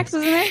 didn't. Baymax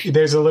was in there?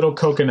 there's a little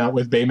coconut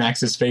with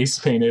Baymax's face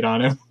painted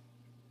on him.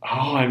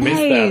 Oh, I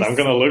missed Nice. that. I'm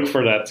going to look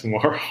for that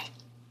tomorrow.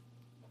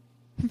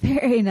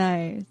 Very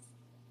nice.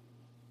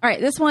 All right,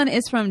 this one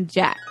is from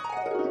Jack.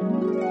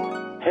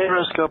 Hey,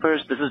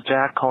 Roscopers. This is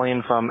Jack calling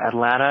in from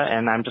Atlanta,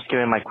 and I'm just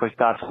giving my quick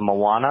thoughts on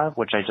Moana,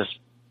 which I just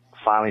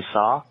finally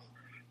saw.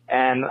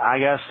 And I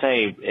gotta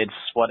say, it's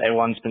what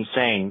everyone's been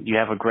saying. You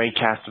have a great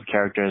cast of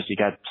characters. You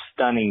got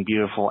stunning,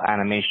 beautiful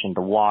animation,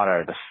 the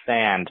water, the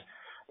sand,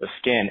 the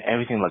skin.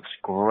 Everything looks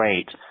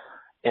great.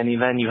 And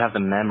then you have the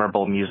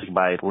memorable music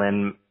by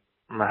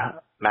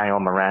Lin-Manuel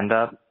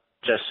Miranda.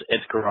 Just,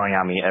 it's growing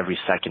on me every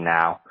second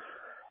now.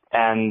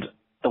 And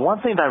the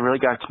one thing that really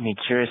got me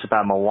curious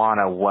about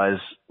Moana was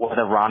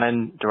whether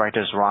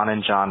directors Ron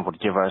and John would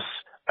give us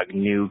a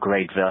new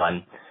great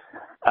villain.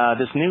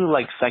 This new,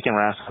 second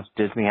renaissance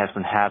Disney has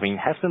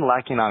been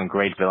lacking on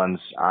great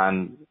villains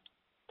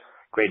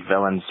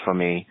for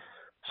me.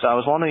 So I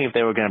was wondering if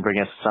they were going to bring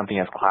us something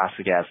as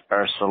classic as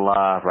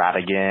Ursula,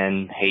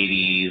 Ratigan,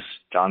 Hades,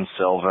 John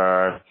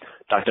Silver,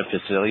 Dr.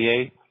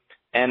 Facilier.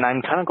 And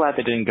I'm kind of glad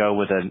they didn't go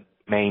with a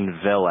main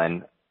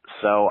villain.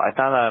 So I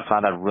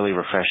found that really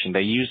refreshing.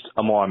 They used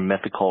a more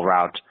mythical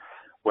route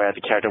where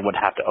the character would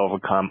have to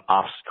overcome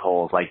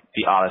obstacles like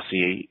the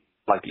Odyssey.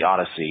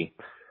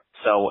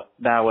 So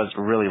that was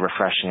really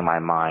refreshing in my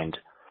mind.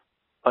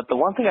 But the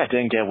one thing I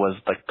didn't get was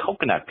the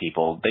coconut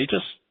people. They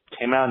just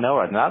came out of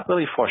nowhere. They're not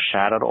really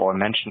foreshadowed or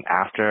mentioned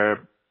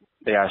after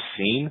they are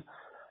seen.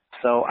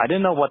 So I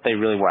didn't know what they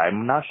really were.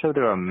 I'm not sure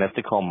they were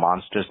mythical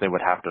monsters they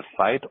would have to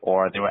fight,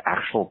 or they were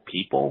actual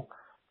people,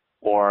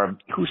 or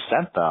who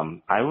sent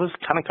them. I was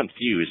kind of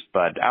confused,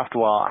 but after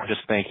a while, I'm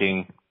just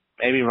thinking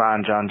maybe Ron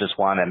and John just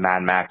wanted a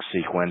Mad Max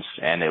sequence,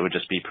 and it would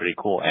just be pretty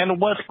cool. And it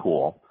was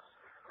cool.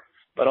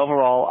 But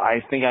overall,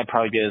 I think I'd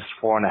probably give this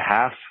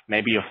 4.5,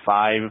 maybe a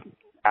 5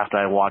 after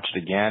I watch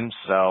it again.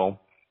 So,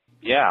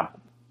 yeah.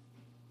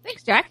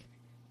 Thanks, Jack.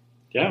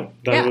 Yeah,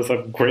 that was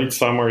a great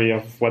summary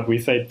of what we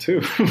said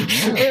too.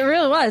 It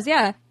really was,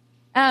 yeah.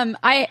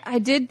 I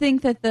did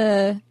think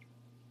that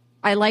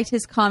I liked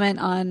his comment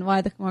on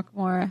why the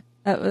Kakamora.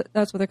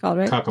 That's what they're called,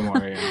 right?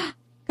 Kakamora, yeah.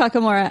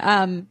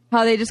 Kakamora.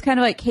 How they just kind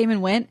of came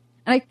and went,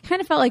 and I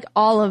kind of felt like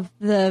all of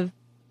the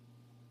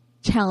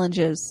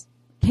challenges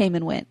came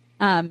and went.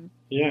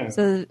 Yeah.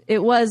 So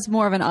it was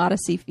more of an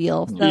Odyssey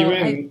feel. So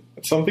Even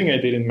something I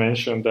didn't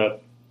mention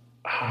that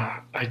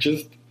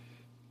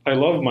I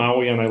love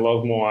Maui and I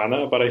love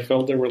Moana, but I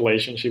felt the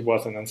relationship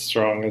wasn't as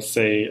strong as,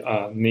 say,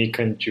 Nick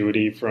and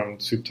Judy from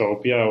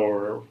Zootopia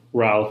or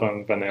Ralph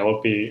and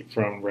Vanellope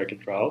from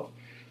Wreck-It Ralph.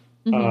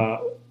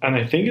 Mm-hmm. And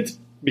I think it's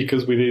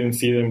because we didn't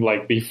see them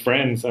be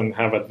friends and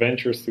have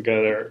adventures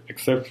together,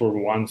 except for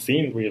one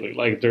scene, really.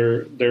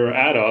 They're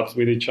at-odds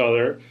with each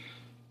other.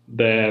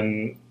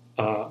 Then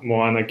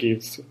Moana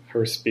gives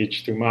her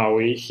speech to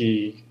Maui.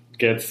 He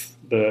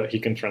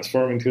can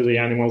transform into the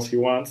animals he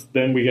wants.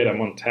 Then we get a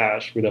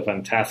montage with a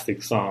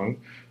fantastic song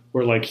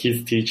where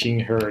he's teaching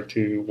her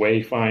to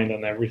wayfind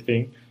and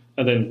everything.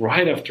 And then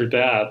right after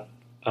that,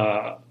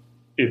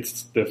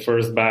 it's the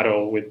first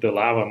battle with the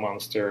lava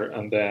monster,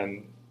 and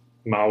then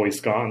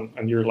Maui's gone.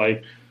 And you're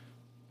like,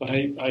 but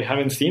I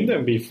haven't seen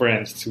them be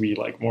friends to be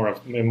more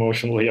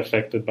emotionally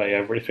affected by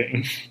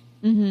everything.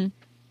 Mm-hmm.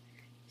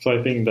 So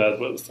I think that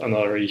was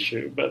another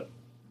issue, but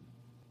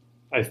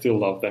I still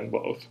love them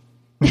both.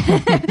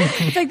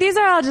 It's these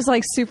are all just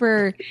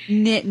super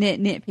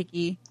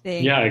nitpicky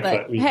things. Yeah,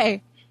 exactly. But,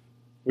 hey,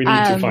 we need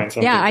to find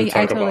something. Yeah, to talk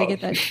I totally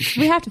about. get that.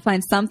 We have to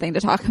find something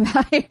to talk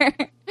about here.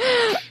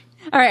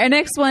 All right, our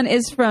next one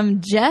is from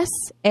Jess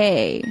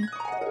A.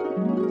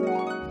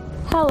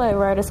 Hello,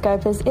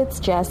 Rotoscopers. It's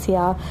Jess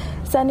here,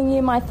 sending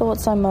you my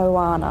thoughts on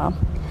Moana.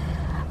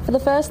 For For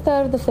the first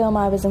third of the film,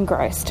 I was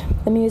engrossed.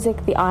 The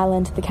music, the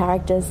island, the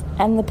characters,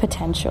 and the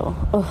potential.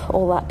 Ugh,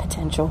 all that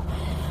potential.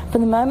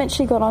 From the moment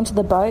she got onto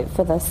the boat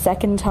for the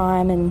second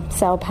time and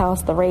sailed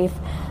past the reef,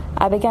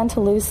 I began to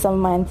lose some of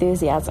my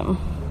enthusiasm.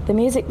 The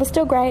music was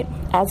still great,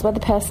 as were the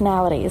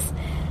personalities.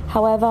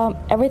 However,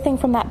 everything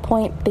from that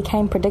point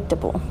became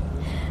predictable.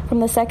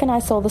 From the second I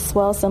saw the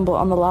swirl symbol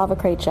on the lava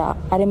creature,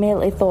 I'd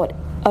immediately thought,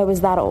 oh,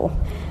 is that all?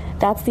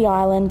 That's the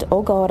island,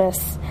 or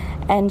goddess,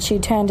 and she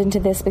turned into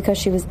this because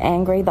she was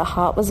angry, the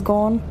heart was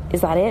gone.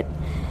 Is that it?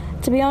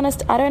 To be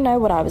honest, I don't know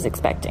what I was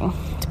expecting.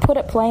 To put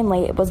it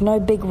plainly, it was no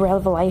big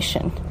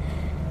revelation,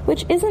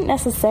 which isn't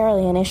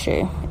necessarily an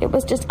issue. It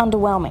was just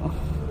underwhelming,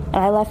 and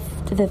I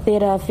left the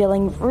theatre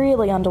feeling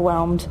really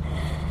underwhelmed.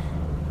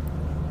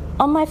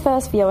 On my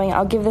first viewing,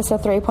 I'll give this a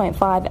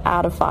 3.5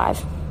 out of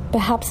 5.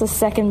 Perhaps a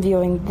second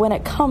viewing, when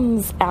it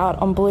comes out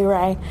on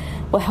Blu-ray,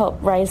 will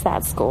help raise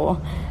that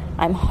score.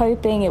 I'm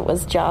hoping it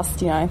was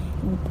just, I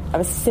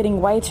was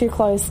sitting way too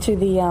close to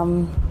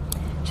the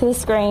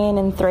screen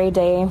in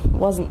 3D.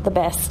 Wasn't the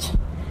best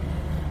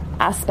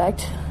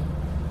aspect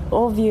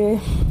or view.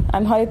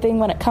 I'm hoping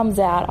when it comes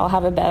out, I'll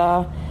have a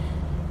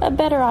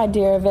better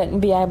idea of it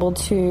and be able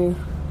to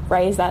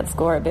raise that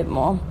score a bit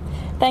more.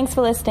 Thanks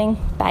for listening.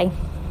 Bye.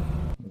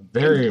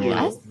 Very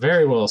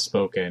well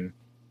spoken.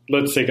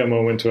 Let's take a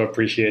moment to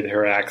appreciate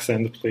her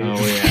accent, please.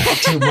 Oh, yeah.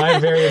 To my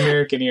very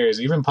American ears,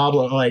 even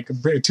Pablo,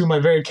 to my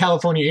very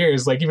California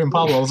ears, even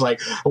Pablo was like,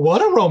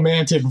 what a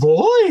romantic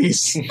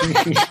voice.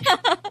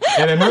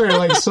 And then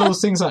her, so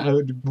sings,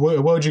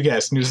 what would you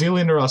guess, New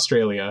Zealand or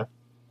Australia?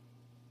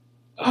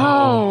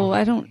 Oh,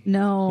 I don't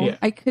know. Yeah.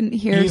 I couldn't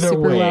hear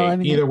super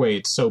well. Either way,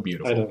 it's so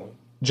beautiful. I don't know.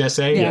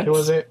 Jesse, yeah.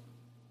 Was it?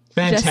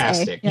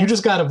 Fantastic. Yeah. You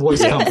just got a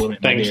voice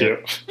compliment. Thank you.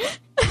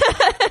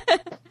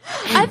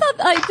 I thought,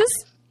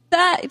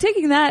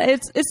 taking that,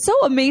 it's so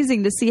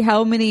amazing to see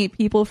how many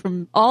people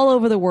from all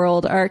over the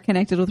world are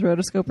connected with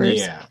Rotoscopers.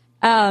 Yeah.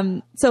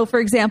 So, for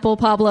example,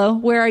 Pablo,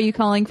 where are you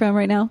calling from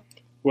right now?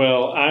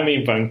 Well, I'm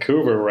in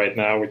Vancouver right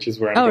now, which is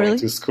where I'm going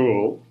to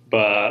school.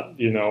 But,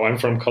 I'm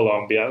from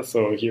Colombia,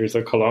 so here's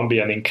a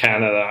Colombian in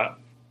Canada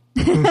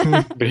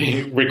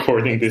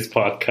recording this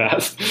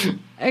podcast.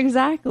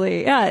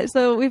 Exactly. Yeah.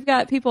 So we've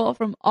got people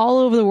from all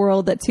over the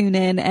world that tune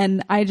in,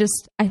 and I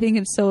think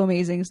it's so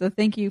amazing. So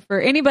thank you for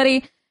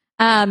anybody.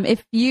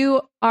 If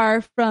you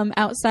are from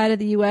outside of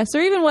the U.S.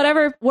 or even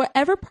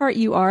whatever part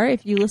you are,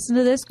 if you listen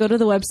to this, go to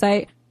the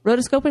website,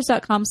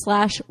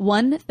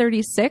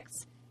 rotoscopers.com/136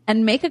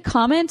 and make a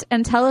comment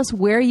and tell us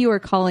where you are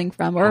calling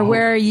from or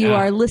where you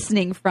are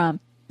listening from.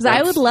 Because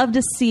I would love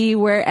to see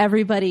where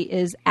everybody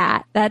is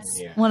at. That's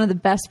one of the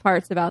best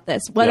parts about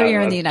this. Whether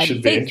you're in the United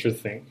States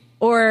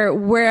or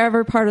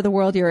wherever part of the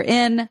world you're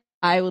in,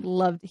 I would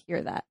love to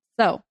hear that.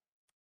 So,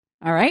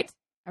 all right.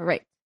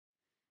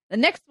 The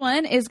next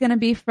one is going to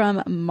be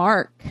from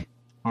Mark.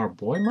 Our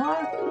boy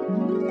Mark?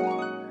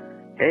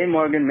 Hey,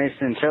 Morgan,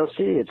 Mason, and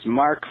Chelsea. It's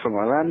Mark from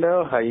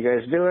Orlando. How you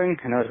guys doing?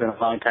 I know it's been a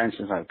long time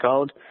since I've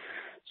called.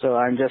 So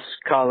I'm just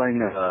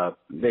calling,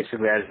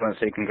 basically I just want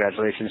to say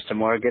congratulations to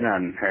Morgan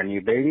on her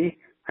new baby.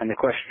 And the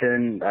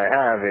question I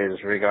have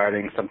is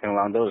regarding something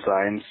along those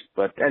lines,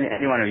 but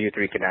any one of you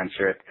three can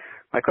answer it.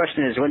 My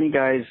question is, when you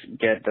guys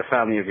get a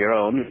family of your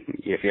own,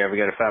 if you ever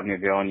get a family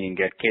of your own, you can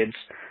get kids,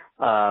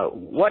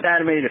 what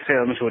animated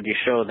films would you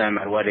show them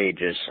at what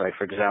ages? Like,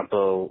 for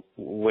example,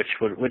 which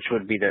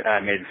would be the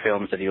animated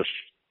films that you'd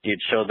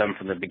show them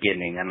from the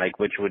beginning, and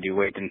which would you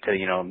wait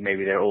until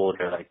maybe they're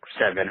older,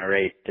 7 or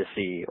 8 to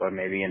see, or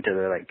maybe until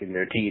they're in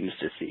their teens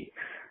to see,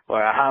 or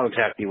how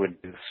exactly would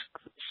you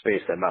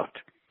space them out?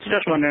 So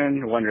just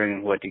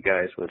wondering what you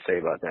guys would say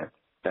about that.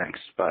 Thanks.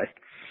 Bye.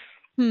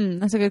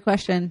 That's a good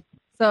question.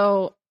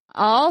 So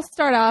I'll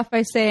start off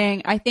by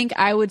saying I think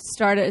I would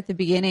start at the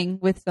beginning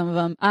with some of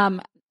them.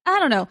 I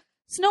don't know.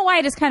 Snow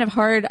White is kind of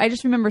hard. I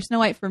just remember Snow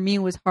White for me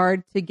was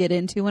hard to get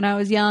into when I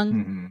was young.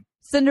 Mm-hmm.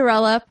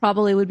 Cinderella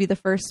probably would be the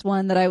first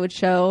one that I would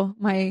show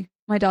my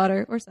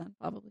daughter or son,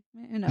 probably.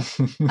 Who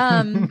knows?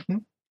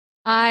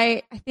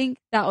 I think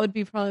that would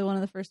be probably one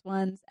of the first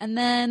ones. And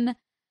then,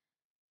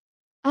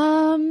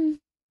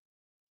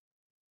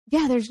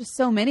 there's just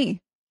so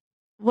many.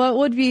 What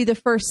would be the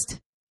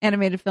first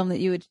animated film that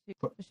you would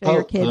show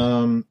your kid?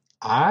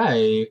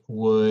 I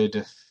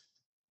would.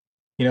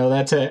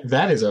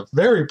 That is a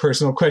very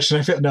personal question.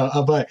 I feel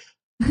but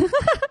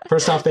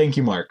first off, thank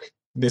you, Mark.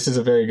 This is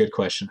a very good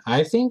question.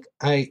 I think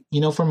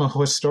from a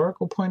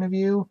historical point of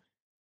view,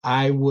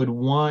 I would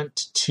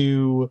want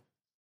to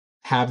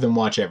have them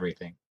watch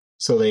everything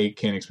so they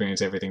can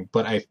experience everything.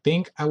 But I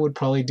think I would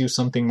probably do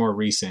something more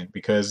recent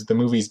because the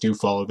movies do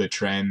follow the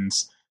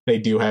trends. They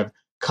do have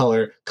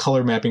color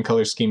mapping,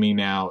 color scheming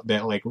now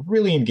that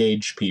really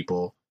engage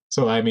people.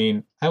 So, I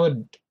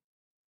would,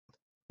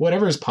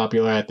 whatever is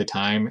popular at the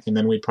time, and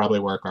then we'd probably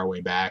work our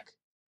way back.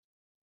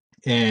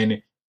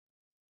 And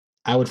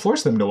I would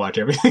force them to watch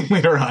everything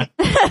later on.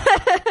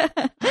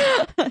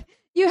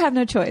 You have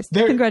no choice.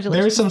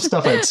 Congratulations. There's some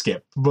stuff I'd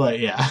skip, but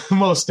yeah,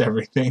 most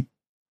everything.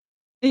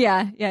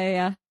 Yeah.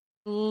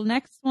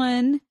 Next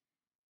one.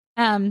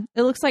 It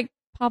looks like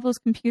Pablo's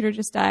computer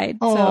just died.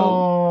 Oh,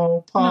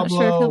 so Pablo. I'm not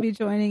sure if he'll be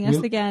joining us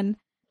again.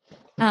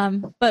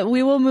 But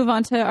we will move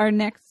on to our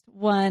next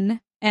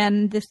one.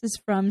 And this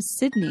is from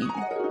Sydney.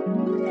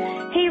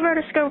 Hey,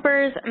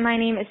 Rotoscopers. My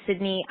name is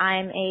Sydney.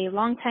 I'm a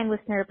longtime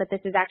listener, but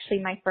this is actually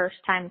my first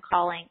time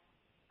calling.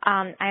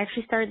 I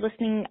actually started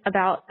listening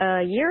about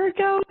a year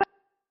ago.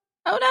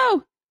 Oh,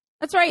 no.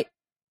 That's right.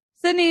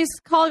 Sydney's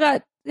call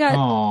got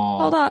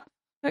called off.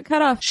 Got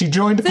cut off. She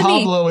joined Sydney.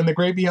 Pablo in the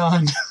great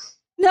beyond.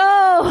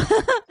 No.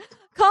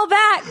 Call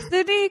back,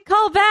 Sydney.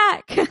 Call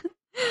back.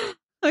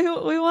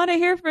 We want to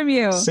hear from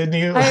you.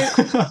 Sydney,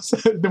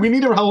 we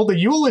need to hold a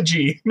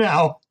eulogy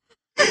now.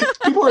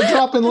 People are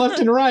dropping left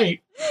and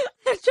right.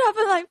 They're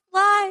dropping like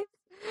flies.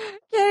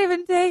 Can't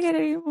even take it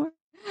anymore.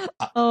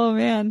 Oh,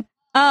 man.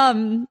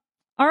 All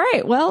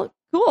right. Well,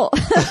 cool.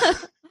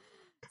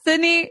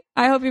 Sydney,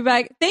 I hope you're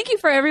back. Thank you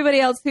for everybody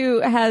else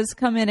who has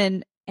come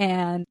in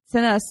and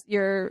sent us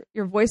your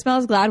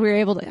voicemails. Glad we were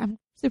able to. I'm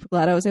super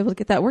glad I was able to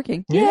get that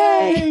working.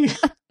 Yay!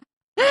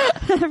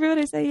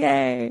 Everybody say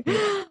yay.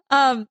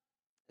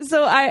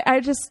 So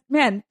I just,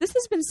 man, this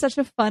has been such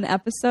a fun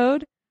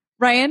episode.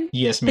 Ryan,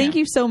 yes, ma'am. Thank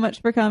you so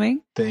much for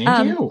coming. Thank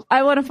you.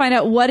 I want to find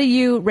out, what do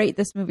you rate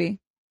this movie?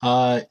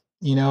 I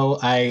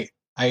like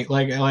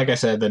I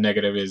said, the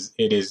negative is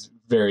it is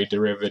very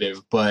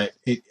derivative, but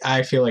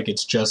I feel like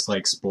it's just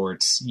like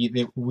sports.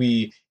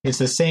 It's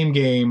the same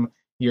game.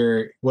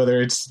 Whether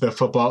it's the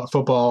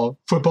football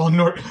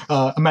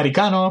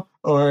Americano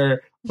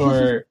or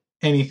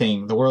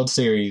anything, the World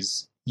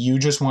Series, you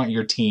just want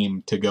your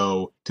team to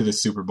go to the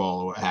Super Bowl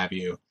or what have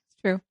you.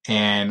 True.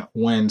 And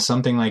when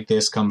something like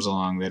this comes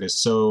along that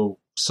is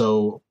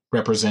so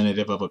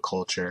representative of a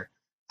culture,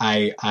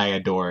 I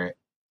adore it.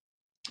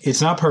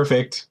 It's not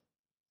perfect.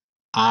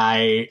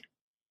 But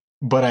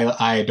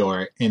I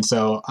adore it. And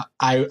so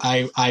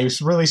I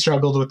really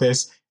struggled with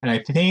this, and I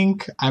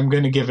think I'm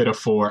going to give it a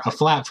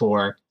flat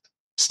 4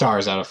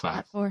 stars out of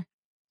 5. 4.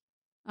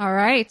 All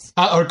right.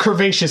 Or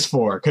curvaceous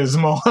 4, because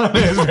Moana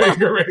is very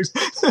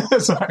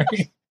curvaceous.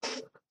 Sorry.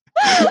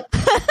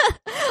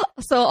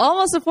 So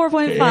almost a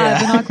 4.5,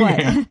 Yeah, but not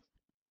quite.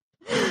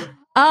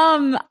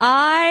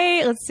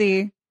 yeah. Let's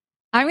see.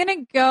 I'm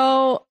going to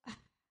go.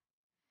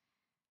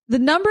 The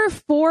number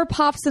 4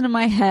 pops into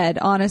my head,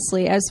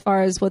 honestly, as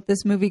far as what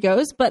this movie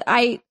goes, but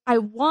I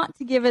want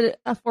to give it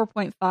a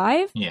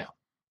 4.5. Yeah.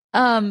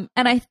 And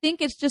I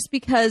think it's just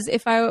because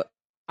it's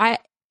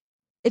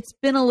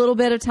been a little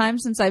bit of time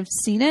since I've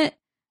seen it.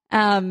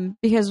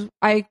 Because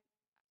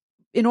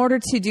in order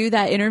to do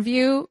that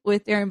interview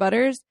with Darren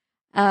Butters,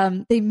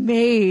 they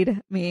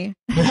made me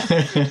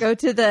go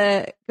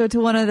to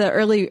one of the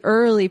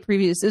early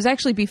previews. It was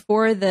actually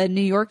before the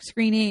New York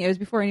screening. It was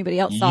before anybody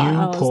else saw it.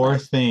 You poor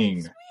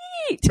thing.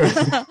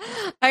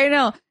 I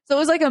know. So it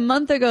was like a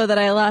month ago that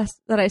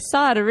I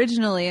saw it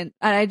originally, and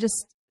I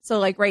just, so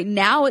like right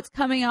now it's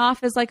coming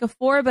off as like a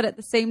 4, but at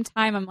the same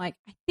time I'm like,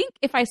 I think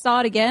if I saw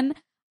it again,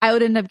 I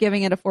would end up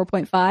giving it a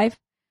 4.5.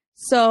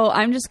 So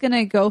I'm just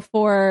gonna go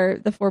for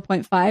the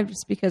 4.5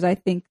 just because I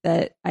think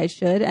that I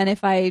should, and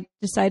if I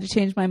decide to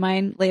change my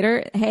mind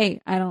later, hey,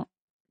 I'll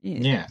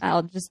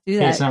just do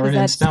that. Hey, it's not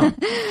written in stone.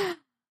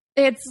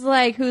 It's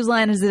like, whose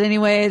line is it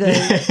anyway?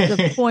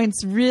 The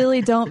points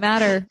really don't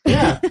matter.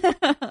 Yeah.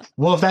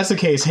 Well, if that's the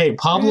case, hey,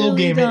 Pablo Really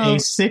gave don't. it a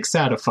 6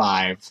 out of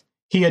 5.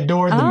 He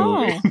adored the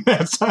movie.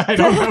 I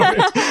don't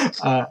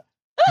know.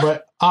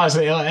 But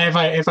honestly,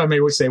 if I may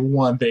say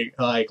one thing,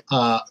 I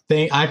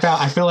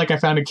feel like I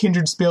found a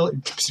kindred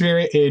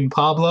spirit in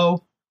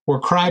Pablo.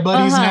 We're cry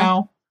buddies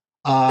now.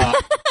 I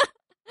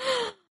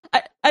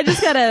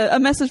just got a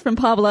message from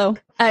Pablo.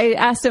 I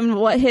asked him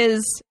what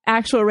his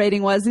actual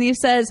rating was, and he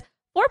says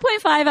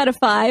 4.5 out of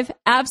 5.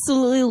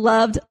 Absolutely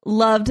loved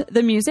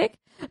the music.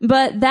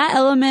 But that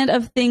element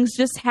of things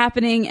just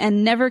happening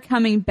and never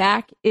coming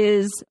back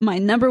is my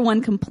number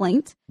one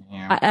complaint.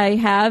 Yeah. I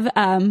have,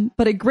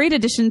 but a great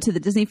addition to the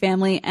Disney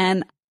family,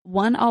 and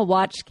one I'll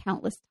watch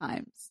countless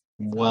times.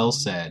 Well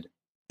said.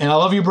 And I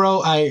love you,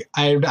 bro. I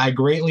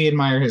greatly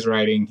admire his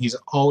writing. He's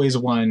always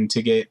one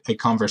to get a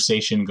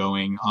conversation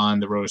going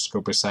on the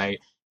Rotoscoper site.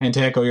 And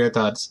to echo your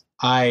thoughts,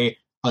 I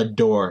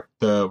adore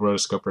the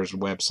Rotoscopers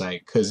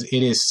website because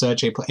it is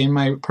such a... In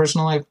my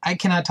personal life, I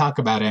cannot talk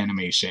about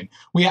animation.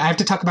 I have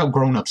to talk about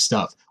grown-up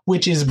stuff,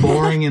 which is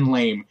boring and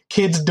lame.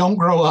 Kids don't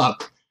grow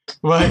up.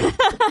 But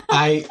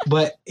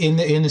in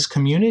this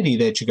community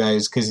that you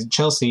guys, because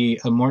Chelsea,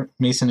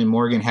 Mason, and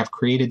Morgan have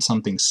created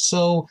something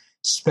so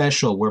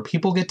special where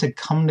people get to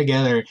come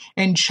together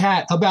and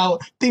chat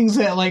about things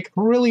that like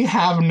really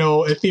have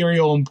no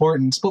ethereal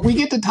importance, but we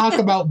get to talk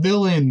about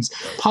villains.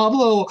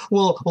 Pablo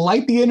will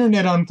light the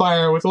internet on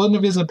fire with one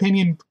of his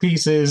opinion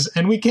pieces,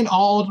 and we can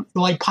all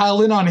like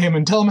pile in on him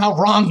and tell him how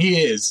wrong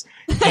he is.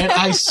 And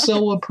I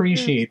so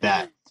appreciate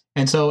that.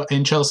 And so,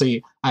 and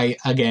Chelsea, I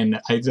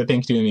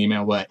thank you in the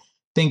email, but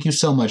thank you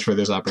so much for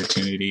this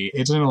opportunity.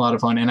 It's been a lot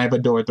of fun, and I've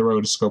adored the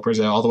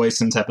Rotoscopers all the way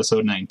since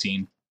episode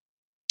 19.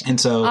 And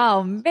so,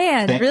 oh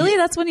man, really?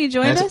 That's when you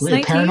joined us?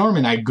 19?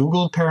 Paranorman. I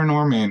googled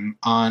Paranorman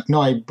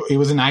it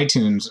was in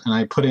iTunes, and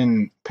I put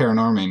in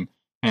Paranorman,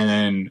 and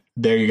then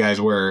there you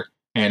guys were.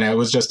 And it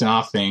was just an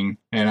off thing,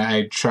 and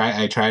I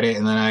tried it,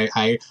 and then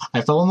I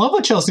fell in love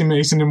with Chelsea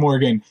Mason and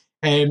Morgan,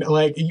 and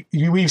like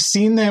we've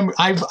seen them.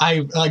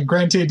 I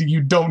granted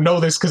you don't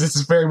know this because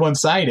it's very one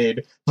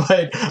sided,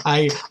 but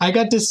I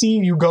got to see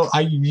you go.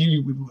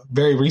 You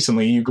very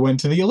recently you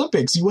went to the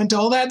Olympics, you went to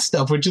all that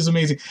stuff, which is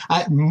amazing.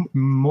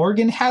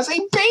 Morgan has a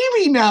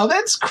baby now.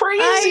 That's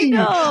crazy. I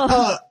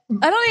know.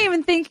 I don't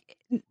even think.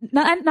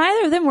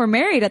 Neither of them were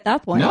married at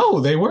that point. No,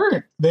 they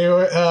weren't. They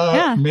were.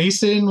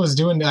 Mason was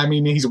doing. I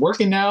mean, he's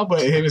working now,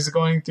 but he was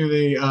going through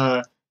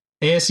the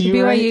ASU,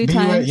 BYU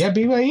times.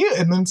 BYU,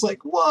 and then it's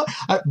like, what?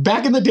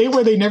 Back in the day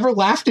where they never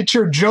laughed at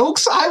your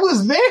jokes, I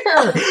was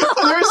there.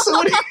 There were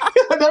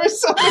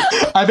so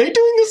many. Are they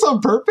doing this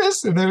on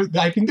purpose? And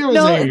I think there was.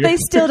 No, they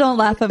still don't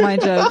laugh at my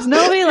jokes.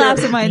 Nobody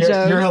laughs at my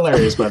jokes. You're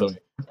hilarious, by the way.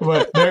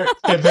 But there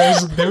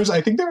was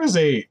I think there was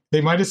they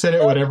might have said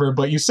it whatever,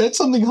 but you said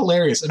something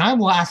hilarious and I'm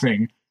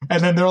laughing,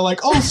 and then they're like,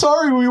 oh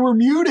sorry, we were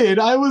muted.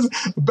 I was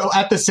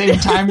at the same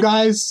time,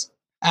 guys,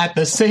 at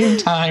the same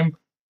time.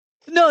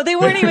 No, they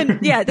weren't even.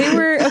 Yeah, they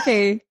were.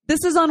 Okay,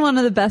 this is on one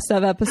of the best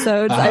of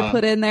episodes I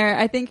put in there.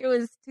 I think it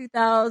was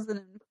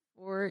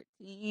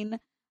 2014.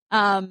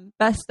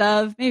 Best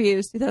of, maybe it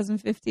was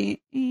 2015.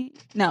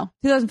 No,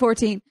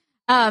 2014.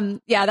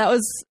 Yeah, that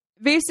was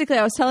basically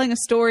I was telling a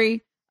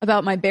story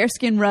about my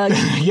bearskin rug.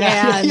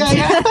 Yeah.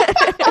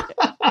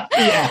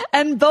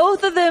 And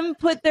both of them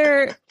put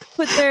their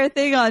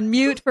thing on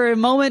mute for a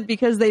moment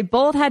because they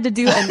both had to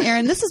do an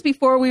errand. This is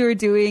before we were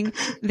doing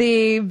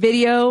the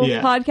video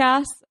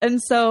podcast.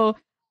 And so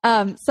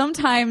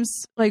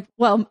sometimes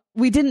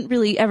we didn't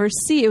really ever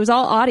see, it was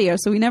all audio.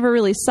 So we never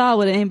really saw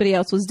what anybody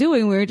else was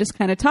doing. We were just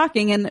kind of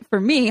talking. And for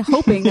me,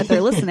 hoping that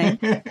they're listening.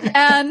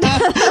 And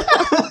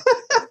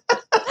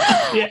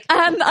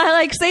and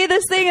I say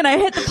this thing and I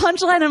hit the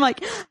punchline and I'm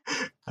like,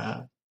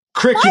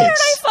 crickets. Why aren't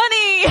I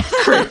funny?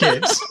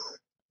 Crickets.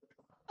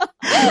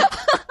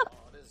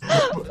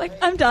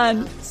 I'm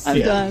done. I'm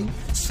done.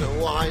 So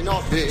why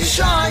not be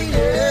shiny?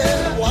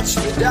 Watch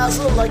me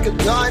dazzle like a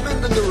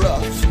diamond in the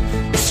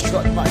rough.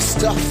 Strut my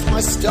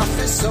stuff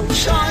is so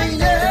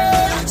shiny.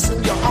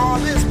 Accent your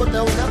armies, but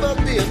they'll never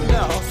be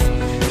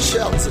enough.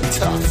 Shells are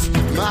tough,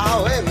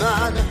 my way,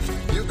 man.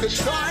 You could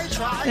try.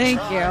 Thank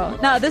you.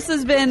 Now, this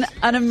has been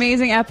an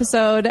amazing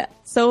episode.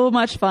 So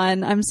much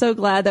fun. I'm so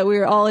glad that we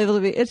were all able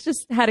to be. It's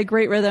just had a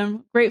great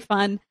rhythm, great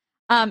fun.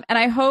 And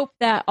I hope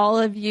that all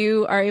of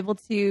you are able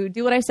to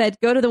do what I said.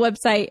 Go to the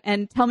website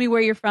and tell me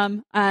where you're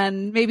from,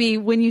 and maybe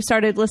when you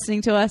started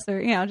listening to us,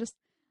 or just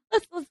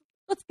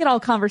let's get all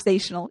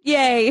conversational.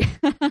 Yay!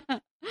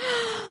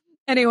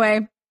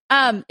 Anyway,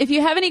 if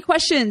you have any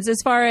questions, as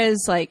far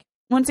as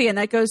once again,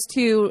 that goes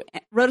to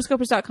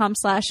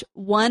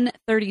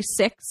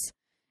rotoscopers.com/136.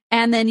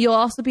 And then you'll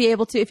also be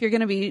able to, if you're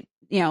going to be,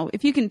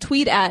 if you can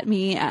tweet at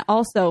me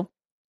also,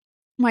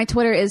 my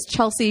Twitter is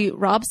Chelsea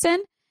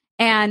Robson,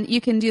 and you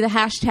can do the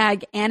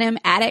hashtag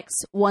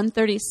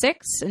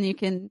AnimAddicts136, and you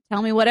can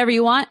tell me whatever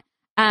you want.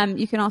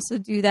 You can also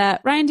do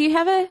that. Ryan, do you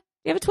have a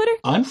Twitter?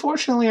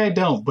 Unfortunately, I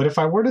don't. But if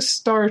I were to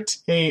start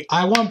I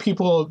want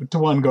people to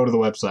go to the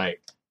website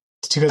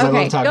because I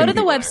love talking go to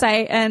the people.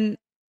 website, and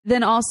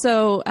then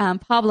also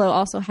Pablo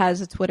also has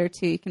a Twitter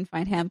too. You can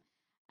find him.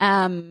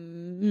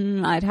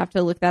 I'd have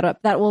to look that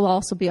up. That will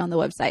also be on the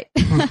website.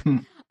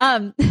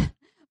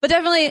 But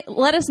definitely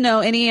let us know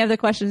any of the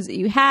questions that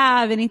you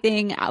have,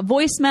 anything,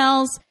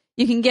 voicemails.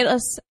 You can get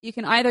us, you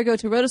can either go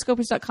to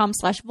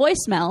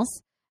rotoscopers.com/voicemails,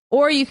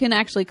 or you can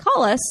actually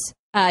call us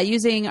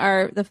using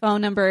the phone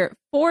number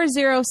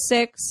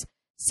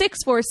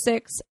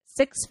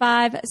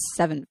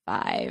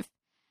 406-646-6575.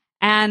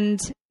 And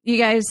you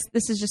guys,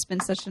 this has just been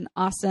such an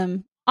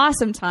awesome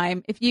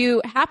time. If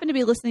you happen to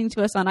be listening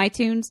to us on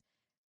iTunes,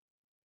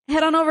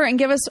 head on over and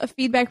give us a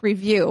feedback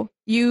review.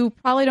 You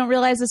probably don't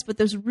realize this, but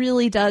this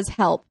really does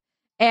help.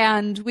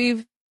 And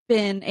we've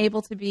been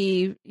able to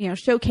be,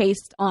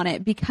 showcased on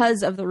it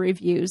because of the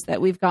reviews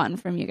that we've gotten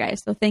from you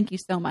guys. So thank you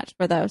so much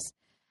for those.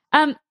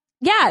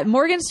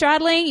 Morgan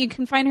Stradling, you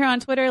can find her on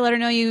Twitter. Let her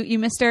know you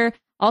missed her.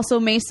 Also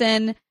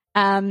Mason,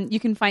 you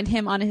can find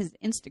him on his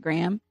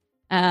Instagram.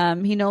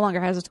 He no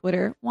longer has a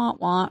Twitter. Wah,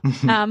 wah.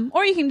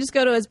 Or you can just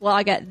go to his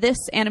blog at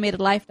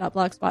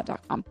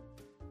thisanimatedlife.blogspot.com.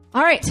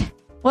 All right.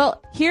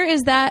 Well, here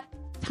is that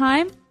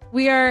time.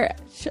 We are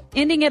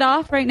ending it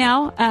off right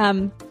now.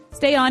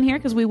 Stay on here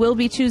because we will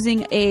be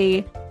choosing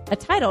a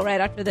title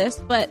right after this.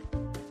 But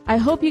I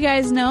hope you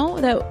guys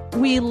know that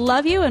we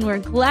love you and we're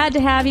glad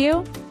to have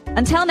you.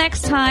 Until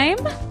next time.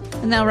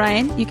 And now,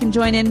 Ryan, you can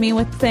join in me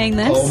with saying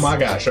this. Oh my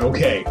gosh,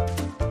 okay.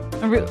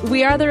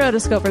 We are the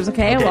Rotoscopers,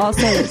 okay? We'll all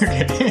say this.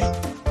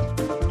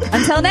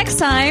 Until next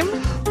time,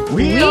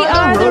 we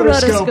are the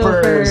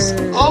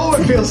Rotoscopers. Oh,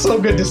 it feels so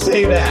good to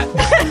say that.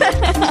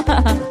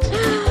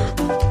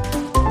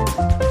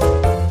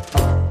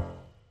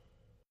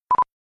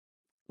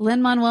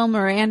 Lin-Manuel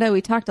Miranda,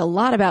 we talked a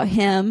lot about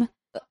him.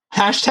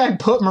 Hashtag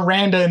put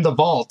Miranda in the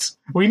vault.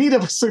 We need to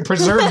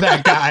preserve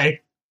that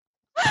guy.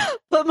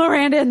 Put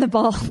Miranda in the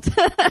vault.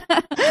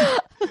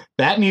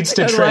 That needs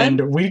to Good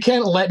trend. We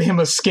can't let him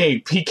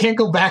escape. He can't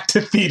go back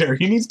to theater.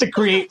 He needs to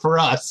create for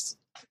us.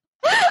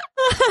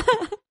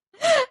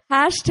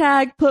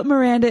 Hashtag put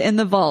Miranda in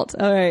the vault.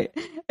 All right.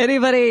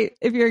 Anybody,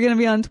 if you're going to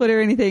be on Twitter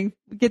or anything,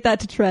 get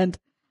that to trend.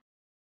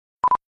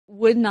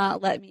 Would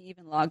not let me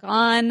even log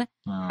on.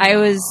 I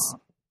was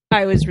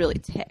really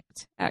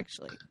ticked,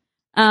 actually.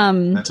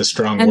 That's a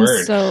strong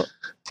word. So,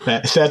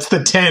 that's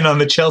the 10 on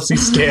the Chelsea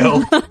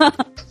scale.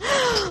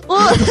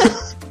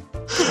 well,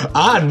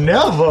 I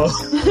never.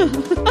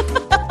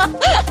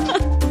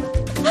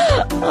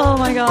 Oh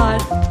my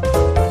God.